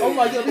 this I'm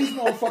like, yo, these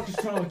motherfuckers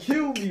trying to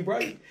kill me,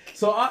 right?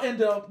 So I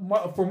end up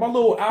for my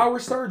little hour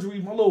surgery,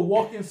 my little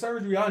walk-in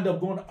surgery, I end up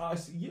going to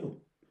ICU.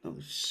 Oh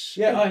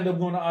shit. Yeah, I end up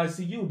going to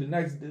ICU. The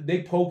next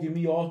they poking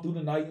me all through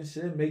the night and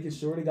shit, making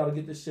sure they gotta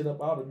get this shit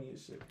up out of me and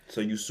shit.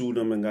 So you sued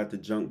them and got the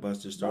Junk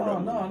Busterz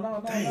started? No,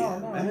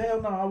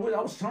 hell no. I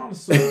was trying to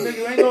sue.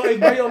 Nigga, ain't no, hey,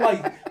 bro, yo,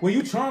 like when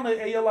you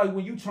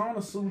trying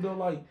to sue though,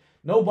 like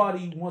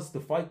nobody wants to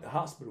fight the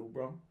hospital,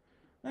 bro.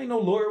 Ain't no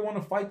lawyer want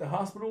to fight the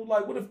hospital.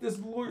 Like, what if this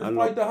lawyer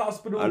fight the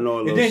hospital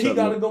and then he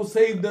gotta go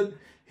save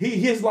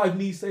his life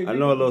needs saving? I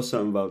know a little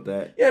something about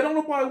that. Yeah, don't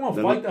nobody want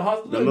to fight the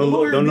hospital. Don't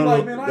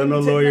no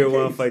lawyer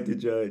want to fight the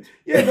judge.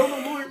 Yeah,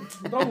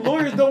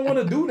 lawyers don't want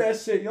to do that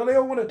shit. Yo, they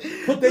don't want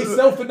to put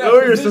themselves in that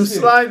lawyers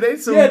position. Some slime.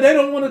 They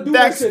don't want to do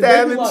that shit.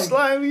 Backstabbing, like,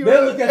 slimy.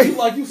 They look at you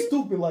like you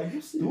stupid. Like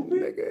you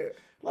stupid.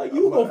 Like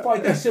you gonna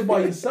fight that shit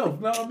by yourself.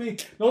 You know what I mean?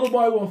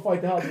 Nobody want to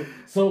fight the hospital.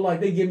 So like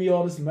they give me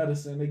all this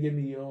medicine. They give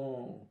me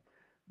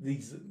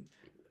these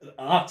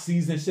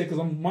oxys and shit. Cause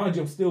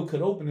I'm still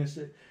cut open and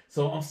shit.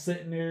 So I'm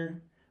sitting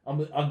there.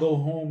 I go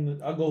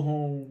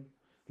home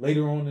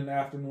later on in the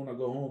afternoon. I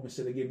go home and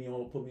shit. They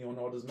put me on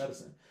all this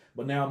medicine.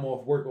 But now I'm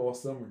off work all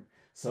summer.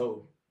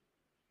 So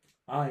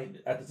at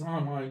the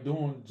time I ain't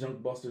doing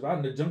Junk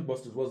Busterz. The Junk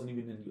Busterz wasn't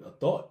even a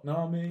thought. Know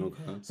what I mean?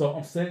 Okay. So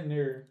I'm sitting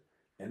there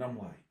and I'm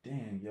like,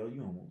 damn, yo,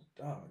 you almost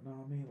died. Know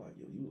what I mean? Like,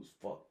 yo, you was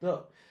fucked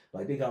up.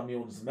 Like they got me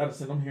on this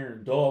medicine. I'm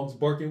hearing dogs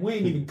barking. We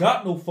ain't even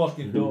got no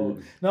fucking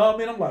dog. Know what I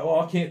mean? I'm like, oh,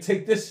 I can't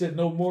take this shit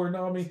no more.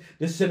 Know what I mean?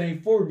 This shit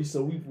ain't for me.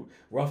 So we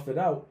rough it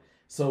out.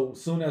 So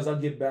soon as I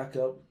get back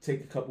up,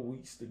 take a couple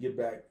weeks to get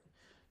back,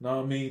 know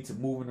what I mean, to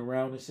moving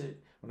around and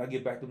shit. When I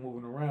get back to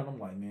moving around, I'm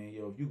like, man,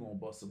 yo, if you gonna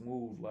bust a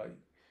move, like,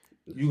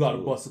 you gotta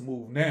bust a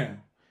move now.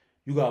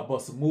 You gotta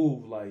bust a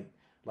move, like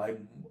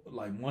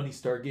money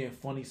start getting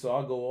funny. So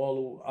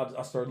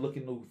I start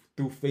looking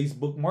through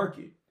Facebook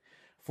Market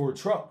for a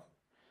truck.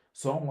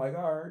 So I'm like,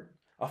 all right,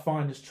 I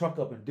find this truck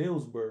up in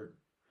Dillsburg,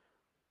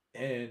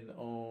 and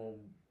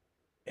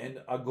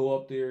I go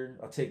up there.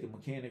 I take the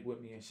mechanic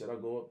with me and shit. I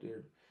go up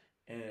there.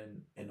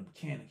 And the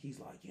mechanic, he's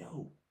like,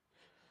 yo,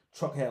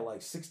 truck had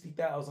like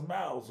 60,000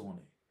 miles on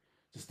it.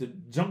 Just the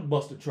Junk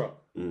Buster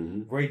truck.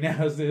 Mm-hmm. Right now,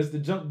 it's the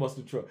Junk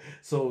Buster truck.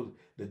 So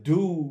the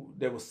dude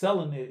that was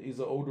selling it is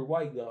an older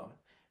white guy.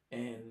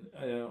 And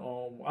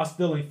I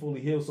still ain't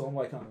fully healed, so I'm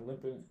like kind of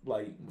limping,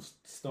 like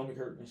stomach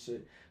hurting and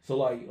shit. So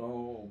like,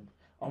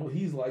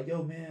 he's like,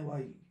 yo, man,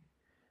 like,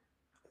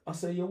 I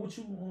say, yo, what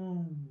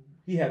you,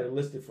 he had it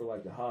listed for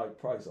like a high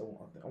price.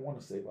 I want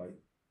to say like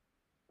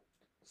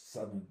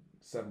 $7,000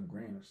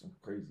 or some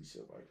crazy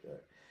shit like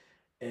that.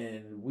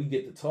 And we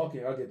get to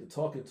talking. I get to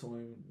talking to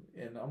him,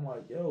 and I'm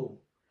like, yo,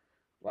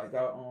 like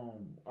I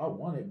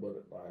want it,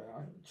 but like I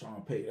ain't trying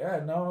to pay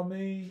that. Know what I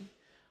mean?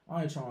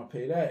 I ain't trying to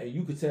pay that. And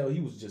you could tell he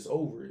was just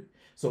over it.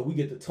 So we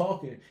get to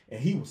talking, and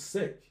he was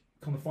sick.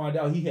 Come to find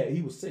out,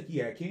 he was sick. He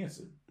had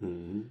cancer.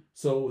 Mm-hmm.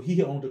 So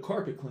he owned a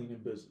carpet cleaning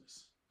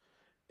business,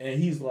 and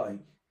he's like,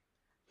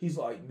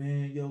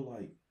 man, yo,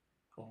 like,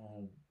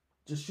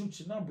 just shoot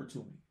your number to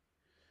me.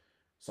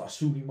 So I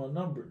shoot him my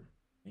number,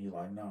 and he's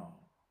like, nah.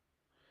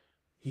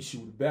 He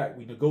shoot it back.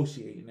 We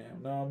negotiating now.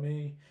 Know what I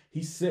mean?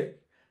 He's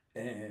sick,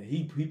 and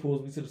he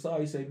pulls me to the side.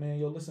 He say, man,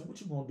 yo, listen,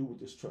 what you gonna do with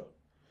this truck?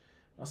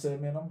 I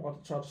said, man, I'm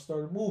about to try to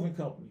start a moving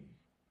company.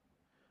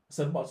 I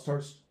said, I'm about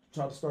to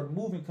try to start a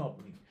moving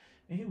company.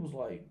 And he was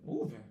like,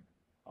 moving?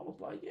 I was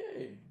like,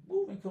 yeah,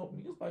 moving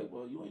company. He was like,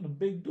 well, you ain't a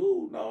big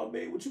dude. No, I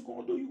mean, what you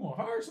gonna do? You gonna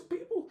hire some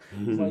people?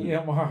 I was like, yeah,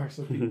 I'm gonna hire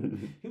some people.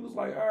 He was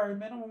like, all right,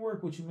 man, I'm gonna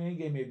work with you, man. He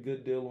gave me a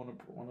good deal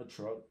on the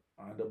truck.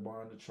 I ended up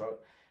buying the truck.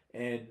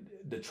 And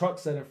the truck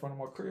sat in front of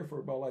my crib for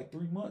about like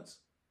 3 months.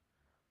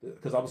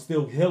 Because I was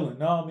still healing.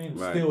 No, I mean, I'm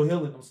still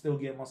healing. I'm still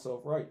getting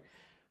myself right.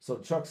 So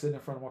the truck sitting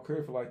in front of my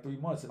crib for like 3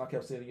 months. And I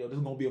kept saying, yo, this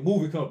is going to be a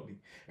moving company.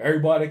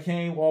 Everybody that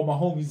came, all my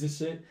homies and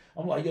shit.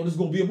 I'm like, yo, this is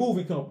going to be a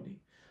moving company.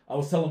 I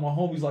was telling my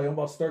homies, like, I'm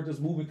about to start this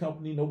moving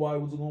company. Nobody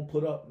was going to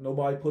put up.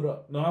 Nobody put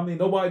up. No, I mean,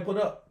 nobody put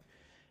up.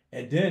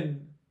 And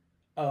then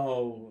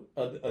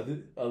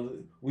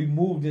we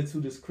moved into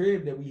this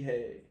crib that we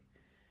had.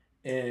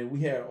 And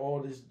we had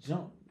all this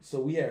junk. So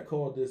we had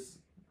called this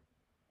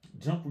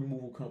junk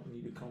removal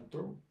company to come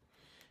through.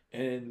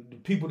 And the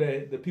people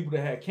that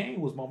had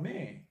came was my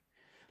man.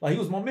 Like, he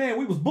was my man.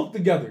 We was booked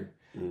together.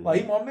 Mm-hmm.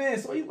 Like, he my man.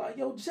 So he like,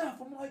 yo,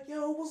 Jeff. I'm like,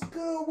 yo, what's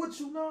good with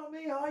you? Know what I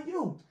mean? How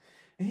you?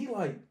 And he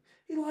like,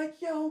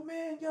 yo,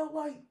 man, yo,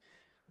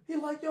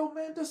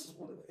 man, this is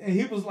what... And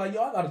he was like,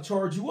 yo, I gotta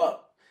charge you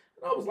up.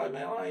 And I was like,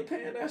 man, I ain't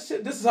paying that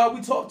shit. This is how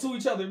we talk to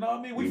each other. You know what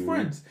I mean? We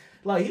friends.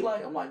 Like,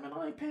 I'm like, man,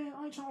 I ain't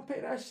trying to pay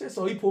that shit.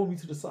 So he pulled me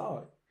to the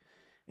side.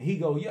 And he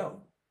go,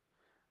 yo,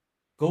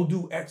 go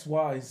do X,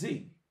 Y,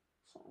 Z.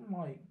 So I'm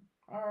like,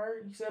 all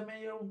right. He said,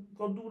 man, yo,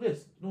 go do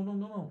this.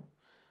 No.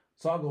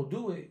 So I go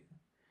do it.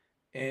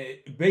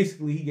 And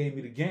basically, he gave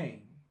me the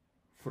game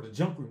for the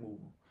junk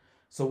removal.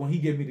 So when he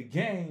gave me the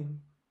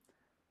game,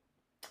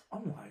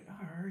 I'm like,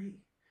 all right.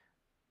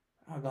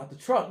 I got the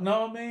truck.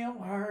 Know what I mean? I'm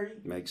all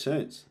right. Makes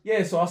sense.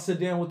 Yeah, so I sit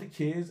down with the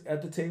kids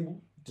at the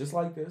table, just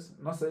like this.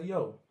 And I say,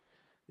 yo,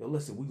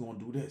 listen, we going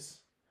to do this.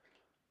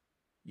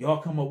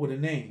 Y'all come up with a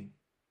name.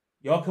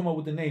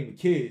 The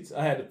kids.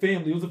 I had a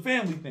family. It was a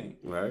family thing.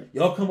 Right.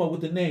 Y'all come up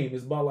with the name.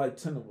 It's about like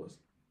 10 of us.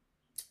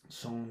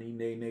 Shawnee,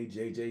 Nene,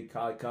 JJ,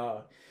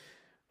 Kai,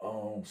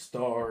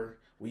 Star.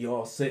 We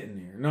all sitting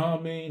there. You know what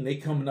I mean? They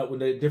coming up with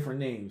their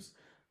different names.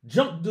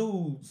 Junk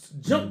dudes,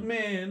 junk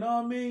man, know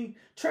what I mean?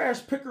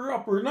 Trash picker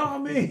upper, know what I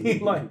mean?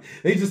 Like,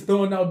 they just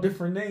throwing out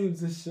different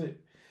names and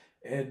shit.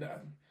 And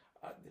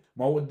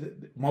my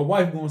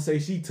wife gonna say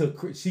she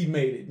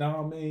made it,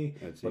 know what I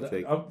mean? But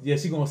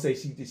she gonna say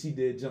she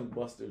did Junk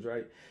Busterz,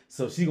 right?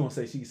 So she gonna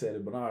say she said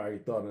it, but I already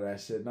thought of that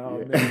shit,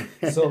 know what I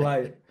mean? So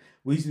like,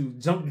 we used to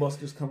Junk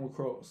Busterz come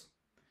across.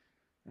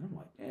 And I'm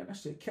like, damn, that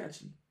shit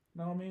catchy.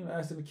 Know what I mean?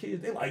 Asking the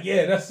kids, they like,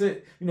 yeah, that's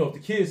it. You know, if the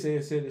kids say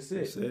it's it. That's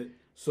it.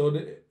 So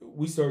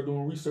we started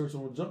doing research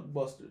on Junk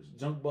Busterz.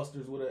 Junk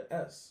Busterz with an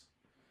S.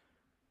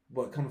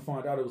 But come to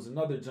find out, it was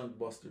another Junk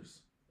Busterz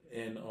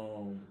in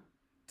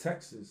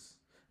Texas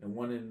and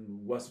one in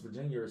West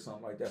Virginia or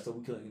something like that. So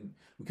we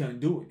couldn't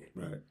do it.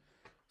 Right.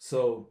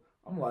 So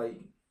I'm like,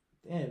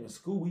 damn, in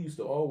school we used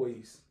to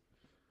always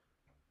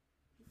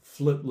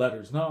flip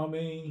letters. Know what I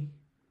mean?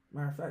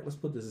 Matter of fact, let's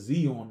put the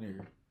Z on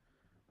there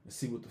and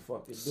see what the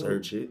fuck it do.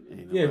 Search it.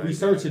 Yeah,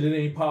 research it. It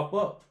ain't pop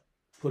up.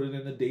 Put it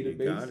in the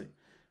database. Got it.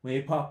 When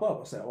it pop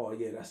up, I said, oh,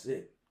 yeah, that's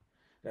it.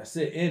 That's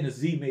it. And the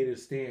Z made it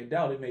stand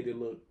out. It made it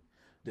look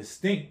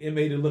distinct. It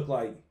made it look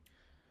like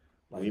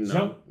we know.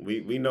 Junk.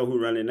 We know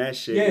who running that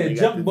shit. Yeah,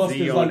 Junk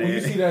Busterz. Like, when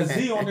you see that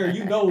Z on there,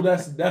 you know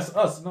that's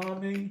us. Know what I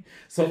mean?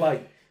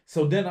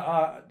 So then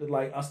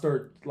I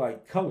started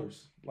like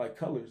colors. Like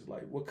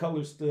what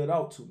colors stood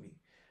out to me.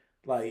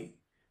 Like,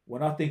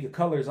 when I think of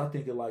colors, I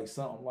think of like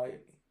something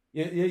like,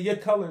 your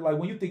color. Like,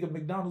 when you think of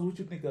McDonald's, what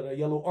you think of? That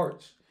yellow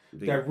arch.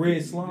 That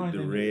red slime.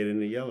 The red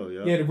and the yellow,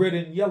 yeah. Yeah, the red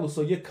and the yellow.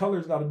 So your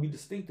colors got to be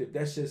distinctive.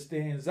 That shit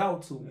stands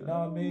out to me. You know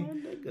what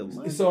I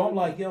mean? So I'm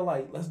like, yo,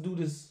 like, let's do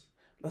this,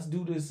 this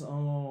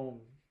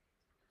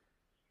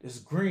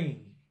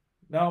green.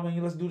 You know what I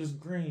mean? Let's do this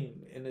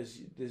green and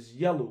this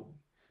yellow.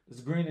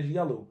 This green is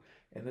yellow.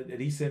 And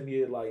he sent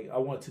me, like, I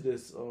went to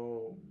this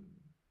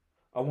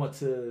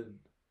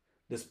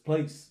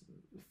place,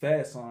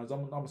 Fast Signs.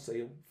 I'm going to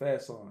say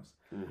Fast Signs.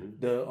 Mm-hmm.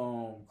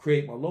 To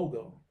create my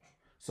logo.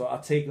 So I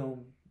take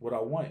him what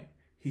I want.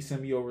 He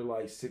sent me over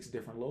like 6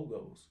 different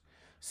logos.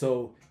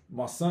 So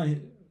my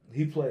son,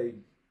 he played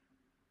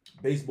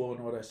baseball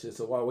and all that shit.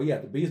 So while we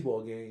at the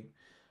baseball game,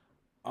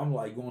 I'm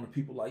like going to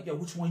people like, yo,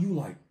 which one you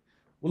like?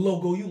 What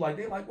logo you like?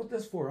 They like, what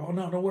this for? Oh,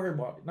 no, don't worry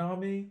about it. Know what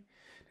I mean?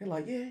 They're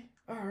like, yeah,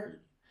 all right.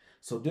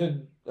 So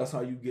then that's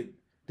how you get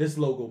this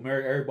logo.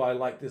 Everybody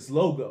like this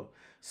logo.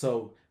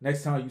 So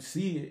next time you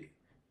see it,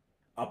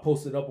 I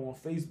post it up on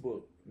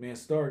Facebook. Man,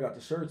 Star got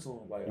the shirts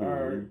on. Like, all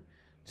right.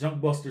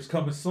 Junk Busterz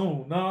coming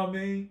soon, know what I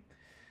mean?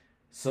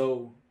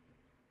 So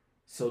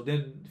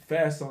then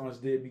Fast Signs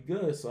did me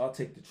good, so I'll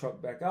take the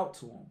truck back out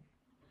to him.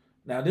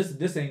 Now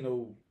this ain't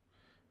no,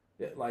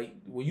 like,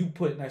 when you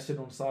putting that shit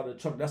on the side of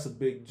the truck, that's a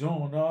big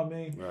joint, know what I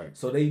mean? Right.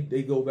 So they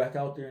go back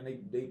out there and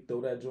they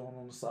throw that joint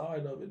on the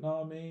side of it, know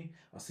what I mean?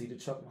 I see the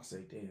truck and I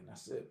say, damn,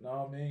 that's it,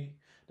 know what I mean?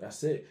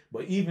 That's it.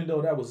 But even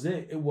though that was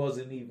it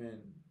wasn't even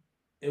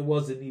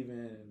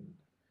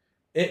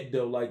it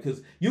though, like,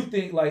 cause you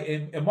think like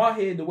in my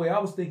head, the way I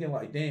was thinking,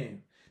 like,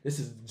 damn, this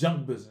is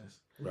junk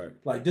business. Right.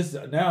 Like this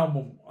now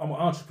I'm an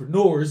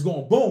entrepreneur. It's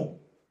going boom.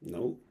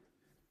 Nope.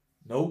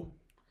 Nope.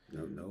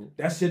 No.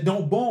 That shit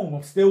don't boom.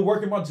 I'm still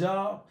working my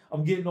job.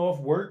 I'm getting off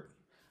work,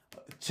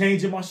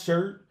 changing my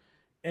shirt,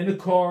 in the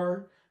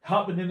car,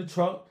 hopping in the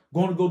truck,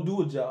 going to go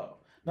do a job.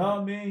 Know what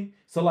I mean?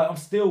 So like I'm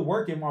still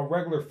working my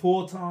regular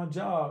full-time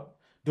job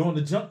doing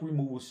the junk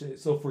removal shit.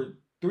 So for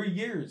 3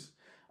 years,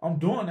 I'm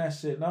doing that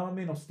shit. Know what I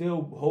mean? I'm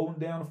still holding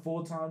down a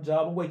full-time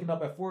job. I'm waking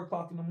up at 4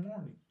 o'clock in the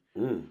morning.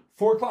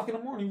 4 o'clock in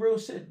the morning, real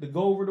shit, to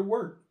go over to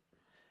work.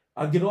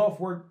 I get off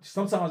work.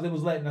 Sometimes they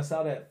was letting us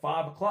out at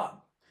 5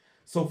 o'clock.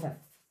 So from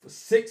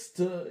 6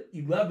 to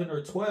 11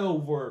 or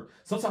 12, or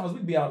sometimes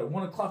we'd be out at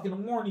 1 o'clock in the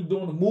morning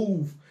doing a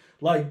move,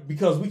 like,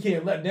 because we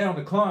can't let down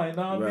the client,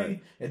 know what I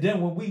mean? And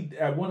then when we,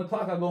 at 1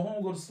 o'clock, I go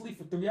home, go to sleep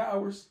for 3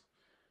 hours,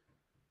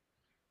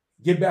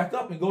 get back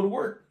up and go to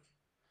work.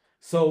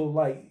 So,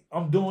 like,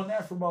 I'm doing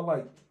that for about,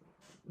 like,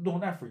 I'm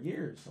doing that for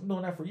years.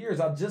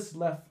 I just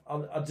left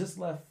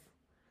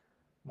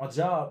my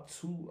job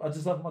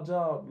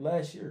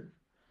last year,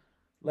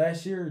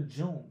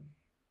 June.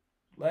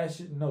 Last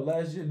year,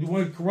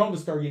 when Corona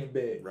started getting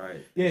bad.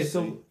 Right. Yeah,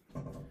 so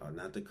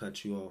not to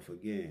cut you off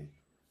again,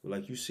 but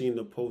like you seen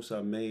the posts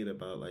I made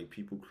about like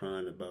people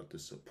crying about the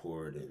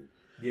support and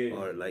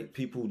or like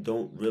people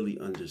don't really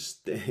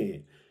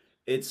understand.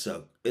 It's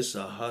a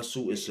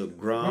hustle, it's a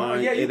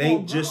grind. It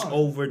ain't just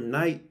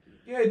overnight.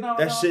 Yeah,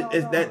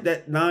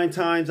 that 9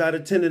 times out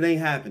of 10 it ain't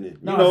happening.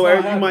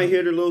 You might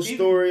hear the little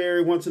story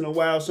every once in a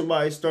while.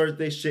 Somebody starts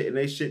their shit and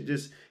they shit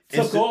just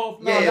took off.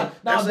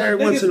 That's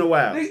every once in a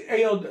while.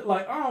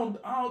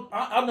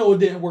 I know it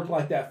didn't work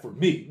like that for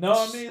me. Know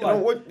what I mean?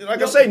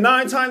 Like I say,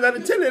 9 times out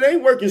of 10 it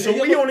ain't working. So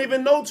we don't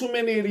even know too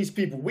many of these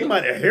people. We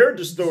might have heard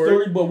the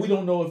story, but we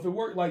don't know if it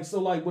worked. Like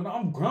so, like when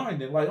I'm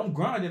grinding,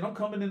 I'm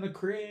coming in the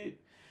crib.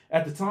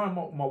 At the time,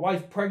 my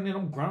wife pregnant,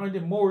 I'm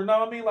grinding more. You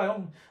know what I mean? Like,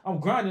 I'm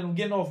grinding, I'm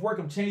getting off work,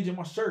 I'm changing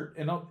my shirt,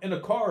 and I'm in a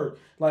car.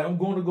 Like, I'm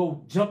going to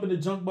go jump in the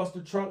Junk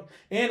Busterz truck,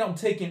 and I'm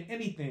taking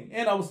anything.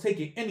 And I was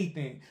taking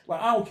anything. Like,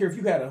 I don't care if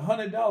you had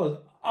 $100,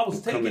 I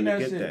was taking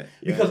that shit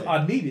because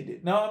I needed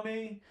it. Know what I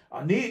mean?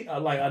 I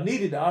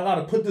needed it. I got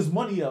to put this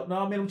money up. Know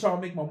what I mean? I'm trying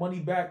to make my money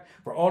back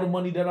for all the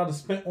money that I just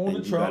spent on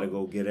the truck. You got to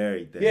go get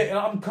everything. Yeah, and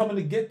I'm coming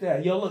to get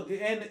that. Yo, look,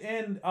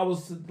 and I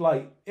was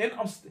like, and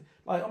I'm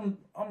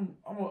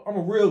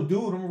a real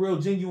dude. I'm a real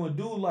genuine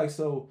dude. Like,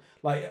 so,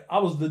 like, I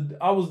was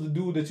the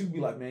dude that you'd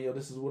be like, man, yo,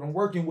 this is what I'm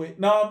working with.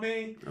 Know what I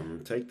mean? I'm gonna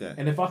take that.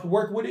 And if I can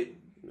work with it,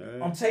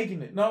 I'm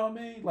taking it. Know what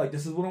I mean? Like,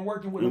 this is what I'm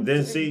working with. And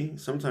then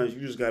sometimes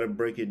you just gotta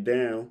break it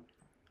down,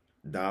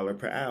 $1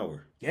 per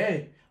hour.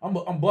 Yeah,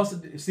 I'm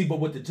busted. See, but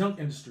with the junk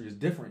industry is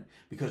different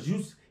because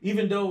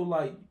even though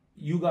like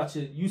you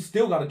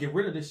still got to get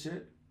rid of this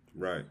shit.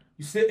 Right.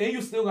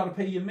 You still got to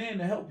pay your man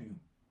to help you.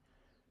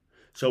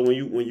 So when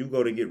you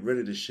go to get rid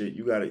of the shit,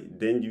 you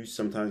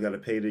sometimes gotta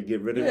pay to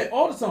get rid of it? Yeah,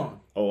 all the time.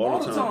 Oh, all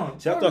the time.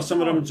 See, I thought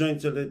some of them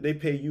joints they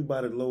pay you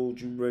by the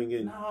load you bring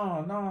in.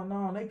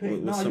 No, they pay.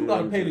 No, you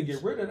gotta pay to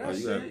get rid of that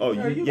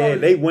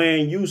shit. They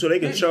weighing you so they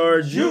can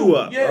charge you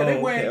up. Yeah, they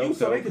weighing you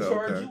so they can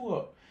charge you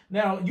up.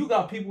 Now you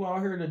got people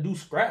out here that do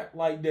scrap,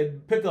 like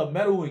that pick up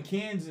metal and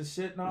cans and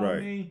shit. Know what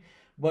I mean?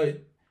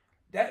 But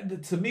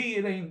that to me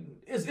it ain't.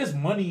 It's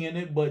money in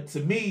it, but to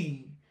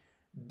me.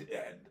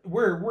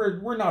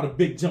 We're not a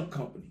big junk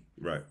company.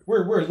 Right.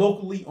 We're a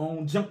locally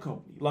owned junk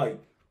company.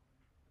 Like,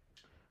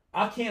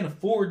 I can't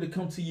afford to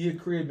come to your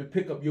crib and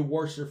pick up your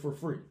washer for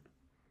free.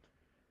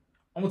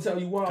 I'm gonna tell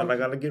you why. Cause I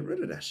gotta get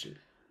rid of that shit.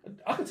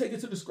 I can take it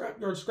to the scrapyard.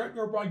 The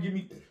scrapyard probably give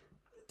me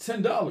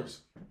 $10.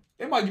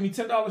 They might give me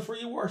 $10 for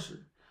your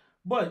washer,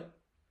 but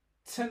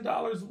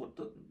 $10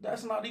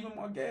 that's not even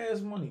my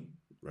gas money.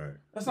 Right.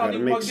 That's not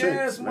even my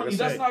gas money.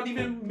 That's not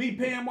even me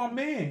paying my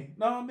man.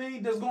 Know what I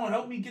mean? That's going to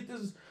help me get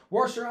this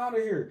washer out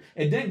of here.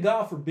 And then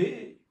God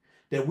forbid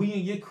that we in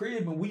your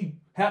crib and we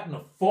happen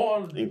to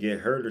fall and get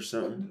hurt or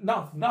something.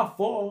 Not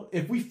fall.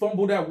 If we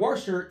fumble that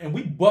washer and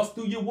we bust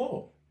through your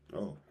wall.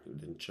 Oh,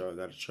 then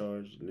got to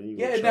charge. And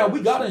then now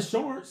we got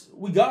insurance.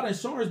 We got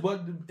insurance,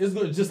 but it's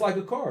good, just like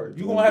a car.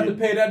 You're gonna have to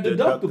pay that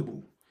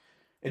deductible.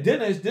 And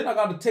then I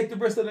got to take the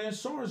rest of the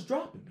insurance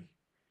dropping me.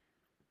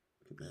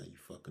 Now you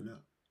fucking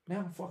up.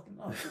 Now I'm fucking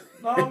up.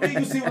 No, I mean,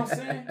 you see what I'm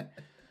saying?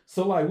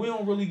 So like we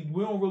don't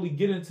really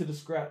get into the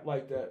scrap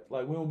like that.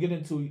 Like we don't get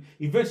into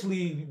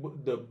eventually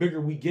the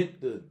bigger we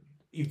get,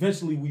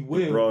 eventually we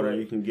will. The broader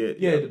you can get.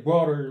 Yeah, the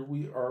broader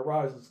our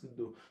horizons can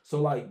do.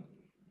 So like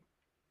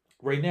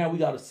right now we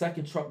got a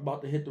second truck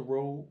about to hit the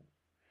road.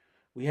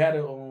 We had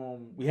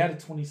a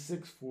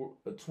 26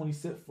 foot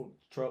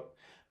truck,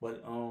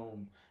 but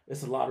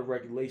it's a lot of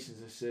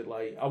regulations and shit.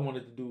 Like I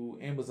wanted to do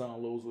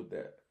Amazon loads with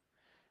that.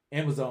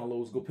 Amazon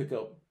loads, go pick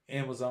up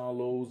Amazon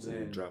loads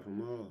and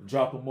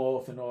drop them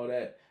off and all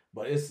that.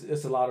 But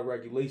it's a lot of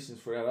regulations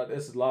for that.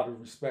 There's a lot of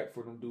respect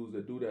for them dudes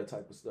that do that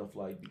type of stuff,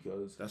 like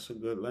because that's a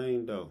good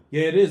lane though.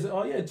 Yeah, it is.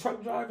 Oh yeah,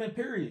 truck driving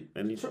period.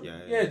 Truck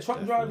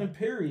definitely. driving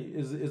period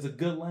is a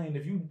good lane.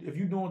 If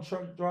you doing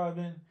truck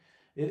driving,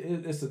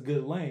 it's a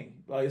good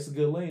lane. Like it's a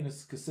good lane.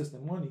 It's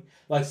consistent money.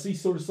 Like see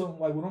sort of something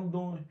like what I'm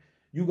doing.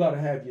 You gotta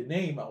have your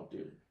name out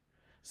there.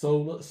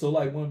 So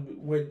like when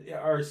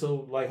all right,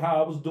 so like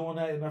how I was doing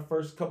that in that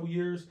first couple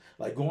years,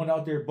 like going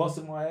out there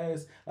busting my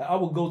ass, like I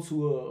would go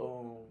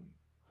to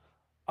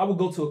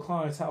a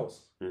client's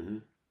house, Mm-hmm.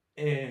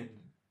 and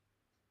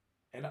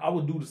I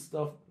would do the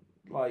stuff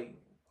like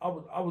I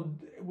would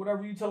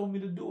whatever you told me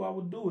to do, I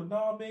would do it. Know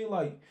what I mean?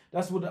 Like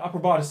that's what I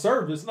provide a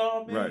service.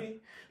 Know what I mean? Right.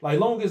 Like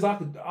long as I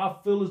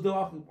feel as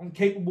though I'm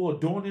capable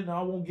of doing it, and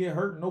I won't get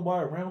hurt.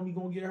 Nobody around me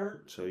gonna get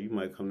hurt. So you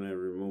might come there and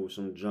remove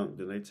some junk.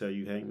 Then they tell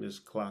you hang this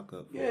clock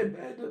up. Yeah,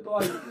 man.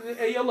 Like,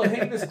 hey, yo, look,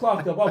 hang this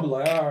clock up. I'll be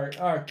like, all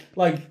right.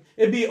 Like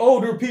it'd be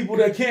older people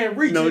that can't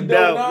reach No it.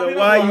 doubt. Though, No,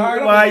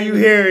 why you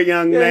here,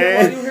 young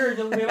man? Why you here,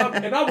 young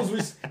man?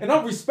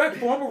 I'm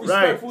respectful. I'm a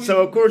respectful. Right.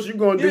 So of course you're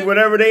gonna do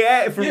whatever they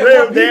ask for real.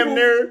 People, damn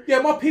near.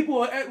 Yeah, my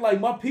people act like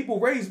my people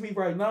raised me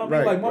right now.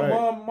 Right, like my right.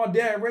 mom, my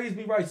dad raised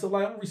me right. So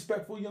like I'm a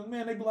respectful young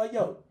man. They be like,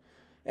 yo,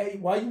 hey,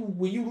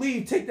 when you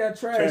leave, take that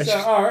trash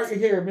out. All right,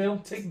 here, man.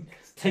 I'm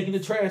taking the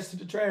trash to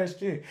the trash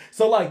can.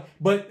 So like,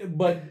 but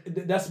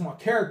that's my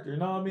character. You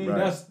know what I mean?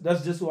 Right.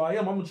 That's just who I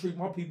am. I'm gonna treat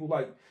my people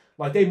like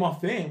they my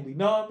family. You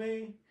know what I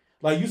mean?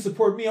 Like you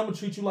support me, I'm gonna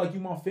treat you like you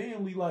my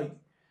family. Like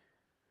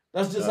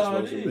that's just how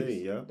it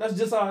is. Yeah. That's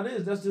just how it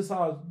is. That's just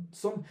how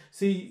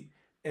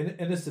and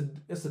it's a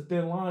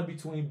thin line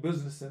between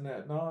business and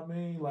that. Know what I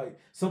mean? Like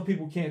some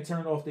people can't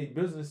turn off their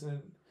business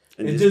and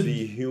just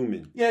be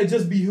human. Yeah,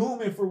 just be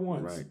human for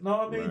once. Right. Know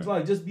what I mean? Right.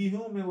 Like just be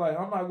human. Like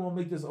I'm not gonna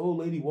make this old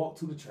lady walk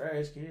to the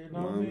trash can.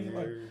 Know what I mean?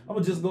 Like I'm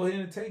gonna just go ahead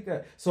and take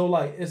that. So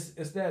like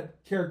it's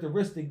that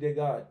characteristic that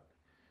got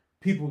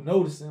people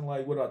noticing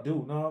like what I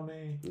do. Know what I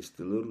mean? It's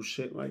the little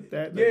shit like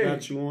that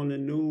got you on the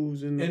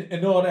news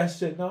and all that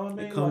shit. Know what I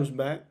mean? It comes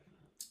back.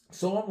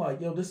 So I'm like,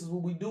 yo, this is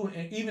what we do.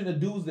 And even the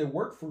dudes that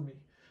work for me,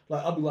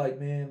 like I'll be like,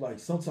 man, like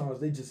sometimes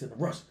they just in a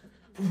rush.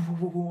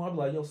 I'll be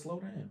like, yo, slow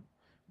down.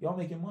 Y'all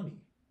making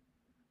money.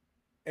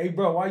 Hey,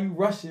 bro, why you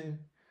rushing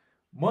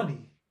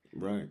money?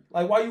 Right.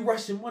 Like, why you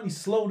rushing money?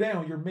 Slow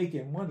down. You're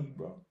making money,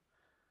 bro.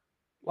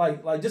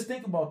 Like, just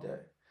think about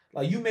that.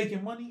 Like, you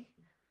making money?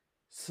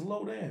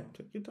 Slow down.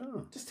 Take your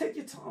time. Just take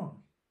your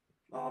time.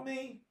 Know what I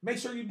mean? Make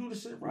sure you do the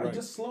shit right.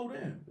 Just slow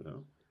down. Yeah.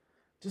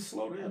 Just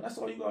slow down. That's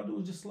all you gotta do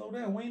is just slow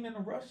down. We ain't in a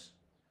rush.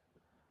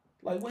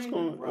 Like, we ain't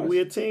in a rush. We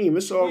a team.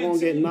 It's all gonna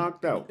get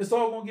knocked out. It's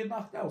all gonna get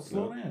knocked out.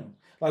 Slow down.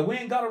 Like, we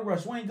ain't got to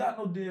rush. We ain't got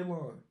no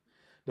deadline.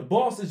 The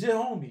boss is your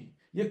homie,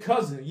 your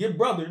cousin, your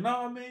brother.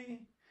 Know what I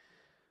mean?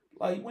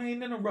 Like, we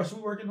ain't in a rush.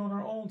 We working on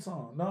our own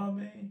time. Know what I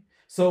mean?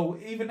 So,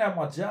 even at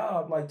my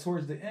job, like,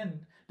 towards the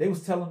end, they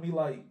was telling me,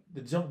 like,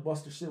 the Junk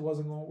Busterz shit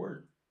wasn't gonna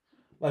work.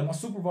 Like, my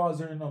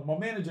supervisor and them, my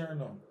manager and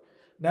them.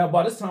 Now,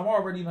 by this time, I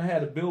already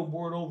had a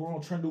billboard over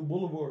on Trendle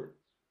Boulevard.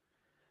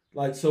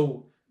 Like,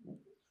 so,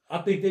 I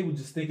think they were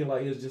just thinking,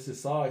 like, it's just a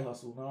side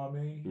hustle. Know what I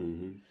mean?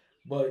 Mm-hmm.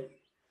 But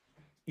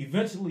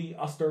eventually,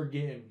 I started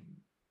getting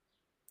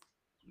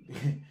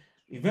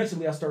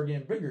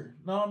bigger.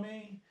 Know what I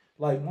mean?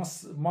 Like, my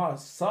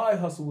side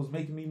hustle was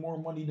making me more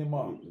money than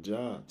my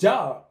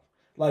job.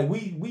 Like,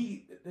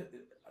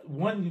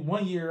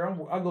 one year,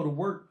 I go to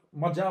work.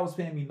 My job was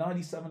paying me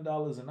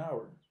 $97 an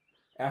hour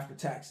after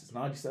taxes.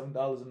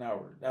 $97 an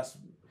hour. That's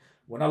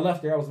when I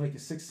left there. I was making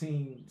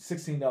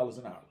 $16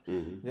 an hour.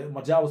 Mm-hmm.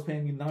 My job was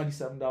paying me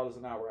 $97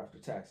 an hour after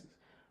taxes.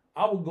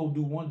 I would go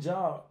do one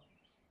job.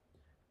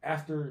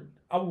 After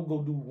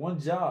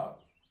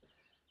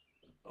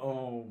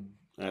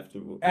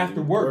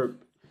work.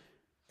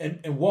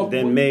 And walk.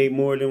 Then made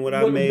more than what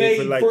I made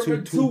for like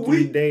two,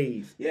 3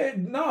 days. Yeah,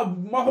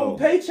 my whole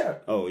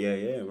paycheck. Oh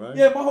yeah, right.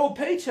 Yeah, my whole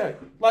paycheck.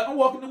 Like I'm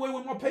walking away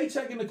with my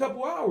paycheck in a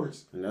couple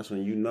hours. And that's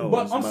when you know.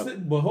 But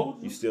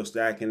you still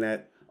stacking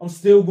that. I'm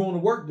still going to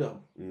work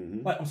though.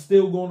 Mm-hmm. Like I'm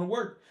still going to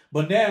work.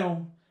 But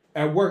now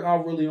at work I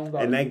really don't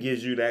got. And that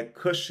gives you that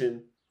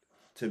cushion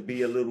to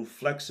be a little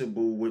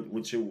flexible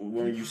with your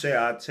when you say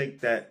I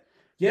take that.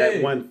 Yeah,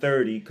 at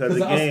 130 because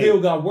again, I still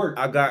got work.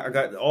 I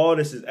got all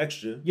this is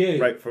extra. Yeah,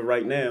 right for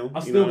right now. I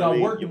still got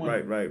work.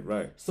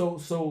 Right. So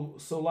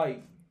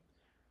like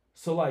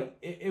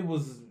it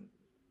was.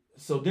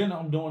 So then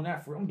I'm doing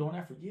that for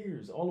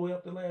years, all the way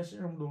up to last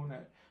year. I'm doing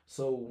that.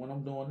 So when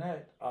I'm doing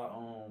that,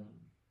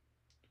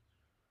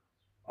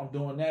 I'm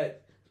doing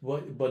that.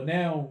 But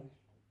now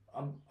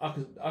I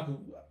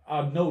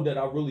know that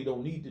I really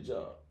don't need the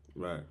job.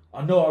 Right.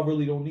 I know I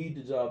really don't need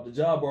the job.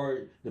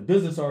 The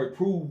business already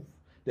proved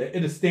that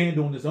it'll stand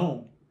on its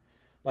own.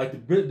 Like the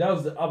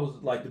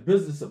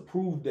business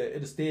approved that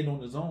it'll stand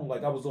on its own.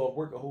 Like I was off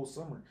work a whole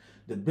summer.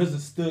 The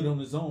business stood on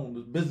its own. The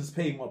business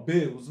paid my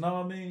bills. Know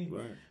what I mean?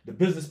 Right. The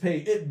business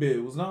paid it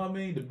bills. Know what I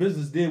mean? The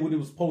business did what it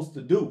was supposed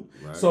to do.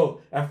 Right. So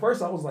at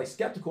first I was like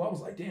skeptical. I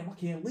was like, damn, I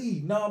can't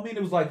leave. Know what I mean?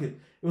 It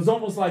was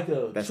almost like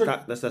a that's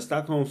that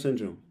Stockholm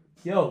syndrome.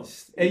 Yo, look,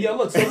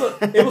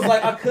 it was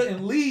like I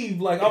couldn't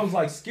leave. Like I was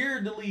like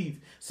scared to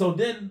leave. So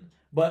then.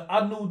 But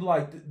I knew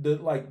like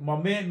my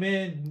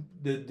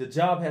the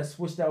job had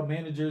switched out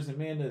managers and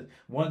the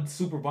one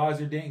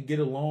supervisor didn't get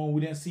along.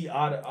 We didn't see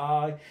eye to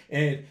eye,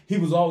 and he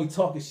was always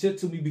talking shit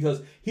to me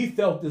because he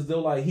felt as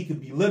though like he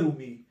could belittle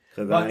me.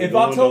 Like if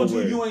I told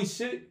you ain't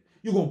shit,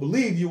 you gonna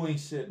believe you ain't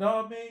shit. Know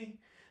what I mean?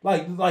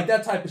 Like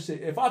that type of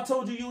shit. If I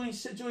told you you ain't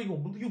shit, you ain't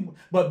gonna believe you.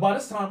 But by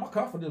this time, my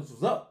confidence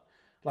was up.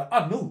 Like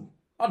I knew,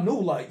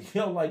 like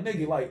like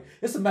nigga, like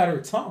it's a matter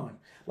of time.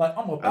 Like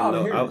I'm up out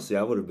of here. Obviously,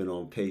 I would have been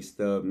on pay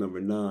stub number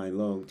 9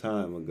 long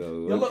time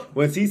ago. Yo, look,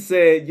 once he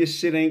said your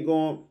shit ain't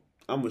going,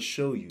 I'm gonna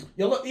show you.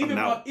 Yo, look, even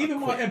my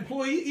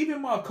employee,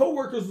 even my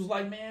coworkers was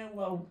like, man,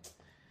 well,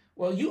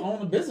 you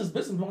own a business.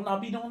 Business will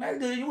not be doing that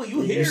good. You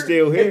here? You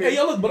still here? Hey,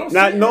 yo, look, but I'm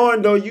not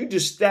knowing though, you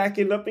just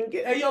stacking up and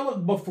getting. Hey, yo,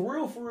 look, but for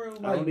real,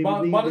 like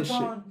by the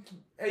time,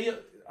 hey, yo,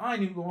 I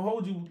ain't even gonna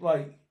hold you.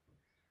 Like,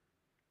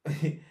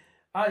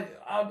 I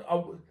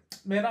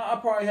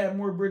probably had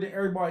more bread than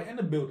everybody in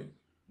the building,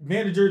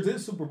 managers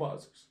and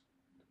supervisors.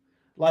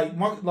 Like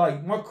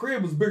my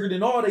crib was bigger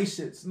than all they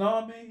shits. Know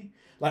what I mean?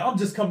 Like I'm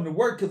just coming to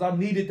work because I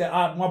needed that.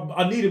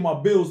 I needed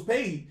my bills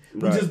paid.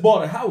 We just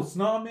bought a house.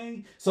 Know what I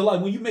mean? So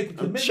like when you make a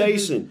commitment,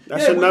 chasing.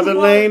 That's another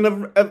lane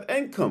of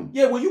income.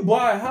 Yeah, when you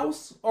buy a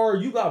house or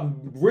you got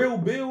real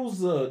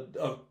bills, a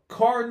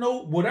car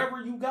note,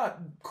 whatever you got,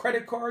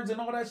 credit cards and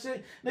all that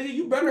shit, nigga,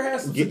 you better have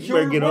some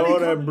secure money. You better get all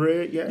that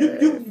bread. Yeah,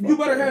 you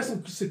better have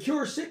some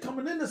secure shit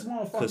coming in this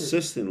motherfucker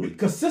consistently.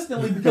 Because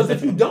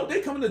if you don't,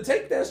 they coming to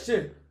take that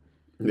shit.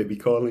 They be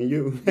calling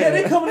you. Yeah,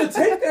 they coming to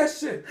take that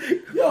shit.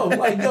 Yo,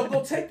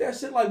 go take that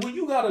shit. Like when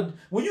you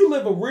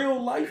live a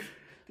real life,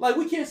 like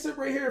we can't sit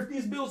right here if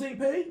these bills ain't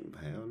paid.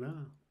 Hell no.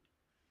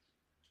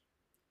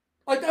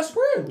 Like that's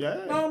real. Yeah.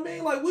 You know what I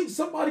mean? Like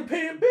somebody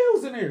paying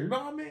bills in here. You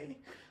know what I mean?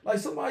 Like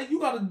somebody,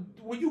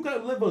 when you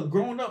gotta live a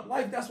grown up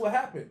life, that's what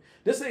happened.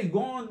 This ain't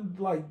going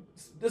like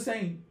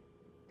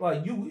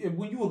when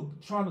you were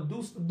trying to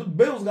do the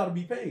bills gotta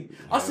be paid.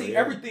 I see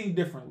everything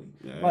differently.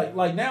 Yeah.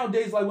 Like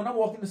nowadays, like when I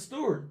walk in the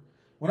store.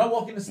 When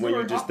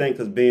you just think,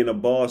 because being a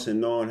boss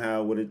and knowing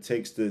what it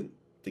takes to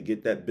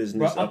get that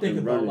business up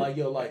and running. Like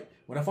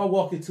if I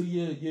walk into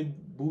your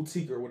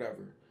boutique or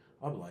whatever,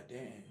 I'll be like,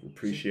 damn.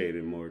 Appreciate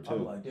it more too. I'll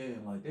be like,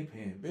 damn, like they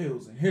paying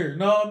bills in here. You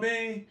know what I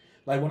mean?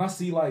 Like when I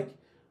see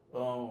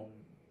for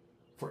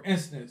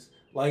instance,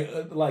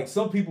 like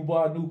some people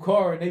buy a new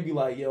car and they be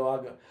like,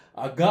 yo,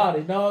 I got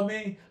it. You know what I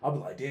mean? I'll be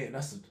like, damn,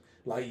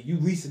 like you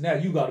leasing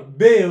that, you got a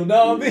bill,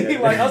 know what I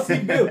mean? Like I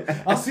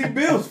see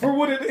bills for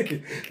what it is.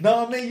 Know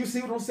what I mean? You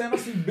see what I'm saying? I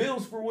see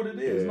bills for what it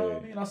is. Know what I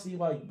mean? I see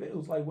like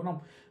bills. Like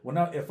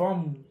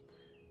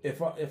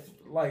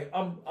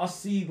I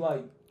see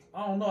like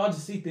I don't know. I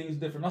just see things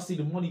different. I see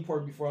the money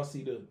part before I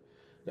see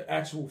the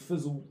actual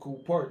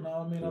physical part. Know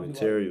what I mean? The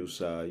material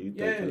side. You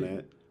thinking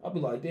that? I'll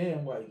be like,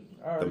 damn, like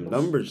all right. Them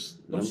numbers.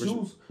 Them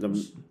shoes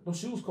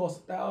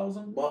cost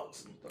 $1,000. All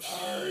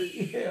right,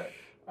 yeah.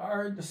 All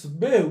right, that's a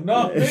bill.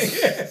 No, man.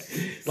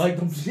 Like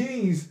them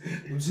jeans.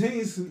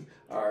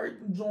 All right,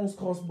 them Jones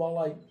cost about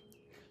like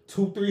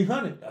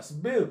 $200-$300. That's a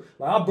bill.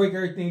 Like I'll break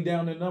everything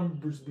down in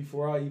numbers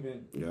before I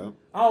even. Yeah.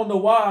 I don't know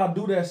why I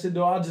do that shit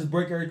though. I just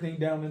break everything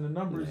down in the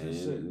numbers and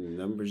shit.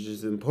 Numbers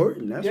is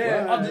important. That's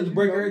why. I just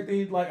break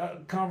everything like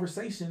a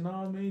conversation. Know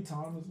what I mean?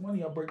 Time is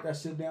money. I break that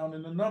shit down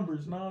in the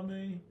numbers. Know what I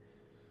mean?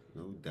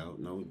 No doubt.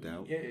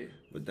 Yeah.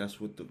 But that's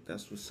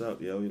what's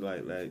up, yo.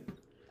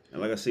 And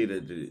like I say,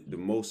 the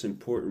most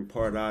important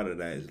part out of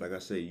that is, like I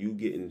say, you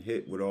getting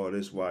hit with all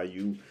this while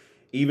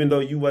even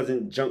though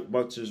Junk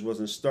Busterz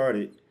wasn't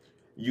started,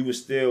 you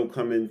was still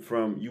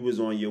you was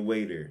on your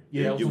way there.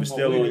 Yeah, you was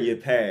still on your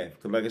path.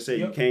 Because like I said,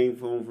 you came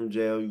home from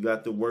jail, you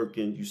got to work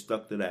and you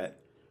stuck to that.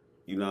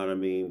 You know what I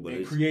mean? But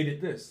it created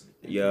this.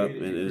 And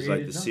it's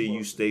like to see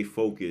you stay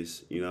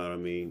focused, you know what I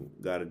mean?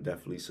 Gotta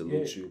definitely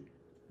salute you.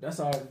 That's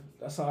how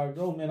I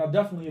go, man. I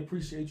definitely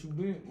appreciate you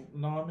being,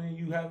 you know what I mean?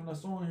 You having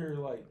us on here,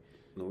 like.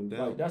 No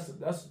doubt. Like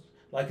that's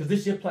like, cause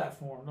this your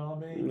platform, know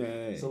what I mean?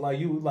 Yeah. So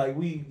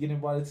we get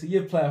invited to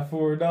your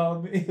platform, know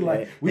what I mean?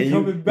 Like we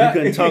coming back.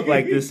 You couldn't talk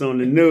like this on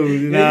the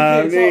news, you know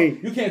what I mean?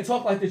 You can't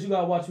talk like this. You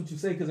gotta watch what you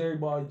say, cause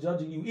everybody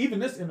judging you. Even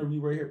this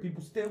interview right here,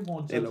 people still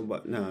gonna judge you.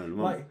 My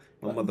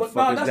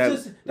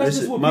motherfuckers. That's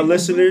just what my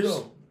listeners.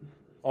 Do,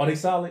 are they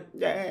solid?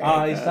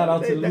 Yeah. Shout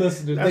out to the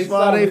listeners. That's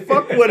why they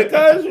fuck with it,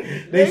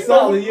 cuz. They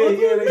solid, yeah,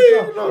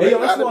 they solid. They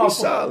gotta be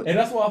solid. And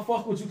that's why I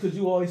fuck with you, because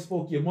you always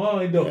spoke your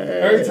mind, though. Yeah.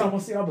 Every time I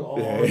see, I'm like,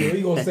 oh, yeah,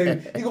 he gonna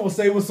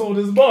say what's on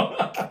his mind.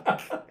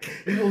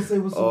 He gonna say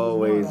what's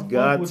on his mind.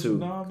 Got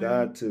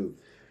to.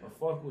 I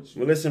fuck with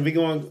you. Well, listen, we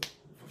going to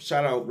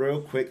shout out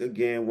real quick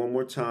again, one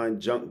more time,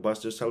 Junk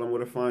Busterz. Tell them where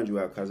to find you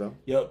at, cuz.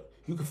 Yep.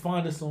 You can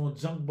find us on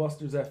Junk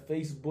Busterz at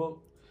Facebook,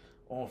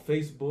 on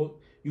Facebook.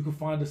 You can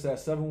find us at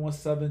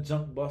 717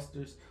 Junk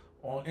Busterz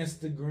on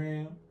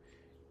Instagram.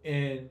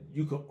 And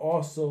you can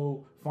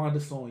also find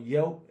us on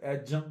Yelp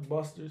at Junk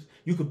Busterz.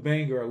 You can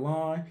bang our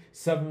line,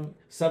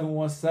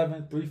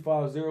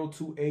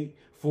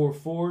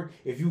 717-350-2844.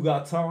 If you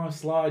got time,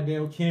 slide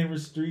down Cameron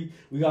Street.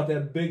 We got the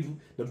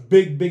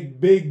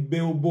big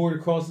billboard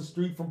across the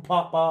street from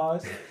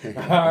Popeyes.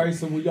 All right,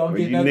 so when y'all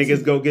get that,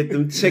 niggas go get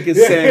them chicken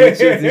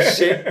sandwiches and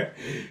shit.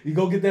 You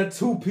go get that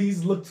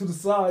 2-piece. Look to the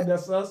side.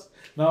 That's us.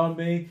 Know what I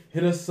mean?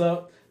 Hit us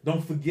up.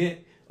 Don't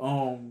forget.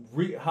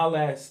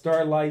 Holla at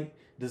Starlight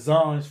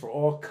Designs for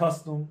all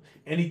custom,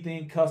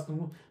 anything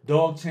custom,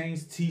 dog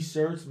chains,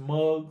 t-shirts,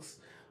 mugs,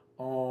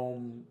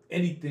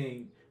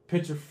 anything,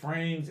 picture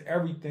frames,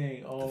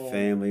 everything. The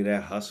family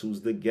that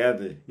hustles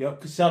together.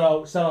 Yep. Shout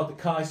out to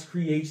Kai's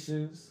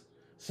Creations.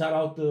 Shout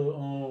out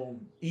to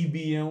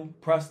EBM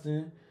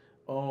Preston.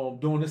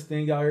 Doing this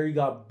thing out here. He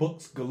got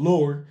books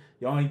galore.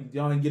 Y'all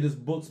ain't get his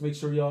books. Make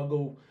sure y'all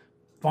go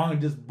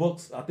find his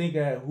books. I think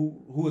at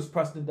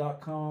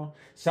whoispreston.com.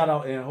 Shout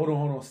out, and hold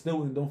on.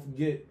 Still, and don't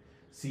forget,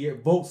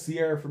 vote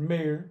Sierra for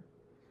mayor,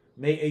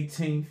 May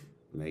 18th.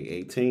 May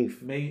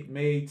 18th. May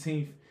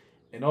 18th.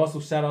 And also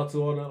shout out to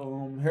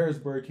all the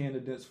Harrisburg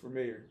candidates for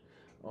mayor.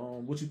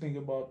 What you think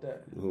about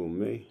that? Who,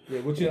 me?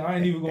 Yeah, I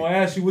ain't even gonna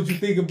ask you what you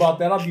think about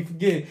that. I'll be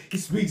forgetting. He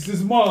speaks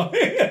his mind.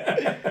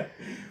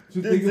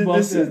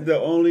 This is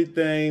the only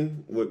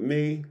thing with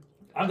me.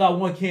 I got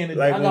one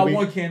candidate.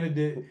 One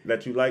candidate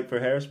that you like for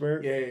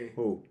Harrisburg. Yeah.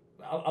 Who?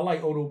 I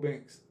like Odo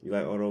Banks. You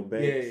like Odo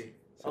Banks? Yeah.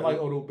 So I like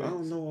Odo Banks. I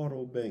don't know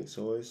Odo Banks,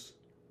 so it's.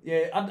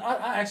 Yeah,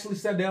 I actually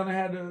sat down and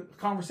had a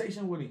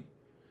conversation with him.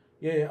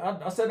 Yeah,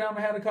 I sat down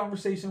and had a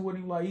conversation with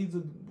him. Like, he's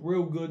a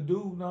real good dude.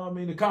 You know what I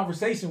mean? The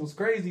conversation was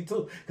crazy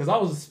too, because I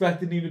was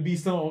expecting him to be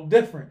something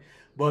different.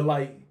 But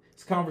like,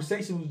 his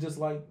conversation was just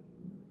like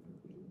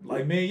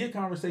man, your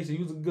conversation.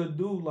 He was a good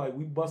dude. Like,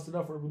 we busted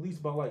up for a release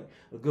about like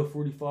a good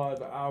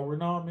 45 an hour. You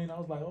know what I mean? I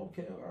was like,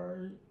 okay, all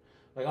right.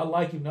 Like, I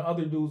like him. The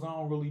other dudes, I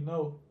don't really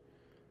know.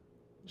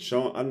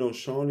 I know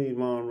Shawnee's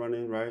mom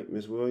running, right?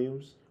 Miss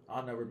Williams.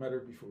 I never met her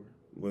before.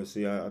 But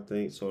see, I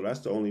think so.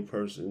 That's the only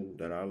person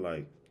that I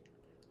like.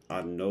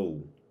 I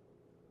know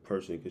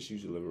personally, because she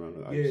used to live around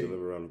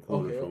the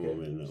corner from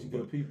them. She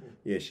good people.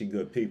 Yeah, she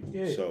good people.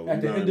 Yeah. So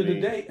at the end of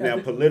the day, now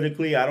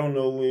politically, I don't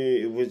know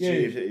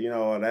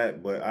all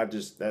that, but I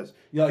just if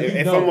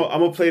I'm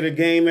gonna play the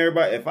game,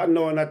 everybody. If I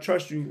know and I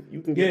trust you,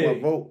 you can get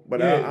my vote.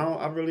 But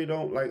I really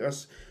don't like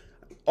us.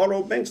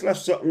 Although Banks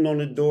left something on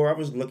the door, I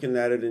was looking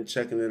at it and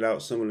checking it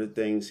out. Some of the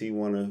things he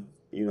wanna,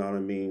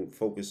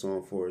 focus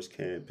on for his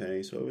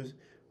campaign. So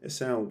it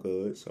sounds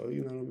good. So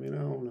you know what I mean. I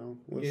don't know.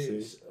 We'll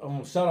see.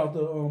 Shout out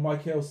to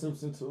Michael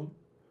Simpson too.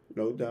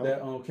 No doubt.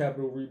 That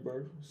Capital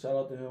Rebirth. Shout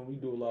out to him. We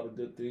do a lot of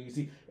good things.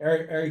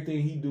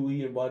 Everything he do,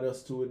 he invite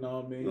us to it. Know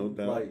what I mean? No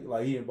doubt.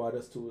 Like he invite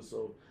us to it.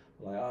 So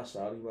like, I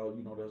shout him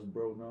out. That's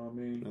bro. Know what I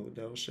mean? No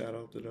doubt. Shout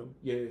out to them.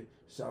 Yeah.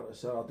 Shout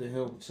out to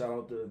him. Shout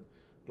out to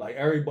like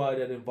everybody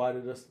that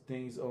invited us to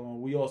things.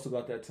 We also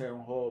got that town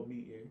hall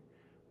meeting.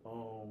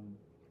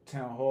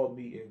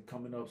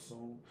 Coming up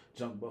soon.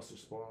 Junk Busterz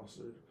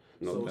sponsored.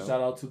 No doubt.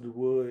 Shout out to the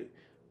Wood.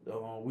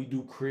 We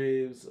do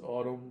cribs,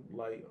 all them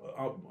like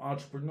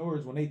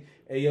entrepreneurs. When they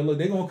look,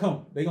 they gonna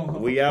come.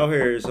 We out here.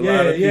 There's a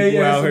lot of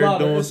people out here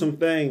doing some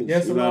things.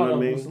 Yeah, you know what I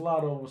mean? It's a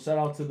lot of them. Shout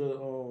out to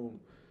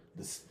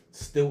the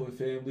Stilton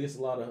family. It's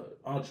a lot of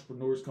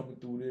entrepreneurs coming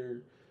through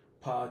there.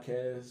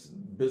 Podcasts,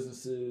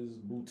 businesses,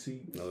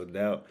 boutiques. No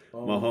doubt.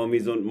 My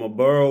homies on my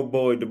Borough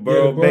boy, the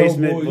Borough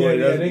basement boy.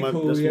 That's my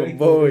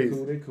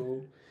boys. They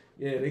cool.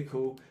 Yeah, they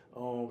cool.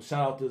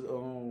 Shout out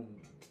to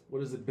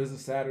what is it?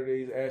 Business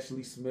Saturdays.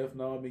 Ashley Smith.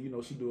 Know what I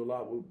mean? She do a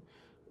lot with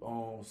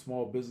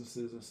small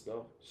businesses and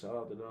stuff. Shout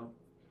out to them.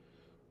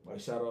 Like,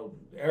 shout out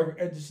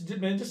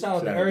just shout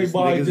out to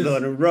everybody. Just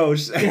on the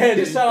roast. Yeah,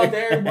 just shout out to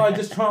everybody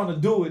just trying to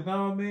do it.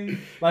 Know what I mean?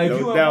 Like,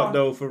 no doubt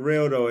though, for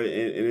real though, and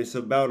it's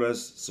about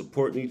us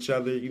supporting each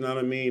other. You know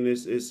what I mean?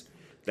 It's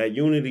that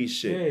unity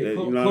shit. Yeah,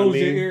 Close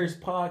Your Ears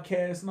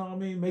podcast. Know what I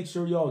mean? Make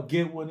sure y'all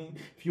get with him.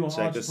 If you're an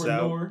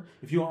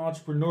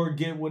entrepreneur,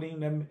 get with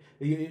him.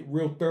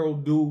 Real thorough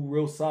dude,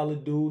 real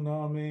solid dude. Know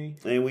what I mean?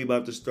 And we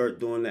about to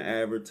start doing the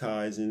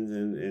advertising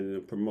and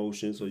the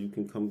promotion, so you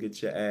can come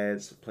get your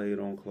ads. Play it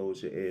on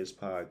Close Your Ears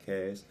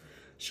podcast.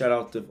 Shout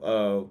out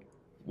to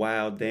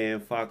Wild Dan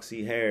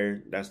Foxy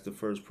Hair. That's the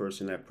first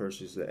person that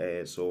purchased the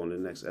ad. So on the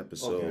next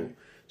episode,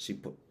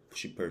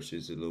 she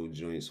purchased a little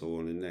joint, so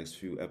on the next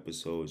few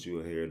episodes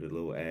you'll hear the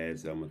little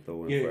ads that I'm gonna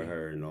throw in for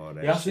her and all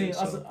that. Yeah,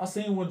 I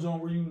seen one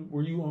joint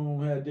where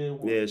you had that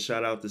one. Yeah,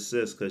 shout out to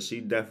sis, because she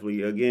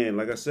definitely, again,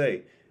 like I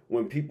say,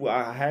 when people,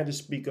 I had to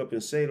speak up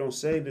and say, don't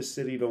say the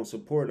city don't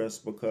support us,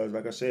 because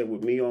like I said,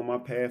 with me on my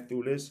path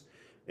through this,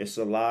 it's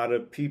a lot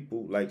of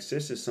people. Like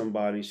sis is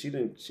somebody, she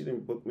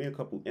didn't book me a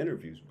couple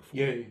interviews before.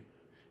 Yeah.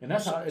 And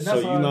that's how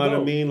you know what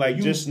I mean? Like,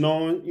 just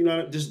knowing,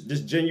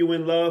 just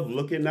genuine love,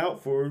 looking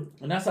out for her.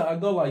 And that's how I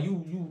go. Like,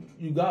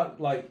 you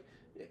got, like,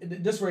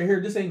 this right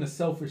here, this ain't a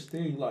selfish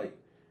thing. Like,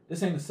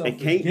 this ain't a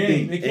selfish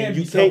game. It can't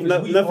be selfish.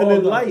 Nothing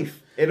in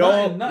life at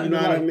all. You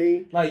know what I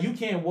mean? Like, you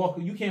can't walk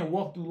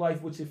through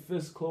life with your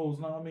fists closed.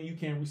 Know what I mean? You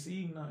can't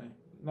receive nothing.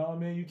 Know what I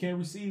mean? You can't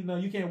receive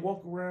nothing. You can't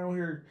walk around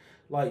here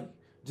like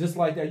just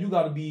like that. You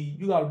gotta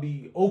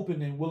be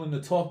open and willing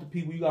to talk to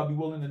people. You gotta be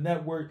willing to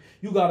network.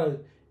 You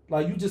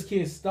just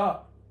can't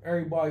stop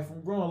everybody from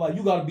growing. Like,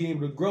 you got to be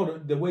able to grow.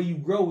 The way you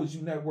grow is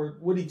you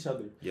network with each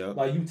other. Yep.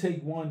 Like, you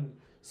take one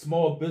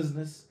small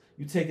business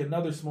You take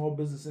another small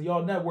business and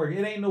y'all network.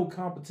 It ain't no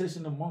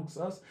competition amongst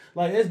us.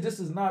 Like this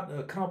is not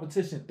a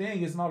competition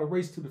thing. It's not a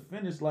race to the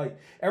finish. Like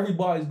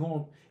everybody's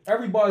going.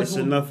 It's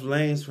enough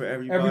lanes for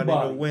everybody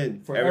to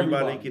win.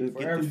 Everybody can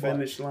get the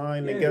finish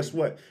line, and guess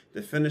what?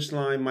 The finish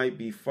line might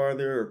be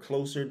farther or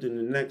closer than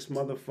the next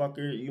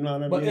motherfucker. You know what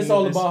I mean? But it's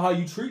all about how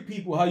you treat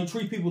people. How you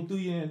treat people through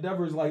your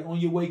endeavors, like on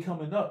your way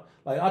coming up.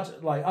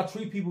 I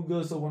treat people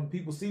good, so when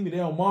people see me, they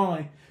don't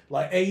mind.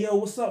 Like, hey yo,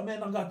 what's up,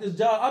 man? I got this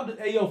job.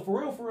 Hey yo,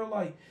 for real,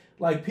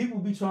 like people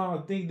be trying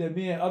to think that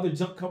me and other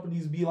junk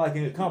companies be like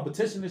in a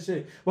competition and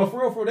shit. But for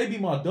real, they be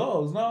my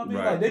dogs. Know what I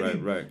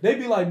mean? Right, they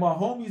be like my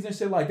homies and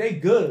shit. Like they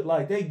good.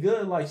 Like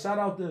shout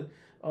out to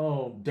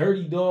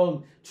Dirty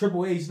Dog,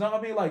 Triple H. Know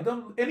what I mean? Like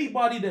them,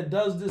 anybody that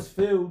does this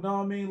field. Know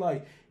what I mean?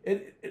 Like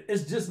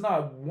it's just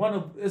not one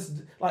of it's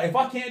like if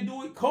I can't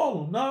do it,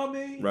 call them. Know what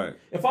I mean? Right.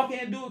 If I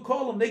can't do it,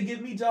 call them. They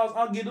give me jobs,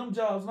 I'll give them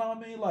jobs. Know what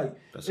I mean? Like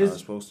that's how it's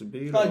supposed to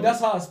be. Like that's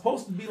how it's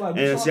supposed to be. Like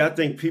and see, I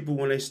think people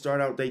when they start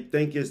out, they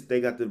think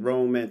they got the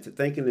wrong man to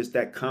thinking it's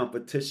that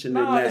competition.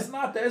 Nah, and that, it's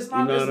not that. It's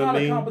not. You know it's not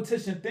a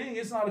competition thing.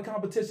 It's not a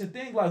competition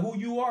thing. Like who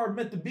you are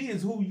meant to be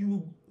is who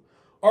you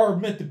are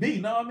meant to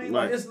be. Know what I mean?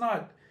 Right. Like it's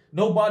not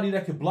nobody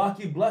that can block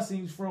your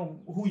blessings from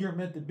who you're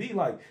meant to be.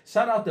 Like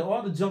shout out to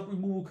all the junk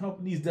removal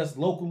companies that's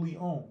locally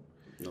owned.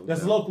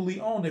 Locally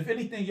owned. If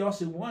anything, y'all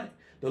should want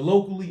the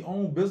locally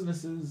owned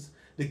businesses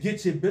to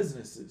get your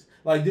businesses.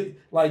 I'm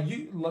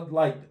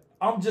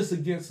just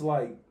against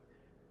like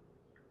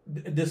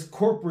this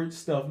corporate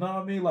stuff. Know what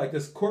I mean? Like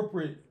this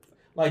corporate.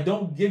 Like,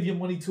 don't give your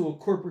money to a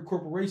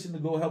corporation to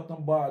go help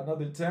them buy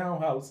another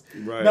townhouse.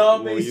 Right. Know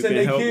what I mean? Send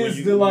their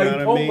kids to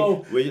like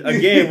Polo.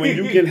 Again, when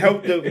you can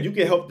help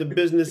the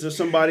business of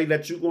somebody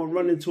that you're gonna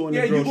run into in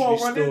the grocery store.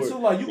 Run into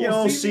like you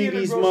don't see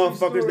these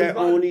motherfuckers that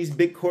own these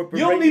big corporations.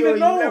 You don't even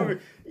know.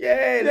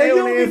 They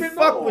don't even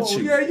fuck with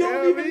you. Yeah, you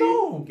don't even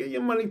know. Give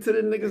your money to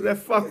the niggas that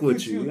fuck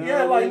with you.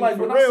 Yeah, like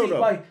when I see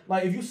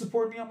like if you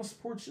support me, I'ma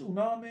support you.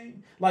 Know what I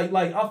mean? I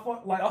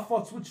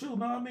fucks with you. Know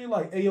what I mean?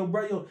 Like, hey yo,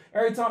 bro, yo,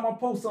 every time I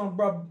post something,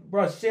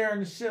 bro,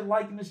 sharing the shit,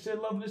 liking the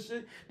shit, loving the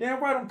shit, damn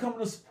right, I'm coming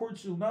to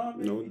support you. Know what I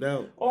mean? No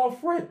doubt. All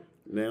friend.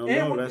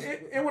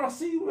 And when I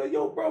see you, like,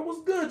 yo, bro,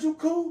 what's good? You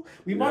cool?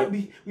 We might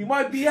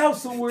be out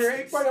somewhere.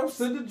 Hey, bro, I'm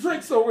sending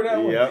drinks over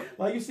that way.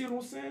 Like, you see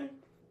what I'm saying?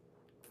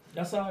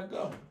 That's how it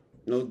go.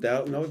 No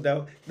doubt.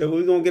 Then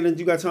we're gonna get in.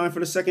 You got time for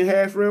the second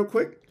half, real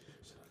quick?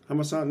 How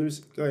much time?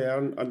 Go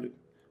ahead.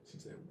 She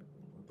said,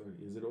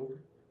 "Is it over?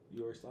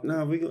 You already stopped?"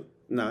 Nah, hold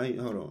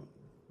on.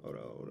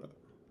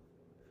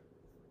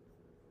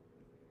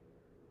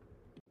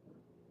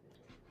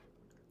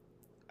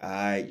 All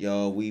right,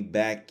 yo, we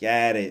back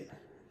at it.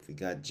 We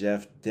got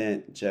Jeff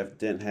Dent. Jeff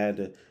Dent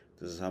this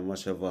is how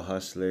much of a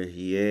hustler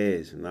he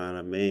is. You know what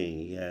I mean?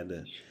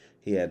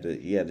 He had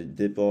to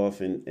dip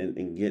off and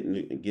get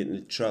in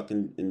the truck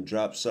and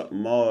drop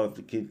something off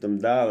to keep them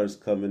dollars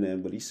coming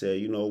in. But he said,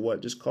 you know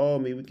what, just call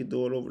me. We can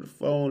do it over the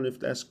phone if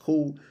that's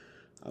cool.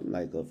 I'm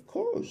like, of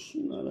course,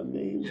 you know what I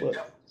mean? But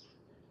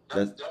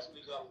that's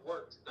definitely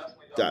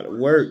gotta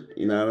work.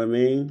 You know what I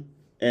mean?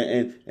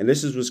 And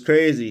this is what's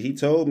crazy. He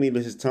told me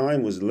that his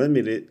time was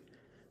limited,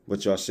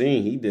 but y'all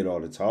seen he did all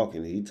the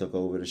talking. He took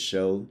over the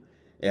show.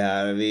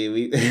 Yeah, I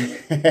mean,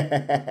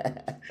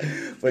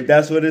 but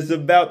that's what it's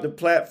about. The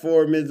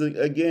platform is,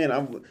 again,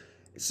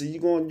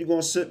 you're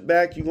gonna sit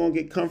back, you're gonna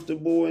get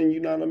comfortable, and you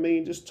know what I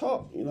mean, just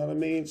talk. You know what I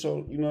mean.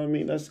 So you know what I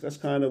mean. That's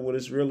kind of what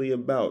it's really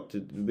about, to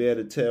be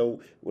able to tell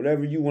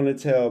whatever you want to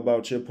tell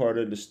about your part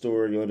of the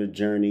story or the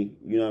journey.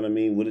 You know what I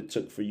mean. What it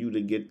took for you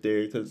to get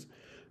there, because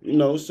you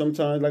know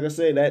sometimes, like I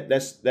say,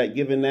 that's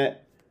giving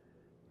that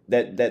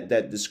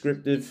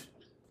descriptive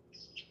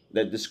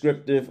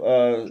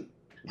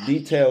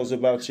details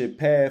about your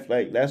path,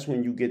 like that's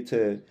when you get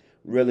to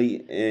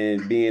really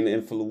being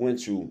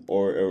influential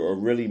or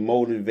really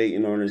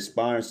motivating or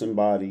inspiring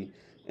somebody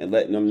and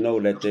letting them know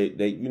that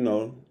they you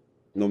know,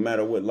 no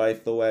matter what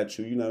life throw at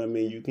you, you know what I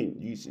mean,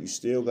 you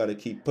still got to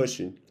keep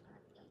pushing.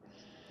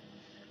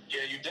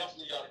 Yeah, you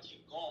definitely got to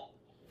keep going.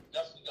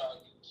 That's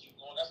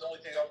the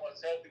only thing I want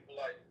to tell people,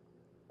 like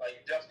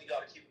you definitely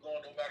got to keep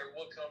going no matter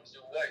what comes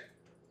your way,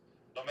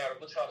 no matter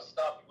what try to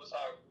stop you, what's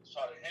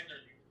try to hinder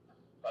you.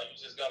 Like, you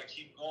just got to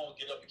keep going,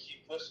 get up and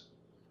keep pushing.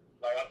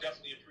 Like, I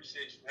definitely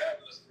appreciate you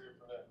having us here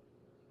for that.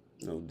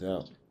 No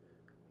doubt.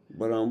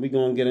 But we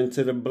going to get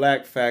into the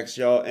black facts,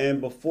 y'all. And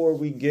before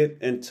we get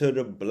into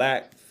the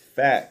black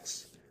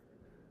facts,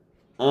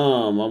 I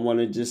want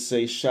to just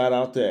say shout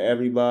out to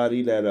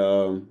everybody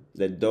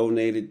that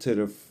donated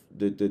to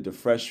the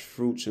fresh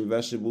fruits and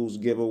vegetables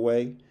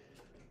giveaway.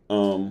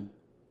 I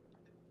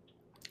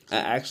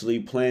actually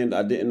planned,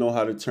 I didn't know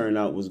how the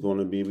turnout was going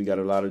to be. We got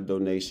a lot of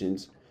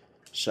donations.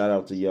 Shout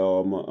out to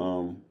y'all.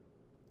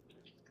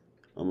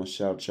 I'm gonna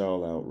shout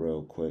y'all out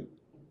real quick.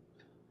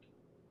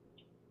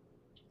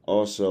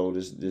 Also,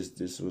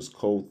 this was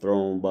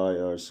co-thrown by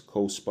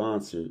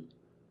co-sponsored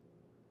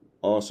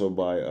also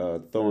by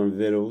Thorn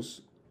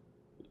Vittles.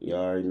 You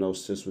already know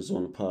sis was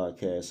on the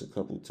podcast a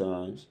couple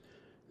times.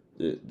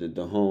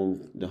 The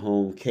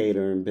home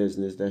catering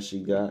business that she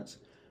got.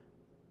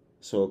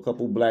 So a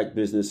couple black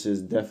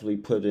businesses definitely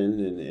put in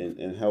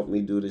and helped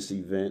me do this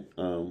event.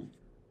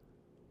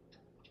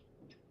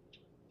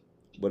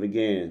 But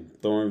again,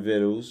 Thorn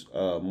Vittles,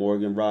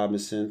 Morgan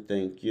Robinson,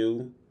 thank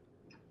you.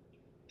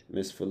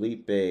 Miss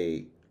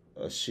Felipe,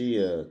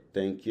 Ashia,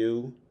 thank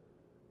you.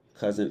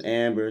 Cousin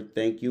Amber,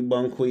 thank you.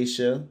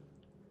 Bunquisha.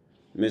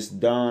 Miss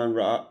Dawn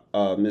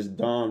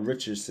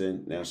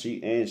Richardson. Now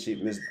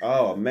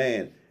oh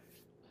man,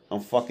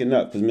 I'm fucking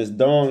up because Miss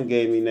Dawn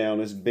gave me now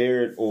this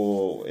beard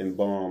oil and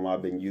balm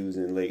I've been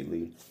using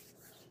lately.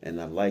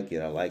 And I like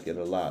it. I like it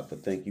a lot.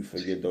 But thank you for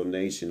your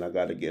donation. I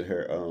gotta get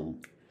her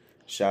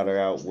shout her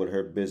out with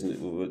her business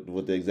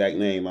with the exact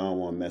name. I don't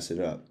want to mess it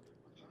up.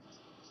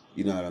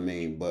 You know what I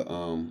mean? But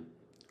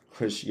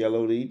Chris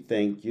Yellowly,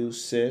 thank you,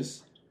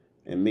 sis.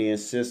 And me and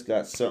sis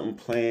got something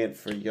planned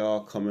for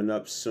y'all coming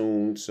up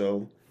soon,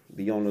 so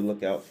be on the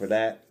lookout for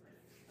that.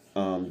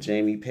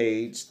 Jamie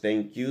Page,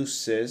 thank you,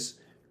 sis.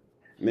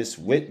 Miss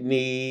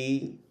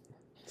Whitney,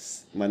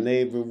 my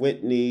neighbor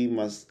Whitney,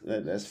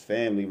 that's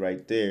family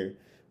right there.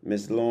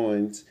 Miss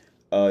Lawrence,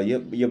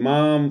 your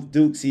mom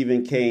Dukes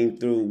even came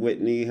through.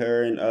 Whitney,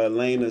 her and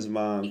Lena's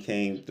mom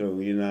came through.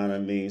 You know what I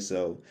mean?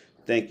 So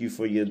thank you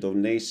for your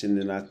donation,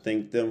 and I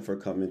thank them for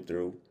coming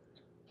through.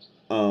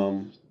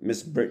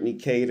 Miss Brittany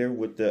Cater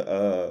with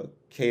the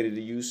Cater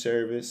to You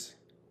service.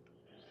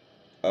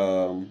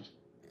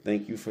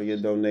 Thank you for your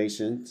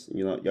donations.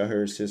 You know, y'all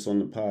heard sis on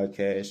the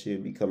podcast. She'll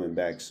be coming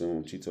back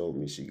soon. She told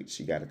me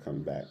she got to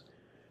come back.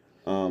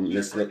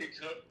 Miss good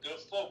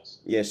folks.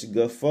 Yeah, she's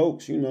good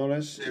folks. You know,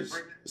 it's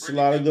a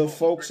lot of good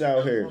folks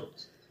out here.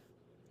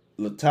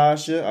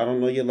 Latasha, I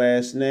don't know your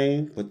last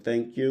name, but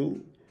thank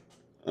you.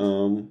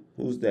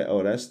 Who's that?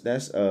 Oh, that's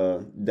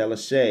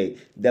Delashay.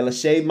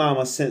 Delashay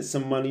mama sent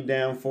some money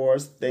down for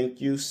us. Thank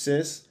you,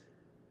 sis.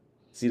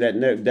 See that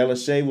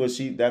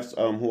Delashay that's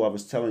who I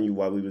was telling you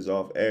while we was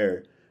off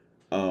air.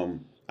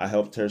 I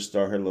helped her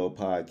start her little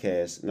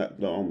podcast. I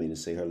don't mean to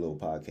say her little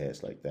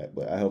podcast like that,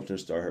 but I helped her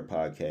start her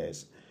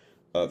podcast.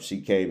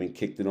 She came and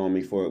kicked it on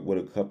me with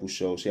a couple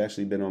shows. She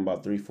actually been on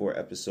about 3-4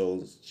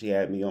 episodes. She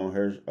had me on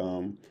her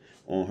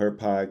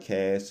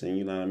podcast, and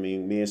you know what I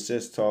mean. Me and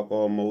sis talk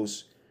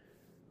almost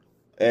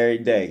every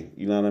day.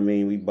 You know what I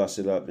mean. We bust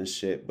it up and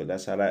shit, but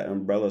that's how that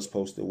umbrella's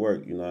supposed to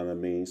work. You know what I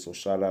mean. So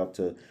shout out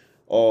to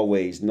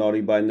always Naughty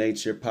by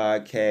Nature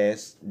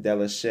podcast,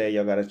 Della Shay.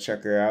 Y'all gotta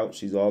check her out.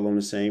 She's all on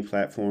the same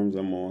platforms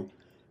I'm on.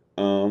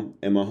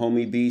 And my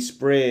homie B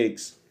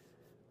Spriggs.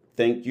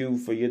 Thank you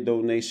for your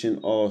donation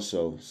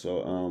also.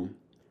 So,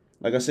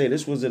 like I say,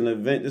 this was an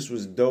event. This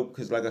was dope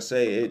because, like I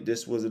say,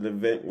 this was an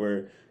event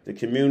where the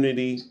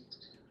community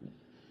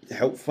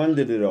helped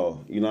funded it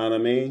all. You know what I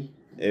mean?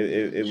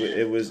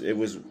 It was,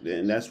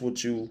 and that's what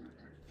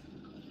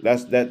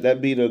that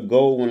be the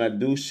goal when I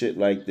do shit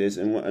like this.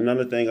 And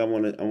another thing I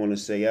wanna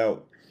say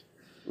out,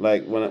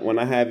 like when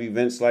I have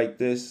events like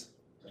this.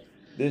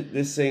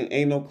 This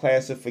ain't no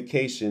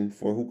classification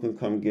for who can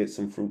come get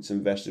some fruits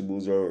and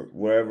vegetables or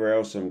wherever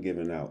else I'm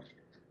giving out.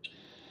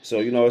 So,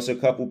 you know, it's a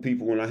couple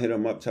people when I hit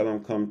them up, tell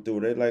them come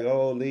through. They're like,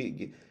 oh,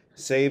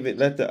 save it.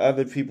 Let the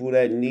other people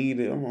that need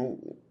it.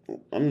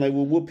 I'm like,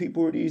 well, what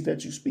people are these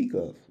that you speak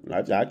of?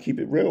 I keep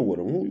it real with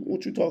them.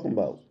 What you talking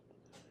about?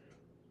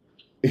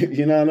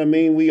 You know what I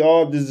mean? We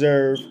all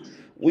deserve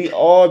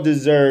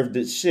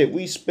the shit.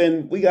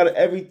 We got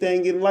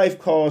everything in life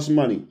costs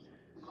money.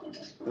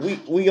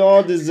 We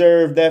all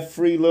deserve that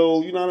free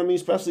little, you know what I mean?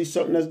 Especially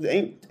something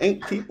that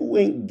ain't people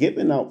ain't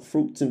giving out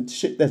fruits and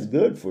shit that's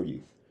good for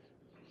you.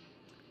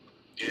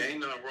 Yeah, ain't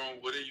nothing wrong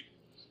with it.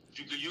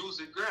 You can use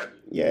it, grab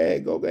it. Yeah,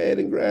 go ahead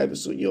and grab it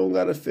so you don't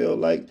gotta feel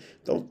like,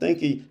 don't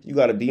think you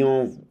gotta be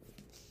on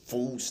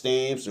food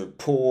stamps or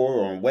poor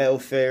or on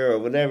welfare or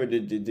whatever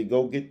to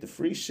go get the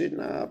free shit.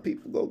 Nah,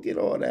 people go get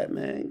all that,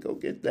 man. Go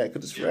get that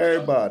because it's for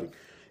everybody.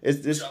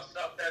 It's this. Y'all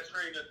stop that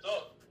train of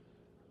thought.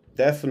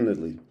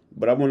 Definitely.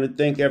 But I want to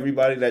thank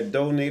everybody that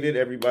donated,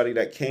 everybody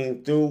that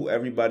came through,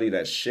 everybody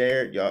that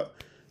shared.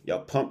 Y'all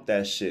pumped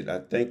that shit. I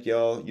thank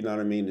y'all. You know what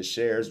I mean? The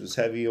shares was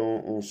heavy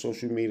on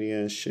social media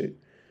and shit.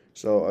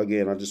 So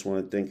again, I just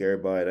want to thank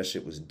everybody. That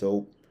shit was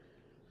dope.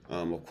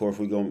 Of course,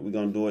 we're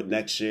gonna do it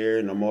next year,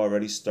 and I'm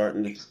already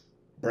starting to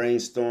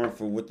brainstorm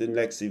for what the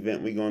next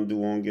event we're gonna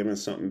do on giving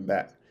something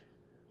back.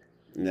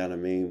 You know what I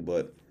mean?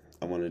 But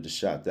I wanted to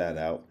shout that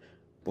out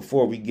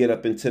before we get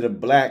up into the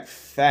black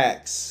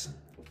facts.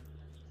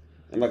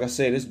 And like I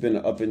said, it's been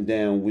an up and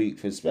down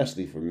week,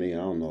 especially for me. I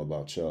don't know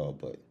about y'all,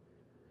 but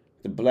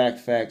the black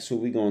facts, who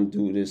we gonna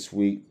do this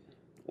week?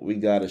 We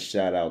gotta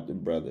shout out the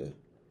brother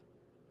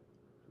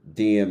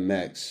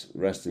DMX.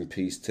 Rest in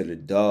peace to the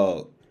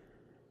dog.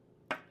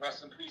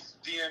 Rest in peace,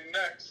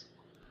 DMX.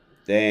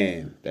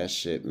 Damn, that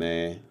shit,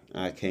 man.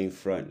 I can't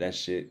front that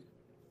shit.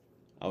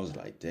 I was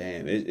like,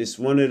 damn. It's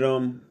one of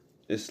them.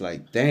 It's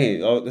like,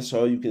 damn. Oh, that's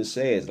all you can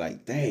say is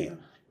like, damn.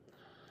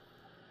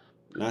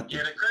 The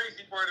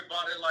crazy part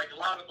about it, like a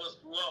lot of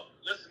us grew up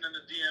listening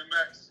to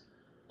DMX,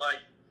 like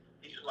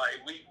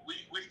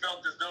we felt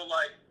as though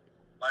like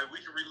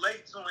we could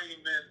relate to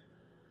him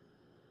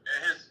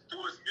and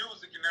through his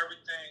music and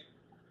everything.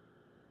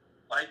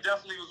 Like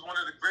definitely was one of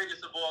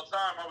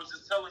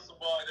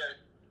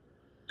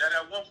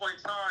one point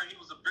in time, he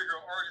was a bigger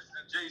artist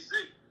than Jay-Z.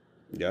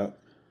 Yep.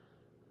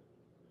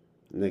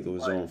 Nigga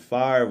was on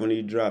fire when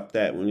he dropped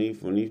that. When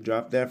he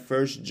dropped that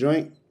first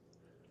joint.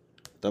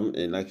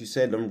 And like you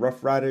said, them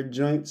Rough Rider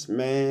joints,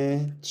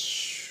 man.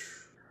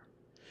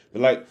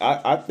 But like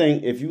I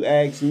think if you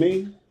ask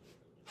me,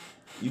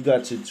 you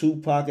got your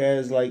Tupac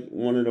as like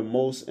one of the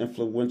most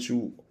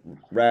influential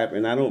rap,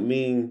 and I don't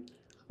mean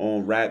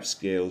on rap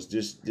scales,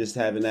 just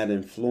having that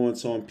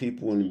influence on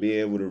people and be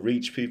able to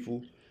reach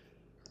people.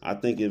 I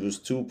think it was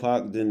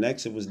Tupac. Then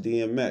next it was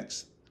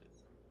DMX.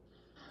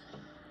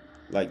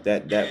 Like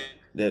that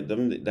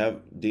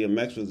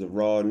DMX was a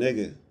raw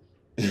nigga.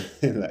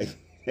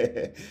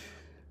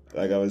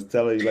 like I was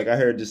telling you, like I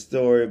heard the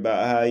story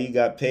about how he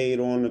got paid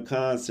on the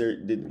concert.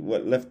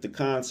 What left the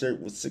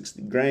concert was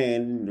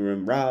 $60,000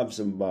 and robbed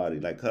somebody.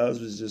 Like Cuz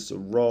was just a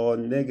raw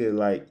nigga.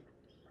 Like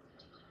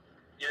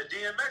yeah,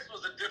 DMX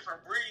was a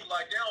different breed.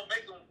 Like they don't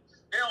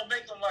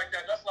make them like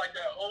that. That's like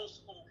that old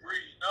school breed.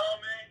 You know what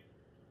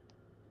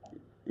I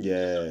mean?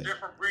 Yeah. It's a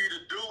different breed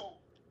of dude.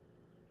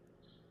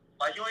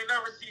 Like you ain't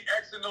never see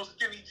X in those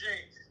skinny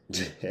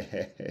jeans.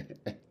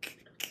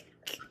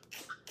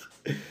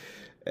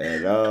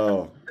 At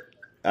all.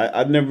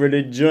 I remember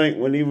the joint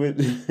when he was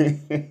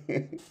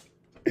the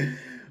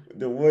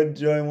one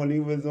joint when he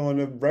was on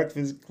the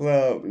Breakfast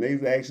Club and they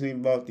was asking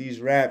him about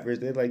these rappers.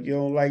 They're like, "You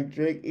don't like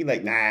Drake?" He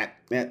like, "Nah,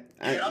 man."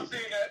 I'm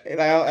saying that. Like,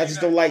 I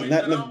just don't like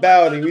nothing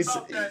about him. I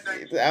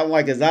don't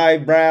like his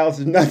eyebrows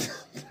and nothing.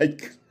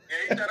 Like, yeah,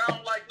 he said, "I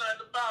don't like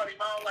nothing about him.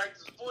 I don't like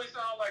his voice.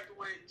 I don't like the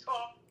way he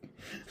talk."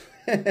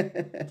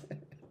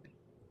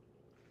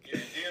 Yeah,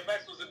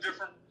 DMX was a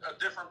different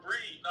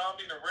breed. You know what I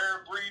mean? A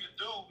rare breed of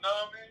dude. You know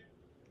what I mean?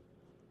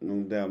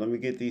 No doubt. Let me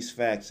get these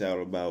facts out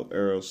about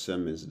Earl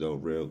Simmons, though,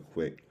 real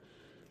quick.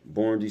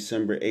 Born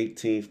December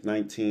 18th,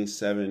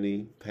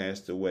 1970.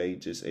 Passed away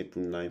just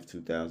April 9th,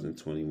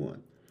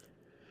 2021.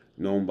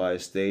 Known by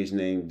his stage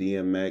name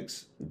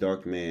DMX,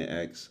 Darkman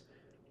X.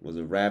 Was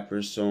a rapper,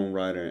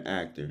 songwriter, and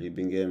actor. He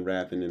began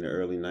rapping in the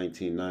early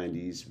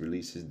 1990s.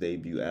 Released his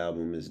debut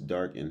album as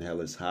Dark and Hell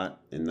is Hot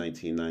in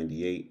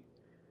 1998.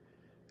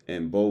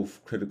 And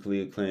both critically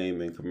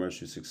acclaimed and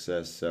commercial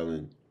success,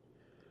 selling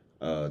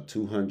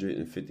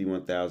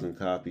 251,000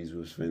 copies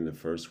within the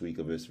first week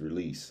of its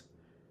release.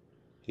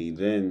 He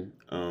then,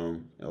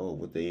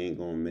 what they ain't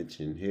gonna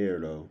mention here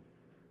though,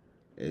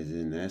 is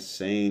in that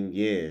same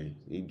year,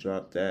 he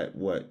dropped that,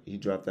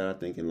 I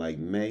think in like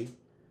May.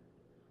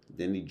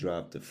 Then he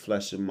dropped The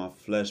Flesh of My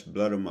Flesh,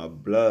 Blood of My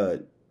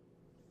Blood.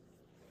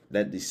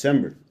 That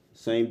December,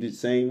 same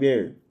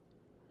year.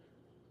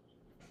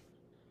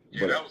 Yeah,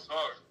 but that was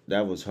hard.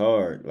 That was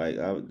hard. Like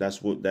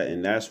that's what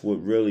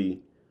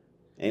really.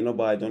 Don't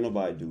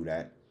nobody do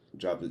that.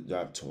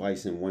 Drop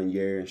twice in 1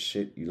 year and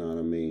shit. You know what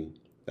I mean?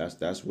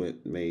 That's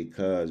what made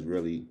Cuz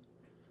really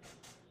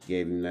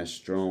gave him that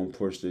strong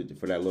push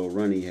for that little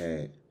run he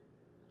had.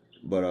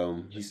 But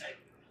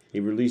he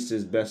released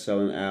his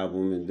best-selling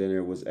album, and then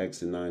there was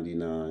X in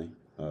 '99,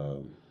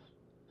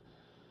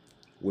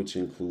 which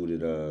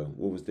included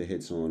what was the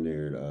hits on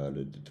there?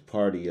 The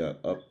Party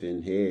Up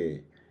in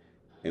Here,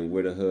 and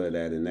Where the Hood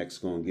At, and X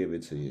Gonna Give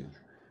It to You.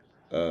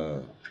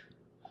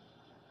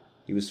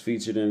 He was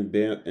featured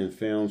in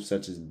films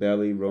such as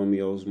Belly,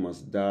 Romeo's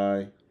Must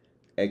Die,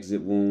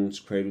 Exit Wounds,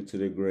 Cradle to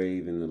the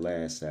Grave, and The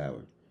Last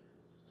Hour.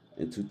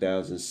 In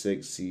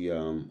 2006, he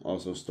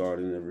also starred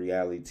in the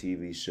reality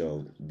TV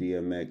show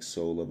DMX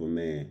Soul of a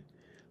Man,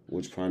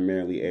 which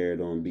primarily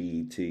aired on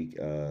BET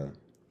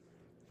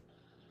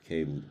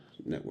cable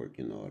network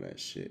and all that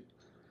shit.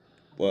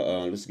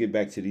 Well, let's get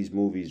back to these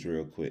movies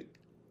real quick.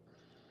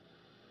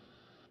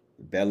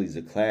 Belly's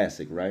a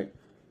classic, right?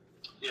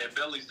 Yeah,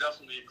 Belly's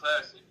definitely a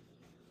classic.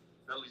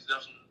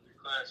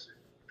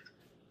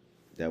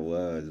 That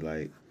was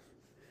like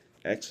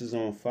X is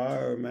on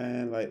fire,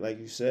 man. Like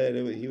you said,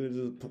 he was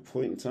at a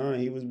point in time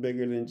he was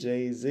bigger than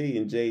Jay-Z,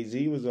 and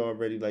Jay-Z was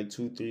already like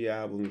 2-3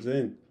 albums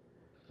in.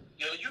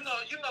 Yeah, you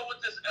know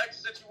what this X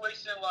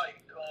situation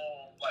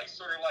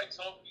sort of like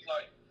told me,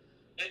 like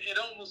it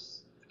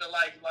almost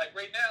like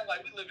right now,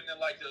 like we living in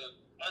like a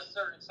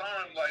uncertain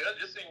time. Like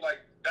it seemed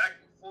like back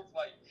and forth,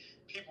 like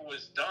people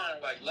was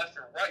dying like left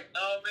and right.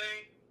 Know what I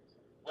mean?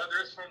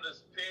 Whether it's from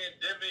this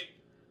pandemic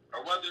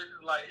or whether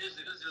like it's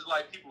just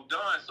like people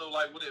dying. So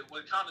like what it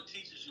kind of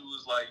teaches you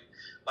is like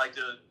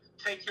to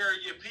take care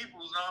of your people.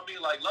 You know what I mean?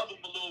 Like love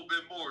them a little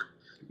bit more.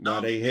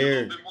 While they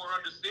here, a little bit more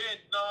understand.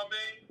 You know what I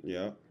mean?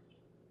 Yeah.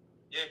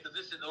 Yeah, because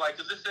this it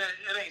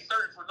ain't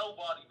certain for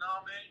nobody. You know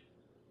what I mean?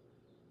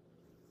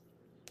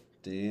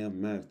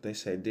 DMX. They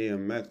say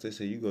DMX. They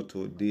say you go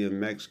to a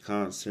DMX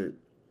concert.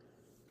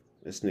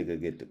 This nigga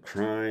get to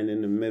crying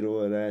in the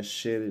middle of that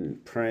shit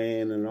and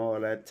praying and all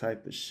that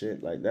type of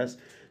shit. Like that's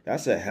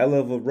a hell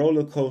of a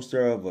roller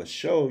coaster of a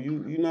show.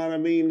 You know what I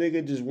mean?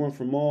 Nigga just went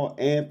from all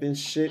amp and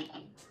shit,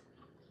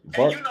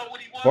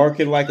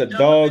 barking like a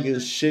dog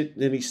and shit.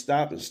 Then he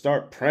stopped and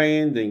start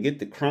praying. Then get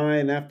to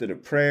crying after the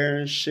prayer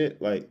and shit.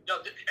 Like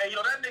that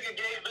nigga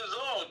gave his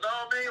all. Know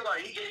what I mean?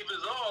 Like he gave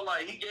his all.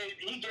 Like he gave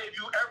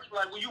you every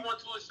like when you went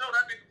to a show,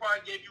 that nigga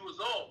probably gave you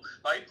his all.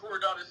 Like he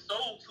poured out his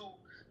soul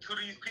to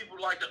these people,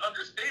 like to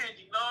understand.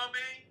 You know what I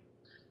mean?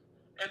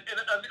 And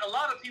a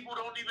lot of people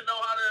don't even know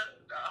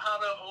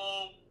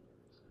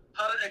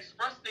how to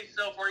express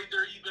themselves, or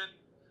either even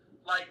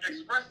like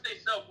express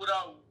themselves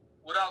without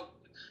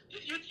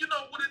you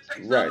know what it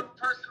takes out of a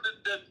person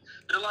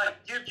to like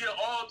give your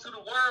all to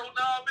the world.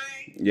 Know what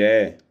I mean?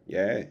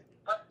 Yeah.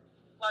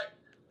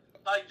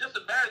 Like just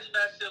imagine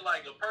that shit.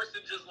 Like a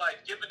person just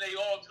like giving their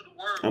all to the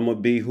world. I'm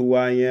gonna be who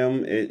I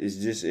am. It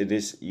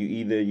is you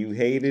either you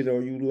hate it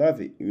or you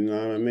love it. You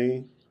know what I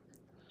mean?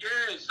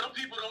 Yeah, some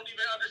people don't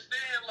even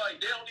understand.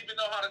 Like they don't even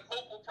know how to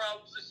cope with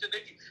problems and shit.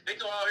 They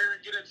go out here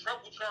and get in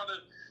trouble trying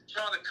to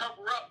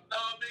cover up. Know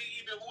what I mean?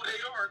 Even who they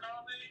are. Know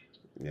what I mean?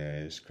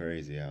 Yeah, it's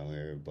crazy out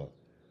here. But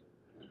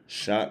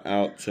shout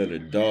out to the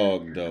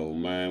dog though,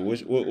 man.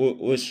 What's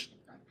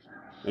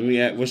let me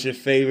ask, what's your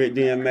favorite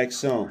DMX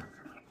song?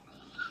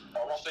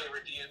 Oh, my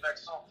favorite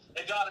DMX song.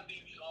 It gotta be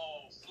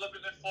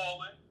Slipping and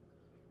Falling.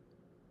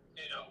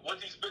 You know,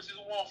 what these bitches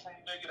want from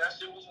nigga, that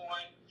shit was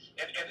one.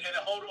 And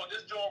hold on,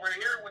 this joint right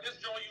here, when this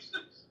joint used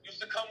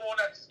to come on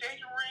at the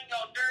skating ring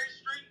out Derry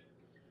Street,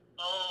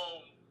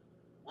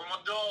 where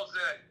my dogs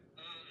at?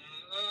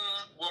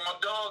 Where my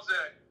dogs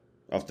at?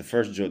 Off the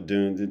first joint,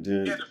 Yeah,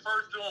 the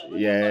first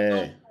joint.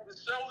 Yeah. To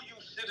show you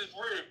shit is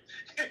real.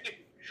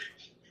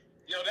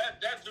 Yo,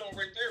 that joint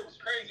right there was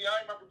crazy.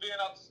 I remember being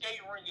out the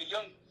skating ring,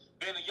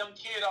 being a young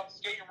kid out the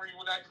skating ring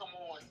when that come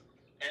on,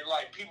 and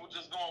like people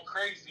just going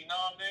crazy. You know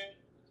what I mean?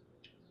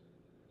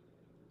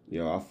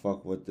 Yo, I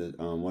fuck with the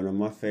one of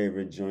my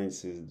favorite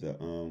joints is the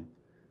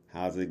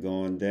How's It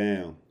Going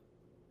Down?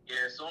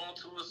 Yeah, it's on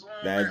to his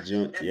own. That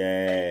joint,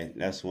 yeah,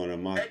 that's one of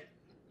my.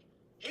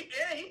 He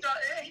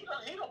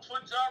don't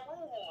put Ja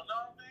Rule on. Know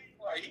what I mean?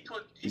 Like he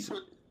put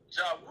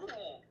Ja Rule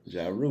on.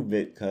 Ja Rule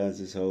bit cause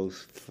his whole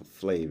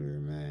flavor,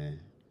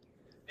 man.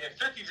 Yeah,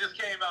 50 just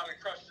came out and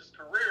crushed his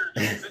career.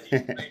 Yo, 50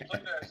 they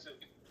play that shit.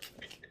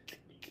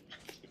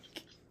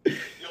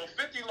 Yo,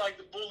 50 like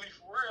the bully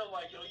for real.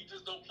 Like yo, you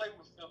just don't play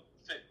with 50.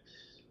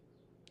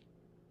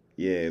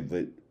 Yeah,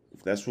 but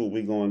that's what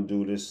we're gonna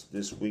do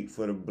this week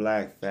for the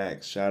Black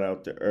Facts. Shout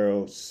out to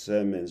Earl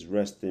Simmons.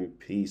 Rest in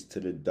peace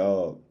to the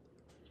dog.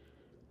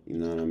 You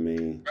know what I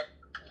mean?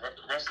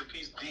 Rest in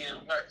peace,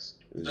 DMX.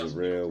 It's a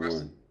real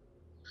one.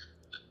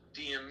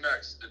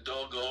 DMX, the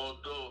dog of all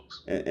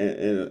dogs.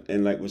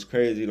 And like what's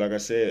crazy, like I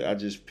said, I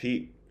just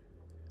peeped.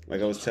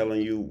 Like I was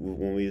telling you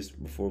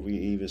before we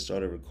even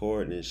started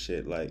recording and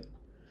shit, like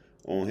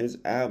on his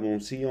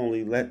albums, he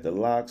only let the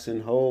Locks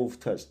and Hove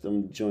touch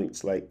them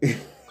joints, like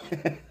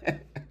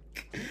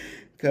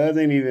Cuz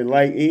ain't even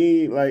like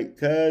he like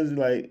Cuz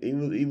like he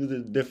was a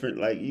different,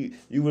 like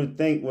you would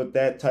think with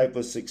that type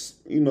of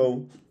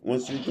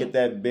once you get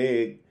that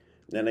big,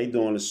 then they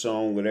doing a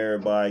song with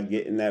everybody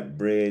getting that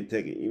bread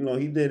taking,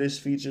 he did his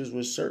features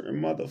with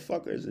certain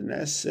motherfuckers and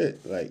that's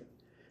it. Like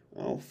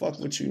I don't fuck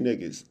with you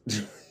niggas.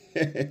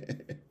 Yeah,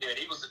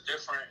 he was a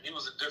different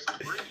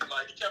breed.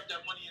 Like he kept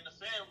that money in the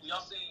family.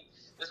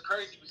 It's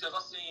crazy because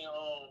I seen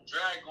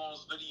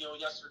Dragon's video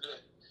yesterday.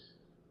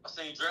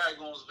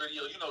 Dragon's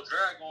video. You know,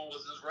 Dragon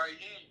was his right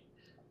hand.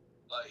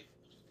 Like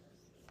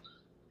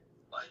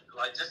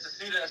just to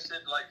see that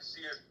shit, like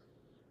see it,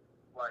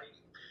 like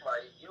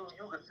you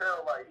could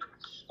tell, like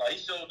he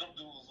showed them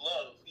dudes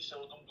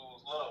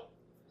love.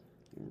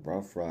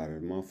 Rough Rider,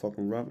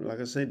 motherfucking rough. Like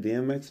I said,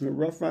 DMX and the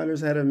Rough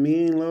Riders had a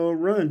mean little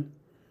run.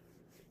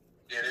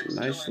 Yeah, they was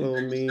nice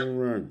little mean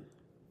run.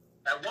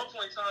 At one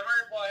point in time,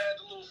 everybody had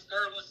the little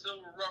sterling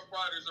silver Rough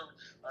Riders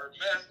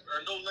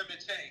or No Limit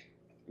chain.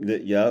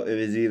 Yup, it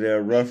was either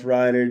a Rough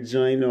Rider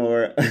joint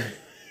or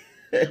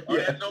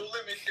had No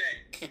Limit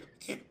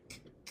chain.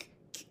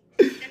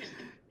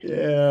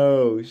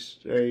 Yo,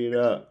 straight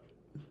up.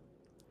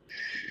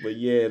 But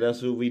yeah,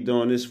 that's what we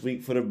doing this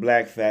week for the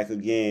Black Fact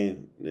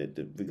again. We're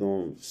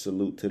gonna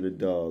salute to the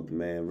dog,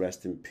 man.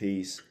 Rest in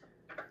peace.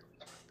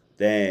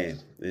 Damn,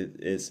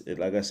 it's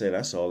like I said,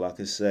 that's all I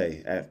could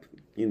say.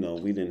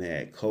 We done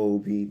had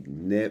Kobe,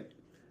 Nip,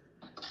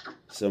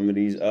 some of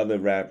these other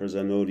rappers.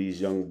 I know these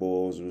young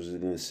boys was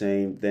in the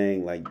same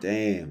thing. Like,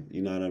 damn,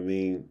 you know what I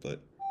mean?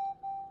 But,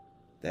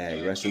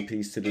 dang, rest in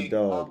peace to the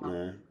dog,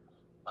 man.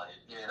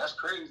 Yeah, that's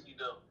crazy,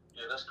 though.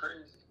 Yeah, that's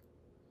crazy.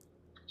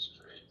 It's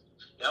crazy.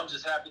 Yeah, I'm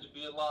just happy to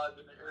be alive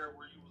in the era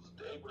where you was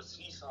able to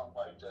see something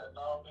like that.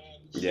 Know what I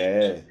mean?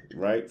 Yeah,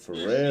 right, for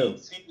real.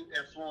 See the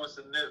influence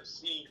of Nip,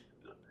 see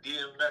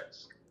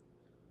DMX,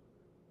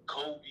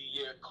 Kobe,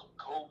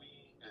 Kobe.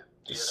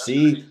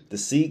 Yeah, the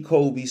C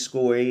Kobe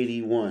score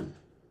 81.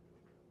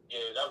 Yeah,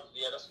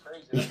 that's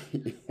crazy.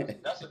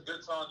 That's a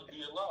good time to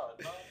be alive,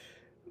 huh?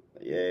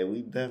 Yeah,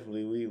 we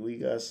definitely we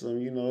got some.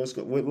 It's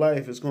with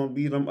life. It's gonna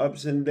be them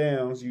ups and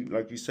downs. You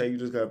like you say, you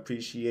just gotta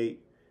appreciate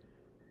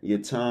your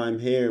time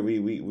here.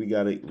 We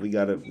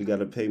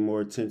gotta pay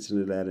more attention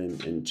to that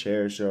and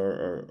cherish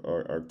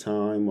our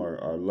time,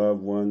 our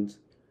loved ones,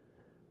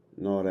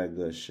 and all that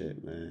good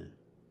shit, man.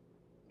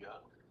 Yeah,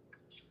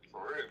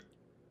 for real.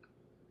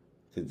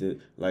 Cause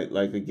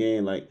like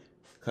again, like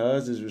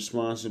Cuz is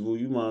responsible.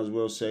 You might as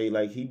well say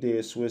like he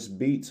did Swiss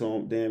Beats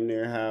on damn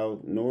near how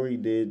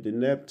Nori did the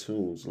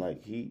Neptunes.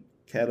 Like he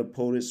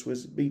catapulted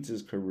Swiss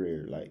Beats'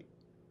 career. Like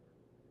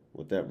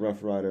with that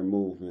Rough Rider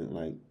movement.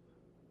 Like,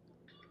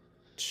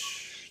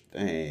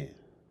 damn.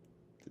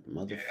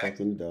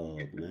 Motherfucking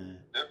dog, man.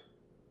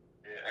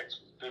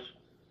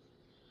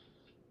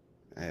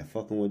 I had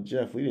fucking with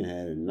Jeff. We done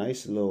had a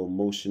nice little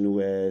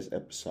emotional ass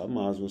episode. I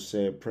might as well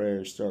say a prayer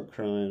and start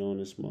crying on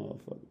this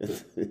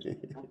motherfucker. You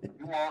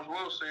might as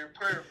well say a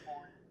prayer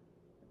for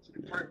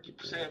him.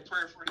 Say a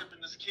prayer for him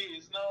and his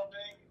kids, know what I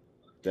mean?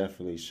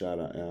 Definitely shout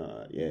out.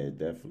 Yeah,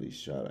 definitely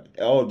shout out.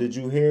 Oh, did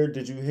you hear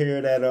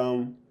that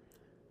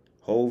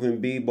Hov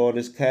and B bought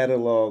his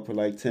catalog for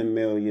like $10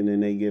 million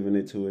and they giving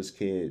it to his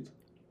kids?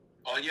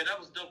 Oh yeah, that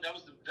was dope. That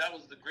was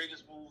the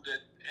greatest move that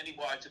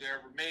anybody could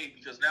have ever made,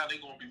 because now they're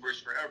gonna be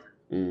rich forever.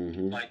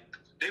 Mm-hmm. Like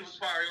they was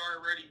probably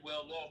already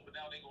well off, but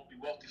now they're gonna be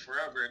wealthy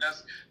forever. And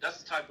that's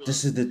the type of.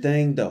 This is the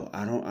thing though.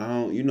 I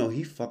don't. You know,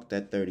 he fucked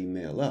that 30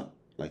 mil up.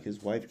 Like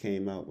his wife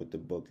came out with the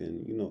book,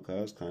 and you know,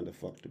 cuz kind of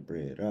fucked the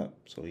bread up.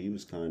 So he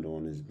was kind of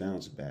on his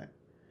bounce back.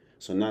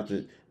 So not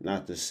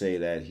to say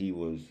that he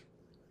was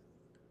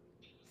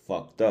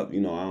fucked up.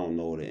 You know, I don't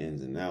know the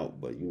ins and outs,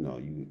 but you know,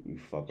 you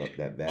fuck up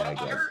that bag.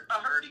 But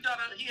I heard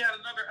he had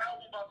another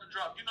album about to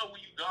drop. You know,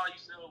 when you die,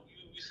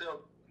 you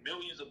sell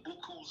millions of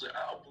bukus of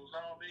albums. You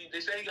know what I mean? They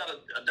say he got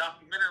a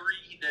documentary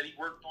that he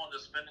worked on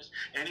that's finished,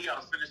 and he got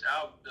a finished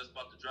album that's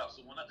about to drop.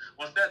 So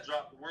once that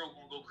drops, the world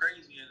gonna go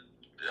crazy, and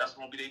that's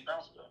gonna be their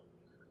bounce up.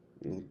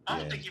 I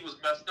don't think he was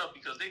messed up,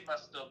 because they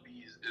messed up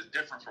is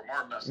different from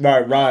our mess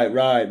up.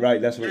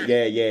 Right. That's what.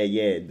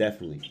 Yeah.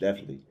 Definitely.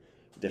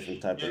 Different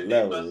type of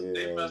level.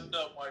 They messed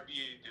up might be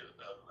a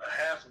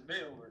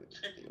 $500,000 or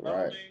 $10 million.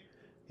 Right.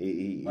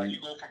 Like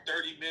you go from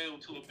 30 mil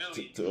to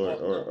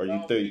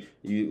 $1 million.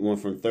 You went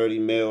from 30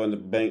 mil in the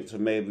bank to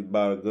maybe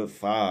about a good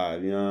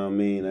 5. You know what I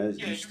mean? Yeah,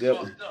 you still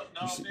fucked up.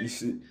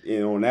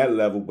 On that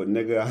level, but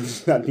nigga,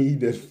 I need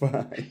that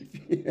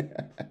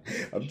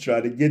 5. I'm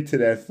trying to get to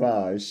that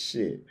 5.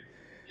 Shit.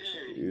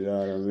 Yeah. You know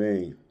what I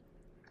mean?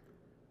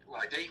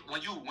 Like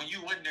when you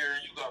in there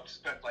and you got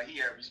respect, like he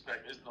had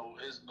respect. There's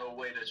no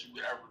way that you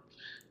ever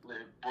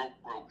live broke.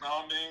 Know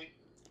what I mean?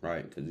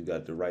 Right, because you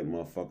got the right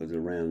motherfuckers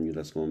around you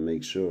that's going to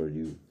make sure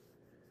you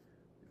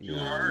know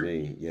what I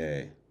mean?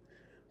 Yeah.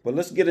 But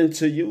let's get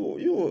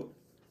into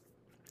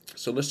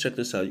so let's check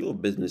this out. You're a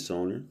business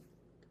owner.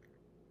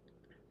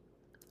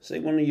 Say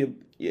one of your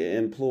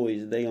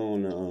employees, they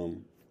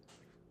on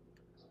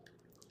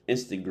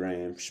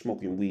Instagram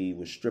smoking weed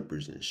with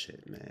strippers and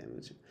shit,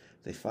 man.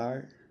 They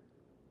fired?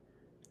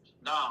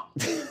 Nah.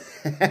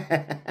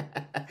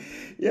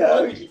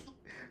 Yeah.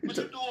 What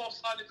you do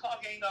outside the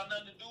clock ain't got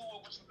nothing to do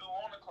with what you do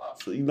on the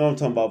clock. So you know I'm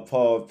talking about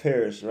Paul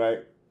Pierce,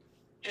 right?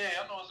 Yeah,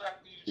 I know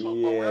exactly what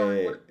you're talking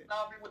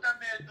about. What that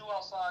man do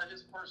outside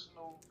his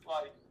personal,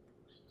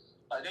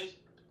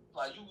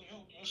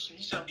 you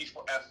shouldn't be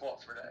at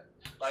fault for that.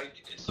 Like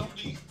some of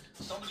these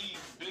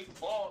big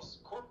boss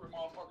corporate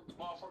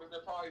motherfuckers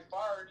that probably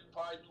fired, you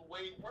probably do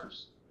way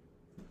worse.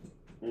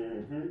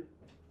 Mm-hmm.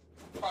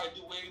 Probably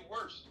do way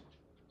worse.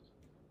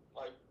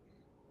 Like.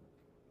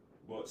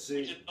 But see,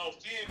 we just don't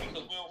fear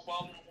because we don't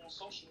follow them on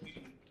social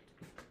media.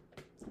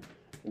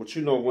 But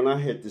you know, when I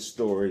hit the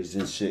stories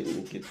and shit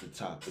and get the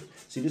topic,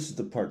 see, this is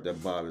the part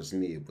that bothers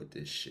me with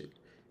this shit.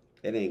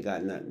 It ain't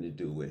got nothing to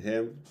do with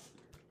him.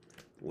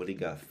 What he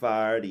got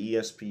fired,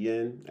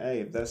 ESPN.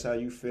 Hey, if that's how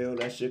you feel,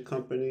 that's your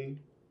company.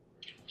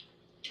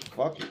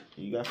 Fuck it.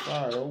 You got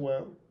fired, oh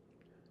well.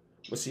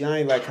 But see, I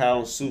ain't like how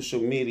on social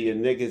media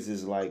niggas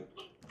is like,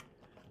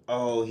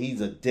 oh,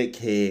 he's a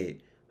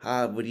dickhead.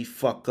 How would he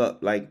fuck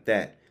up like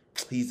that?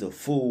 He's a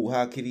fool.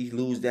 How could he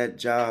lose that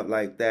job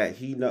like that?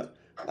 He not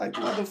like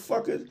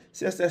motherfucker.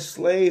 See, that's that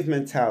slave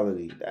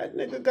mentality. That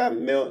nigga got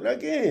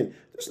again.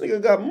 This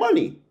nigga got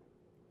money.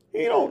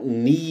 He don't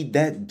need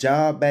that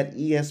job at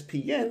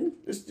ESPN.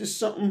 It's just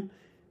something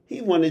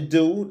he want to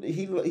do.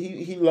 He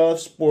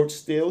loves sports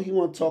still. He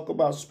want to talk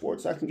about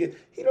sports.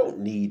 He don't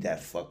need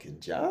that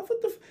fucking job.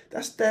 What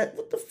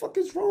the fuck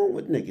is wrong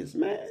with niggas,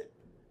 man?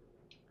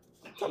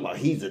 Talking about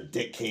he's a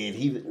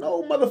dickhead.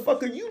 No,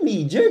 motherfucker, you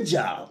need your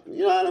job.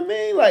 You know what I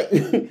mean? Like,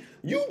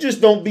 you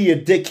just don't be a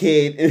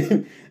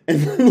dickhead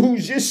and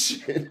lose your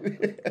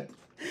shit.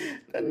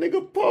 That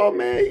nigga Paul,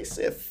 man, he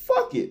said,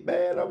 fuck it,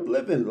 man. I'm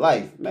living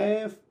life,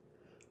 man.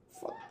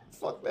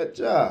 Fuck that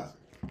job.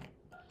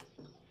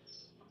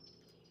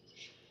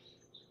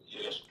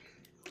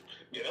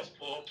 Yeah, that's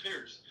Paul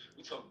Pierce.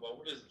 We talking about,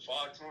 what is it,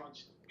 5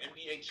 times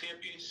NBA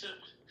championship?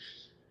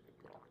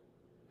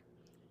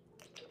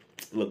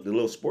 Look, the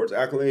little sports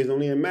accolades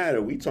don't even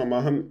matter. We talking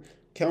about him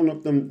counting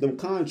up them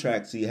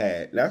contracts he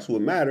had. That's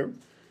what matter.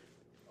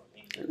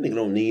 That nigga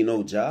don't need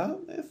no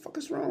job. Man, fuck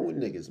is wrong with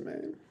niggas,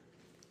 man?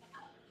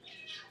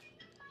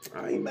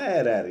 I ain't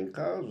mad at him.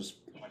 Cuz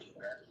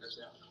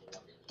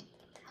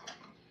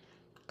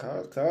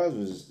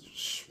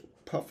was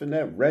puffing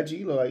that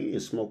Reggie like he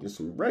was smoking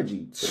some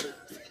Reggie.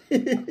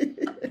 Yeah,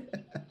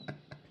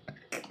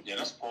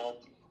 that's Paul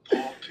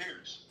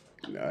Pierce.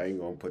 Nah, I ain't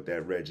gonna put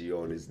that Reggie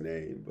on his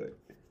name, but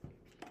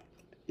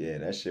yeah,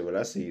 that shit. When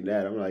I see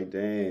that, I'm like,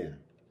 damn.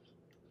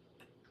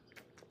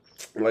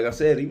 Like I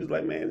said, he was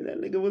like, man,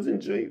 that nigga was in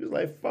jail. He was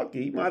like, fuck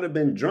it. He might have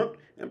been drunk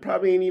and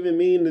probably ain't even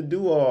mean to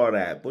do all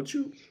that. But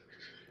you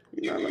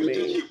know what I mean?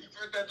 You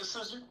regret that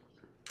decision?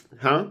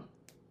 Huh?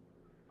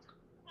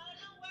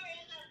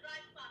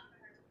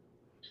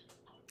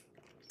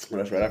 Well,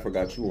 that's right. I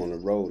forgot you on the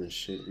road and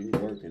shit. You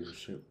working and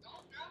shit.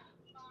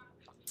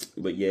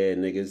 But yeah,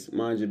 niggas,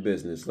 mind your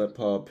business. Let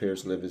Paul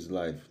Pierce live his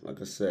life. Like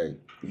I say,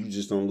 you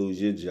just don't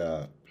lose your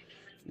job.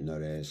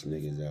 Nut ass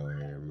niggas out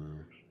here,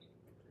 man.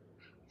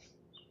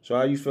 So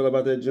how you feel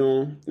about that,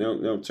 John?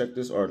 Now check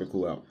this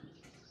article out.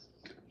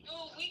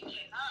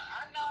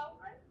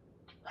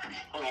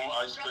 Hold on,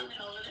 I spent.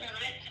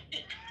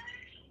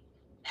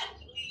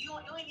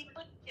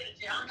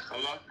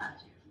 Hello?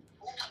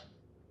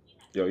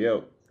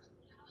 Yo.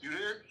 You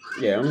here?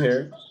 Yeah, I'm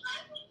here.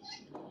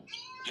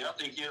 Yeah, I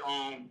think you're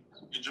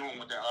doing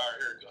with that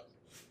haircut.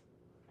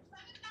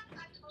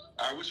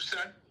 All right, what you say?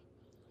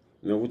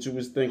 Now, what you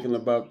was thinking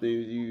about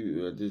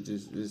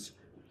this?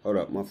 Hold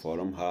up, my fault.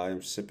 I'm high.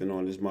 I'm sipping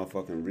on this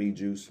motherfucking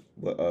rejuice.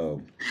 But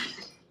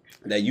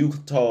that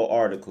Utah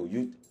article,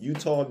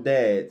 Utah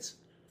dads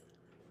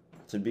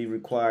to be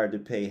required to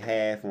pay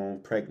half on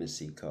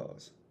pregnancy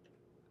costs.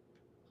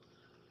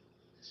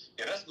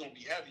 Yeah, that's gonna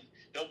be heavy.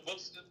 Do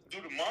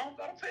the mom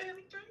gotta pay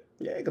anything?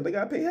 Yeah, because they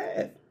gotta pay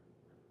half.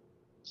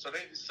 So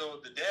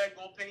the dad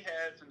gonna pay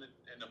half and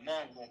the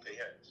mom gonna pay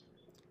half.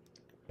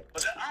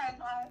 But I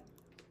don't.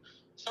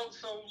 So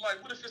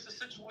like, what if it's a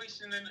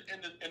situation and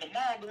the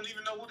mom don't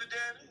even know who the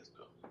dad is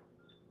though?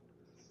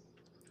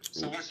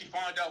 So when she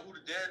find out who the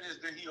dad is,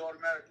 then he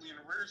automatically in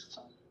the arrears or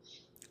something.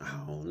 I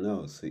don't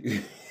know.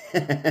 See,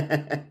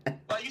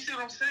 like, you see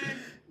what I'm saying?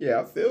 Yeah,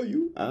 I feel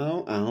you. I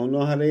don't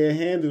know how they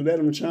handle that.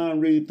 I'm trying to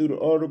read through the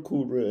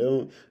article.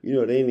 You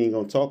know, they ain't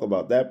gonna talk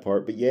about that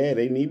part, but yeah,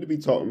 they need to be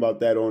talking about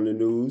that on the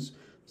news.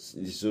 So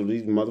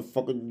these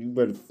motherfuckers, you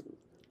better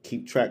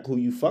keep track who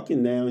you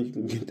fucking now. You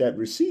can get that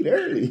receipt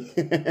early.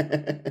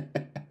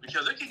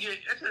 Because I think it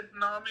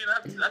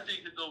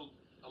goes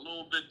a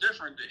little bit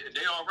different.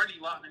 They already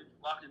locking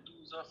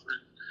dudes up for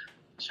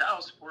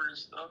child support and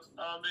stuff. You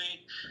know what I mean?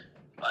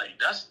 Like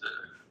that's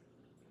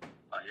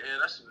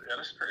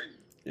crazy.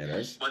 Yeah,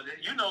 that's. But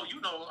you know,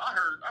 I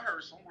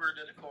heard somewhere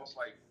that it costs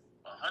like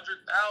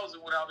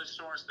 $100,000 without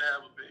insurance to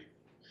have a baby.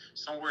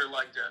 Somewhere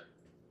like that.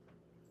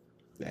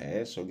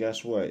 Yeah, so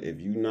guess what? If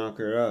you knock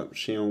her up,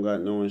 she don't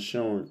got no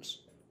insurance.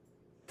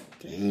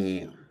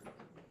 Damn.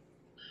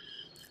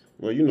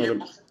 Well, you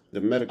know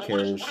the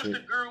Medicare and shit. What if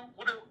the girl?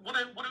 What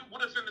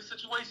if in the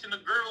situation the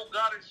girl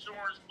got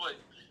insurance, but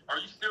are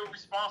you still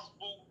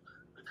responsible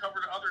to cover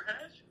the other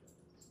half?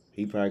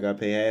 He probably got to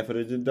pay half of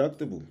the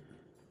deductible.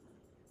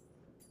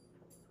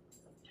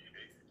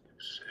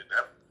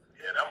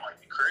 That might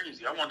be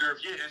crazy. I wonder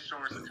if your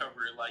insurance will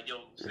cover it. Like,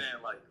 yo,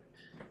 saying like,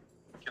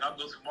 can I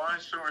go to my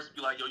insurance and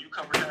be like, yo, you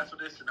cover half of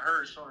this and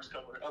her insurance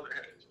cover the other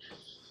half?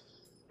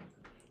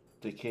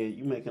 The kid,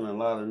 you making a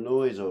lot of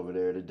noise over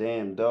there. The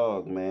damn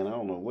dog, man. I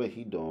don't know what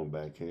he doing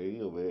back here.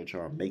 He over here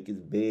trying to make his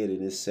bed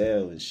in his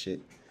cell and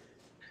shit.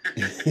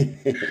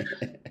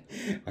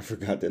 I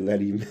forgot to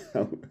let him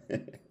out.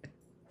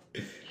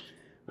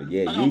 But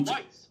yeah, you.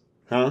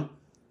 Huh?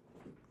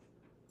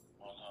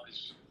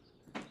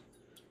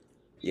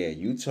 Yeah,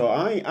 Utah.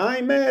 I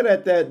ain't mad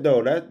at that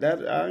though. That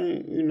I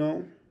ain't, you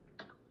know.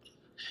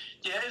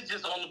 Yeah, it's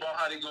just all about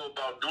how they go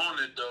about doing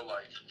it though.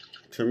 Like,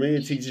 to me,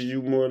 it teaches you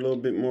a little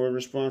bit more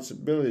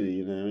responsibility.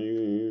 You know,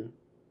 you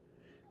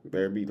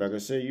better be, like I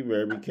said, you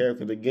better be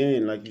careful.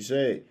 Again, like you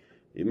said,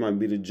 it might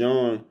be the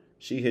John.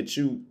 She hit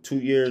you 2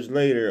 years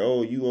later.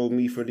 Oh, you owe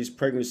me for this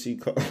pregnancy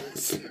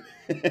cost.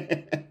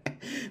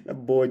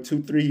 That boy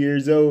 2-3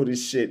 years old and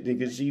shit,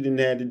 nigga. She didn't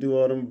have to do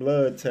all them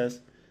blood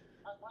tests.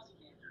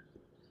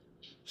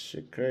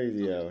 Shit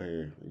crazy out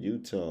here.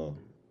 Utah.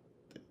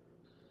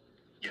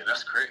 Yeah,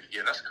 that's crazy.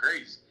 Yeah, that's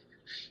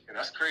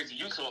crazy.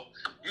 Utah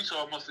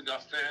must have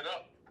got fed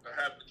up of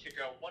having to kick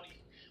out money.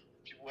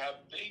 People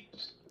having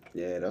babies.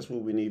 Yeah, that's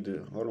what we need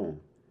to. Hold on.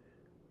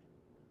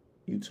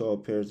 Utah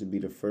appears to be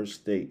the first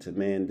state to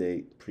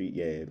mandate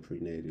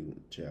prenatal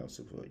child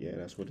support. Yeah,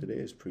 that's what it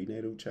is.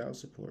 Prenatal child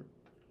support.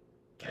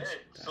 Yeah.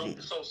 So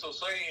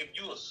saying if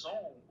you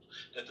assume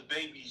that the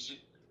baby's,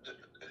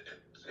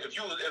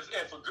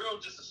 if a girl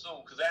just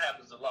assume, because that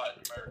happens a lot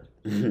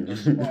in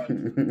America.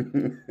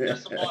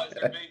 That's somebody's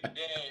their baby dad.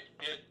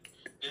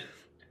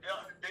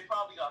 They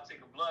probably gotta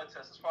take a blood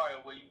test. There's probably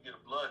a way you can get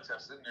a blood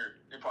test in there.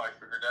 They probably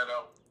figured that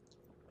out.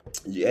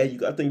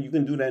 Yeah, I think you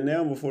can do that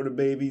now before the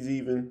baby's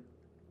even.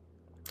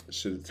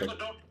 You can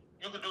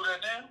do that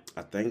now?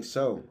 I think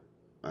so.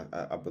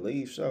 I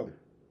believe so.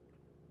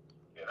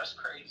 Yeah, that's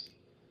crazy.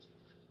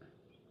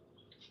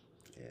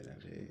 Yeah,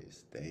 that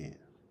is. Damn.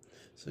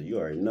 So you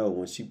already know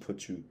when she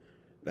put you,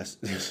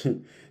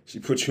 she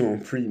put you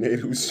on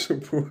prenatal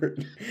support.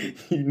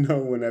 You know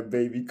when that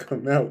baby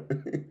come out,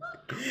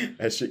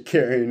 that shit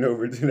carrying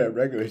over to that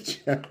regular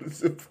child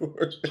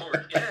support.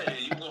 Yeah,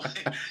 you gonna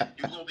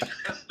be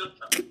messed up.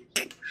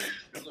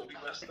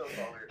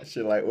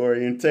 Shit like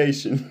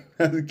orientation.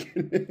 That's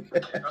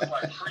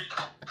like free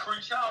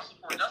child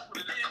support. That's what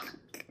it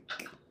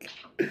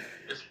is.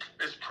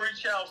 It's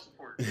pre-child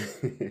support.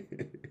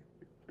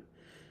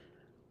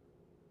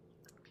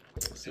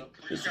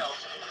 It's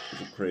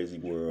a crazy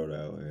world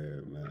out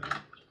here, man.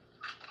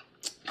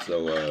 So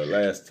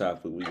last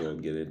topic we gonna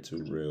get into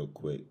real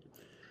quick.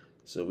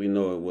 So we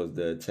know it was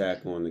the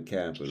attack on the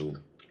Capitol.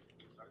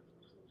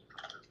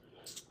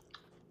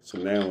 So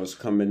now it's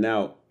coming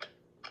out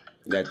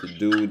that the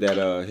dude that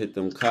hit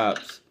them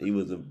cops, he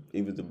was a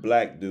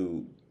black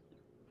dude.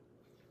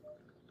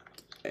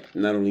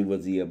 Not only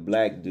was he a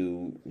black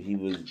dude, he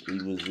was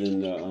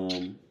in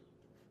the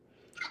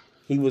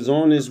he was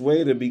on his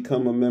way to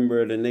become a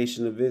member of the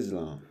Nation of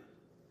Islam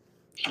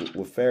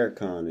with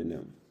Farrakhan and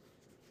them.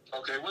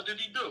 Okay, what did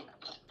he do?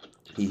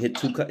 He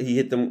hit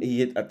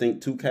I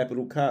think 2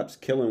 Capitol cops,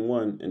 killing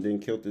one and then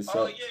killed himself.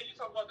 Oh yeah, you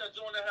talking about that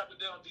joint that happened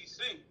down in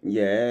DC?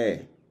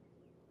 Yeah.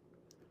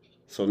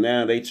 So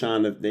now they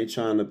trying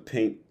to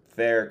paint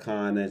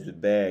Farrakhan as the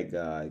bad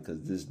guy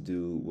because this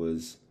dude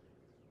was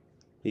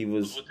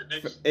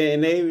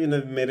and they even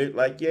admitted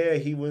like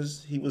he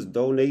was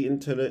donating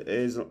to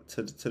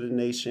the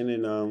nation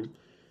and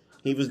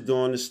he was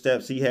doing the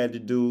steps he had to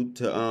do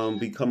to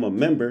become a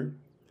member,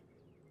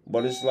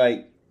 but it's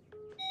like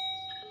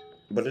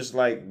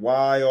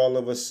why all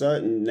of a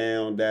sudden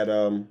now that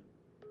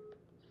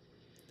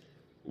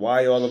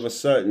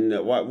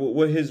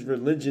what his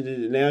religion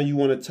is now you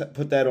want to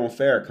put that on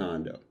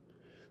Farrakhan though,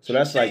 so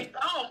that's like.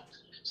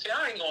 See,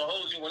 I ain't gonna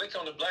hold you when it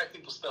comes to black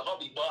people stuff. I'll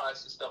be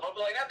biased and stuff. I'll be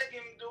like, I think he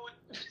can do it.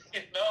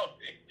 You know,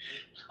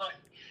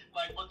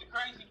 but the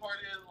crazy part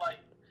is like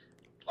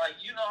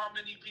you know how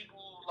many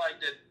people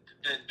like that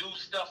do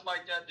stuff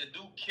like that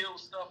do kill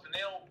stuff, and they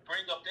don't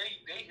bring up their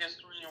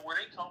history and where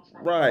they come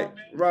from. Right, you know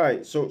what I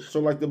mean? right. So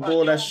like the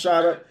boy that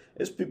shot up,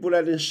 it's people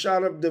that done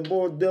shot up the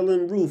boy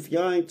Dylan Roof.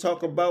 Y'all ain't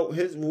talk about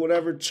his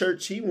whatever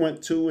church he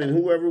went to and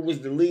whoever was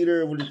the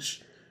leader with the.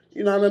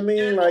 You know what I mean?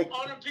 Yeah, like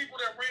all the people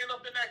that ran up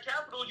in that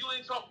Capitol, you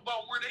ain't talking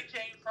about where they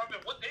came from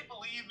and what they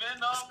believe in.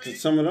 Know what I mean?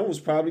 Some of them was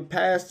probably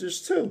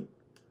pastors too.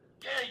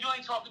 Yeah, you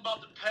ain't talking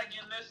about the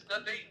paganism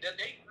that they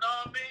know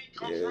what I mean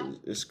come from.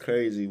 It's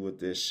crazy with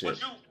this shit.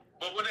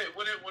 But when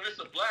it's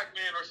a black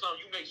man or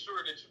something, you make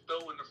sure that you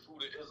throw in the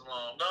fruit of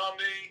Islam. Know what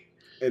I mean?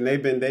 And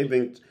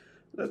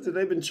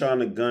they've been trying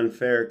to gun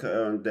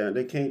Farrakhan down.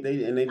 They can't. They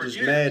just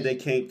years. Mad they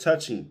can't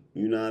touch him.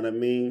 You know what I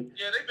mean?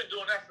 Yeah, they've been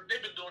doing that for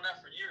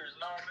years.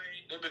 Know what I mean?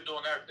 They've been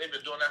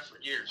doing that for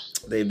years.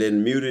 They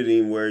then muted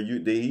him where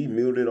he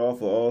muted off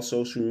of all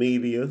social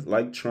media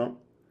like Trump,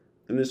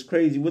 and it's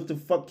crazy. What the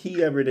fuck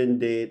he ever done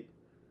did?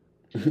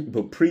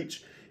 But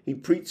he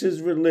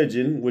preaches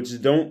religion,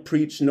 which don't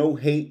preach no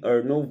hate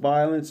or no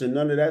violence or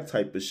none of that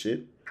type of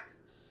shit.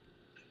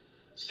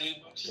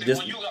 See,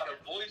 when you got a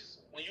voice,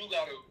 I'm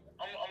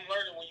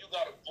learning when you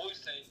got a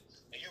voice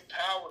and you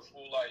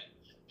powerful, like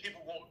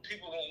people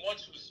gonna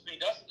want you to speak.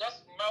 That's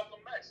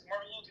Malcolm X,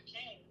 Martin Luther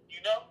King,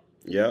 you know?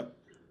 Yep.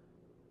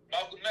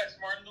 Malcolm X,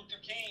 Martin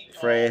Luther King,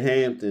 Fred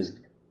Hampton,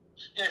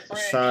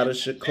 Sada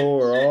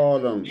Shakur, all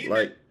of them, even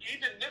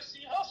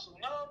Nipsey Hussle,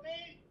 you know what I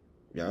mean?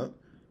 Yep.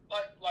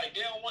 Like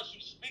they don't want you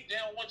to speak. They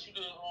don't want you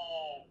to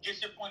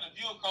get your point of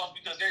view across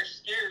because they're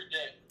scared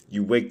that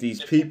you wake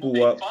these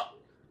people up.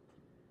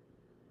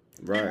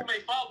 Right. People may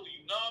follow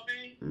you. Know what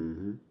I mean?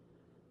 Mm-hmm.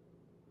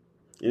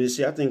 And you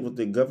see, I think what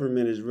the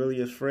government is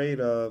really afraid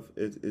of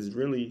is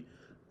really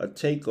a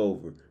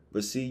takeover.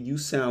 But see, you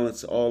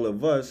silence all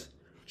of us.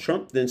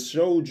 Trump then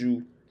showed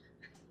you.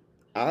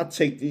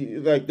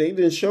 They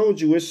then showed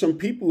you. There's some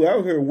people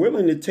out here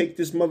willing to take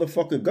this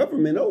motherfucking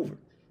government over.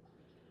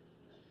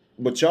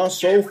 But y'all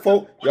so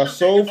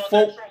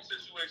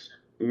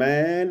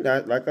man.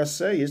 Like I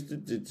say, it's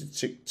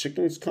the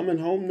chickens coming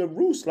home to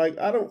roost. Like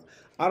I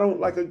don't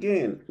like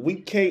again. We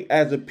can't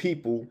as a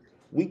people.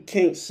 We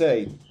can't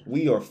say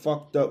we are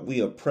fucked up.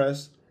 We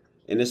oppressed.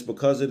 And it's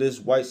because of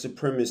this white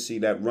supremacy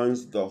that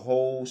runs the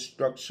whole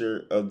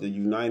structure of the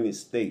United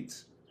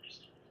States.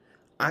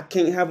 I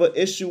can't have an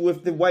issue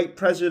if the white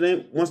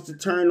president wants to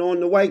turn on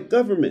the white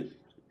government.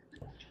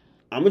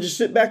 I'm going to just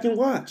sit back and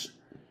watch.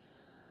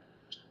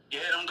 Yeah,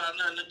 it don't got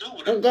nothing to do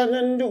with it. Don't got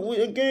nothing to do with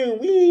it. Again,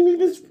 we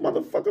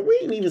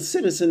ain't even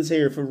citizens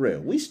here for real.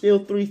 We still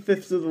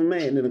 3/5 of a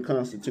man in the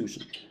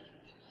Constitution.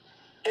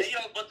 Hey,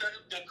 but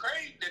the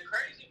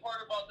crazy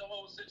part about the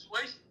whole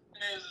situation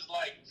is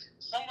like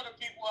some of the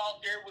people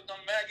out there with them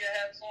MAGA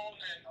hats on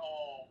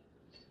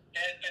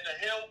and the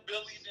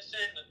hillbillies and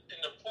shit and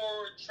the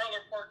poor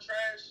trailer park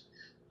trash,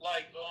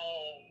 like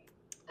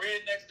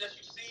rednecks that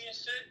you see and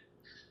shit.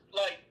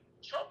 Like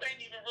Trump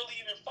ain't even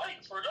fighting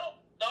for them.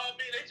 Know what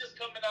I mean? They just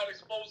coming out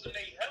exposing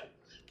they help.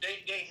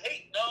 They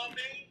hate. Know what I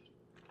mean?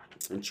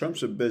 And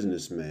Trump's a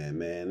businessman,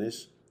 man.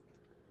 It's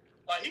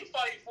like he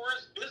fighting for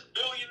his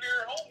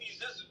billionaire homies.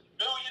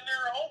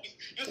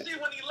 You see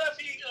when he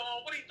left,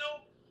 what he do?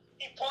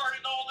 He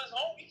pardoned all his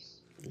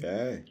homies.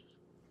 Yeah.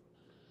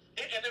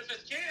 And if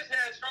his kids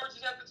had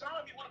charges at the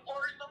time, he would have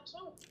pardoned them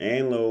too.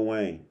 And Lil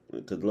Wayne,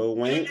 because Lil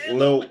Wayne. They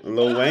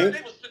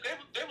was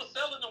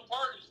selling them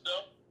pardon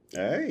stuff.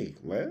 Hey,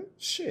 well,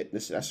 shit.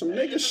 That's some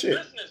nigga It's a shit.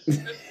 business. It's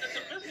a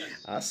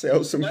business. I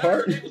sell some Last year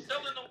partners. they was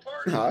selling them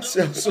partners. I you know?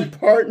 sell some Like,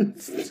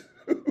 partners.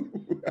 yeah,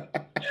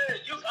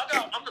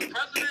 I'm the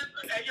president.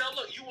 Hey, y'all,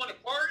 look, you want a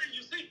pardon?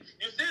 You see,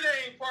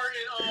 they ain't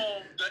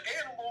pardoning the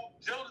animal,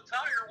 Joe the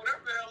Tiger,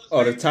 whatever the hell his Oh,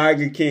 the name is.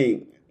 Tiger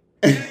King.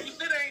 Yeah, you see,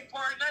 they ain't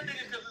pardoning that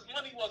nigga because his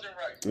money wasn't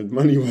right. The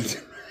money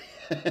wasn't.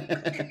 The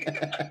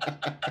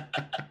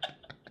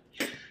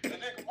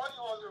nigga money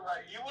wasn't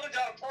right. You would have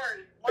got a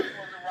pardon. Money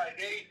wasn't right.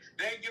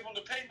 They ain't give him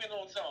the payment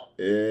on time.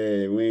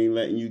 Yeah, we ain't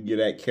letting you get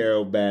at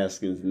Carol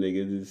Baskins,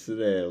 nigga. Just sit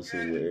down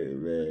somewhere,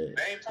 man.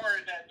 They ain't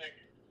pardoning that nigga.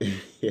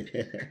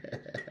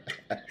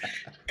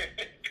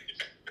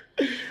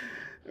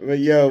 But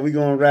yo, we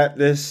gonna wrap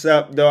this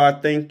up though. I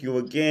thank you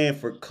again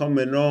for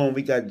coming on.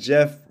 We got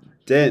Jeff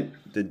Dent,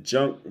 the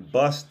Junk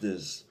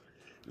Busterz.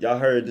 Y'all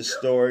heard the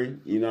story,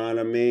 you know what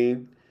I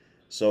mean?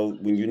 So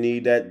when you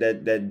need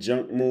that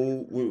junk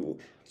move,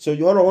 so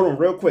you hold on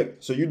real quick.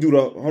 So you do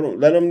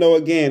let them know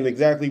again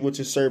exactly what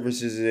your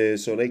services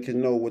is, so they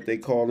can know what they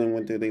calling,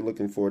 what they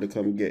looking for to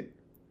come get,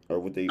 or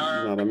what they, you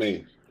know what I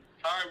mean?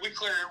 All right, we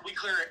clear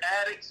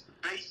attics,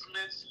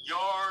 basements,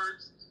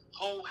 yards,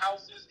 whole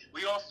houses.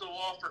 We also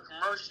offer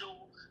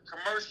commercial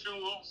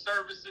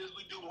services.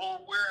 We do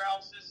whole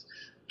warehouses,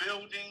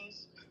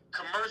 buildings,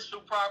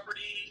 commercial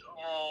property,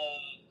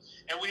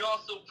 and we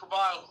also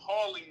provide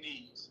hauling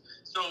needs.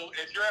 So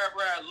if you're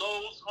ever at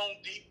Lowe's, Home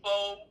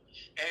Depot,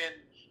 and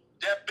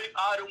that big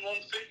item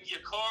won't fit in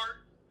your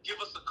car, give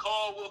us a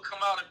call. We'll come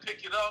out and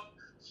pick it up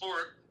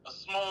for a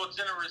small,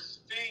 generous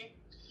fee.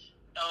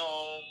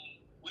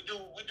 We do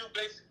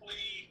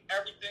basically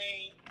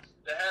everything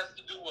that has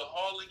to do with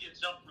hauling and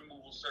junk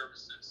removal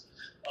services.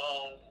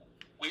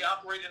 We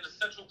operate in the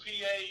Central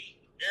PA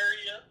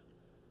area.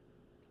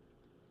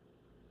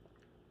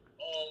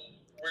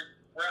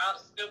 We're out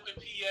of Stilton,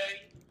 PA.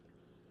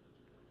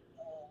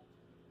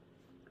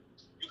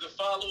 You can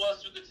follow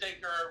us. You can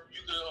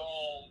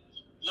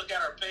look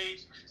at our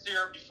page, see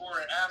our before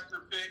and after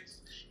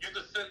pics. You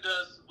can send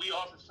us. We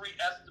offer free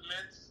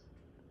estimates.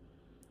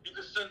 You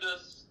can send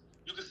us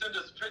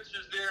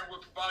pictures there, and we'll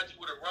provide you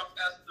with a rough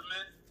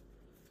estimate.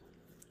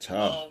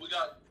 Tough. We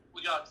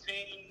got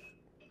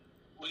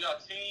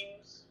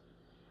teams.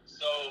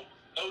 So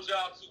no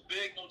job too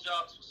big, no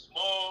job too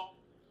small.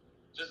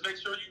 Just make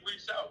sure you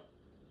reach out.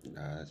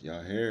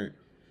 Y'all hear it.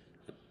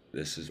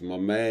 This is my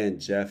man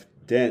Jeff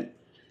Dent.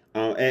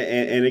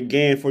 And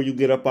again, before you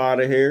get up out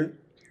of here,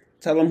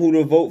 tell them who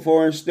to vote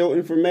for in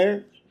Stilton for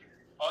mayor.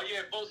 Oh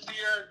yeah, vote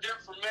Sierra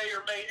Dent for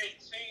mayor May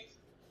 18th.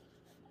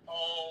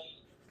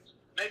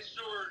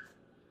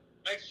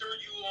 Make sure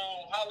you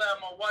holler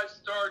at my wife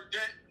Star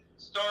Dent,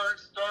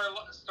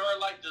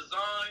 Starlight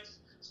Designs,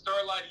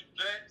 Starlight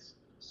Events.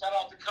 Shout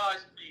out to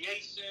Kai's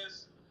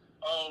Creations.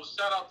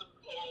 Shout out to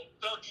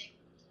Thuggy,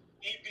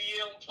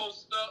 EBL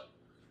Post Up,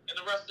 and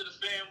the rest of the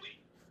family.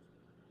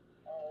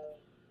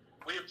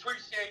 We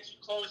appreciate you.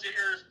 Close Your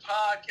Ears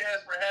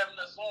podcast for having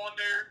us on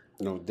there.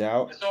 No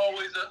doubt. It's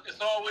always a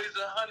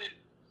 100.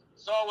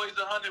 It's always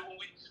a 100 when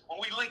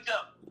we link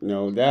up.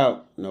 No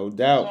doubt. It's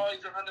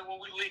always a 100 when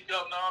we link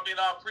up. No, I mean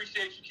I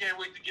appreciate you. Can't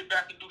wait to get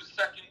back and do the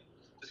second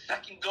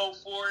go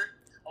for it.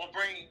 I'm gonna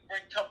bring a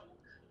couple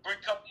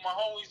of my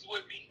homies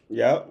with me.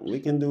 Yep, we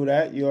can do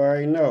that. You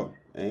already know.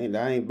 That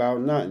ain't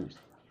about nothing.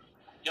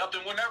 Yep,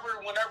 and whenever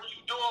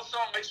you doing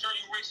something, make sure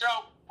you reach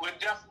out. We're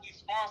definitely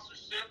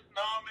sponsorship.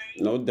 Know what I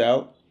mean?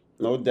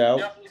 No doubt.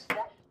 Definitely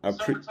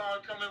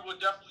summertime coming. We'll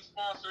definitely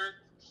sponsor.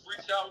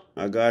 Reach out.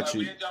 I got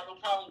you. We ain't got no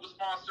problem with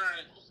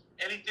sponsoring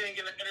anything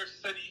in the inner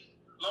city,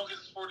 long as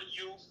it's for the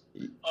youth,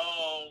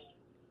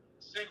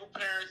 single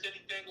parents,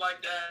 anything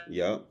like that.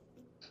 Yep.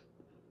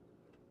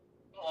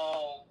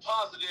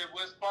 Positive,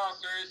 we're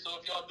sponsors. So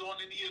if y'all doing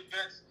any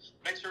events,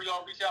 make sure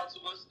y'all reach out to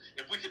us.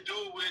 If we could do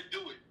it, we'll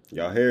do it.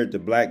 Y'all heard the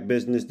black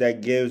business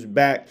that gives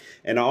back.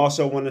 And I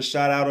also want to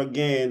shout out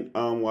again,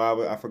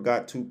 I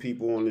forgot 2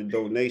 people on the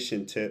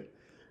donation tip.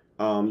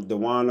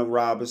 Dewana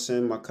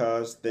Robinson, my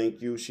cuz,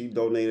 thank you. She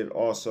donated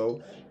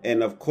also.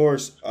 And of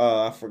course,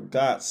 I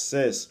forgot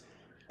sis,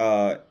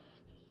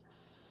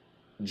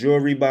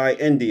 Jewelry by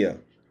India.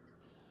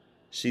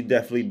 She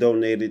definitely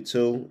donated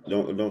too.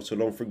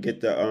 Don't forget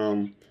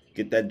to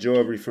get that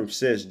jewelry from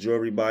sis,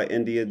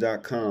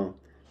 jewelrybyindia.com.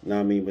 You know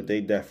what I mean? But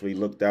they definitely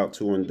looked out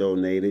to and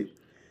donated.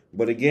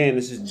 But again,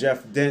 this is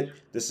Jeff Dent.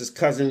 This is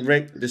Cousin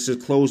Rick. This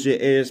is Close Your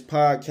Ears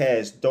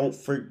podcast. Don't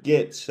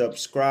forget,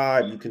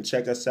 subscribe. You can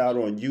check us out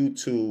on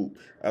YouTube.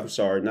 I'm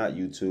sorry, not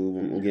YouTube.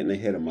 I'm getting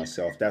ahead of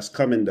myself. That's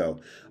coming though.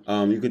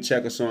 You can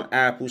check us on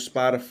Apple,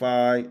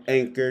 Spotify,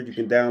 Anchor. You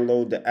can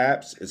download the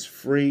apps. It's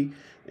free.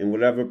 And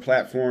whatever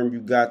platform you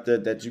got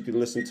that you can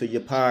listen to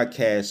your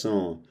podcast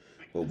on.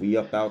 But we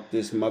up out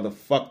this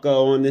motherfucker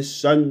on this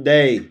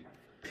Sunday.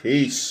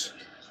 Peace.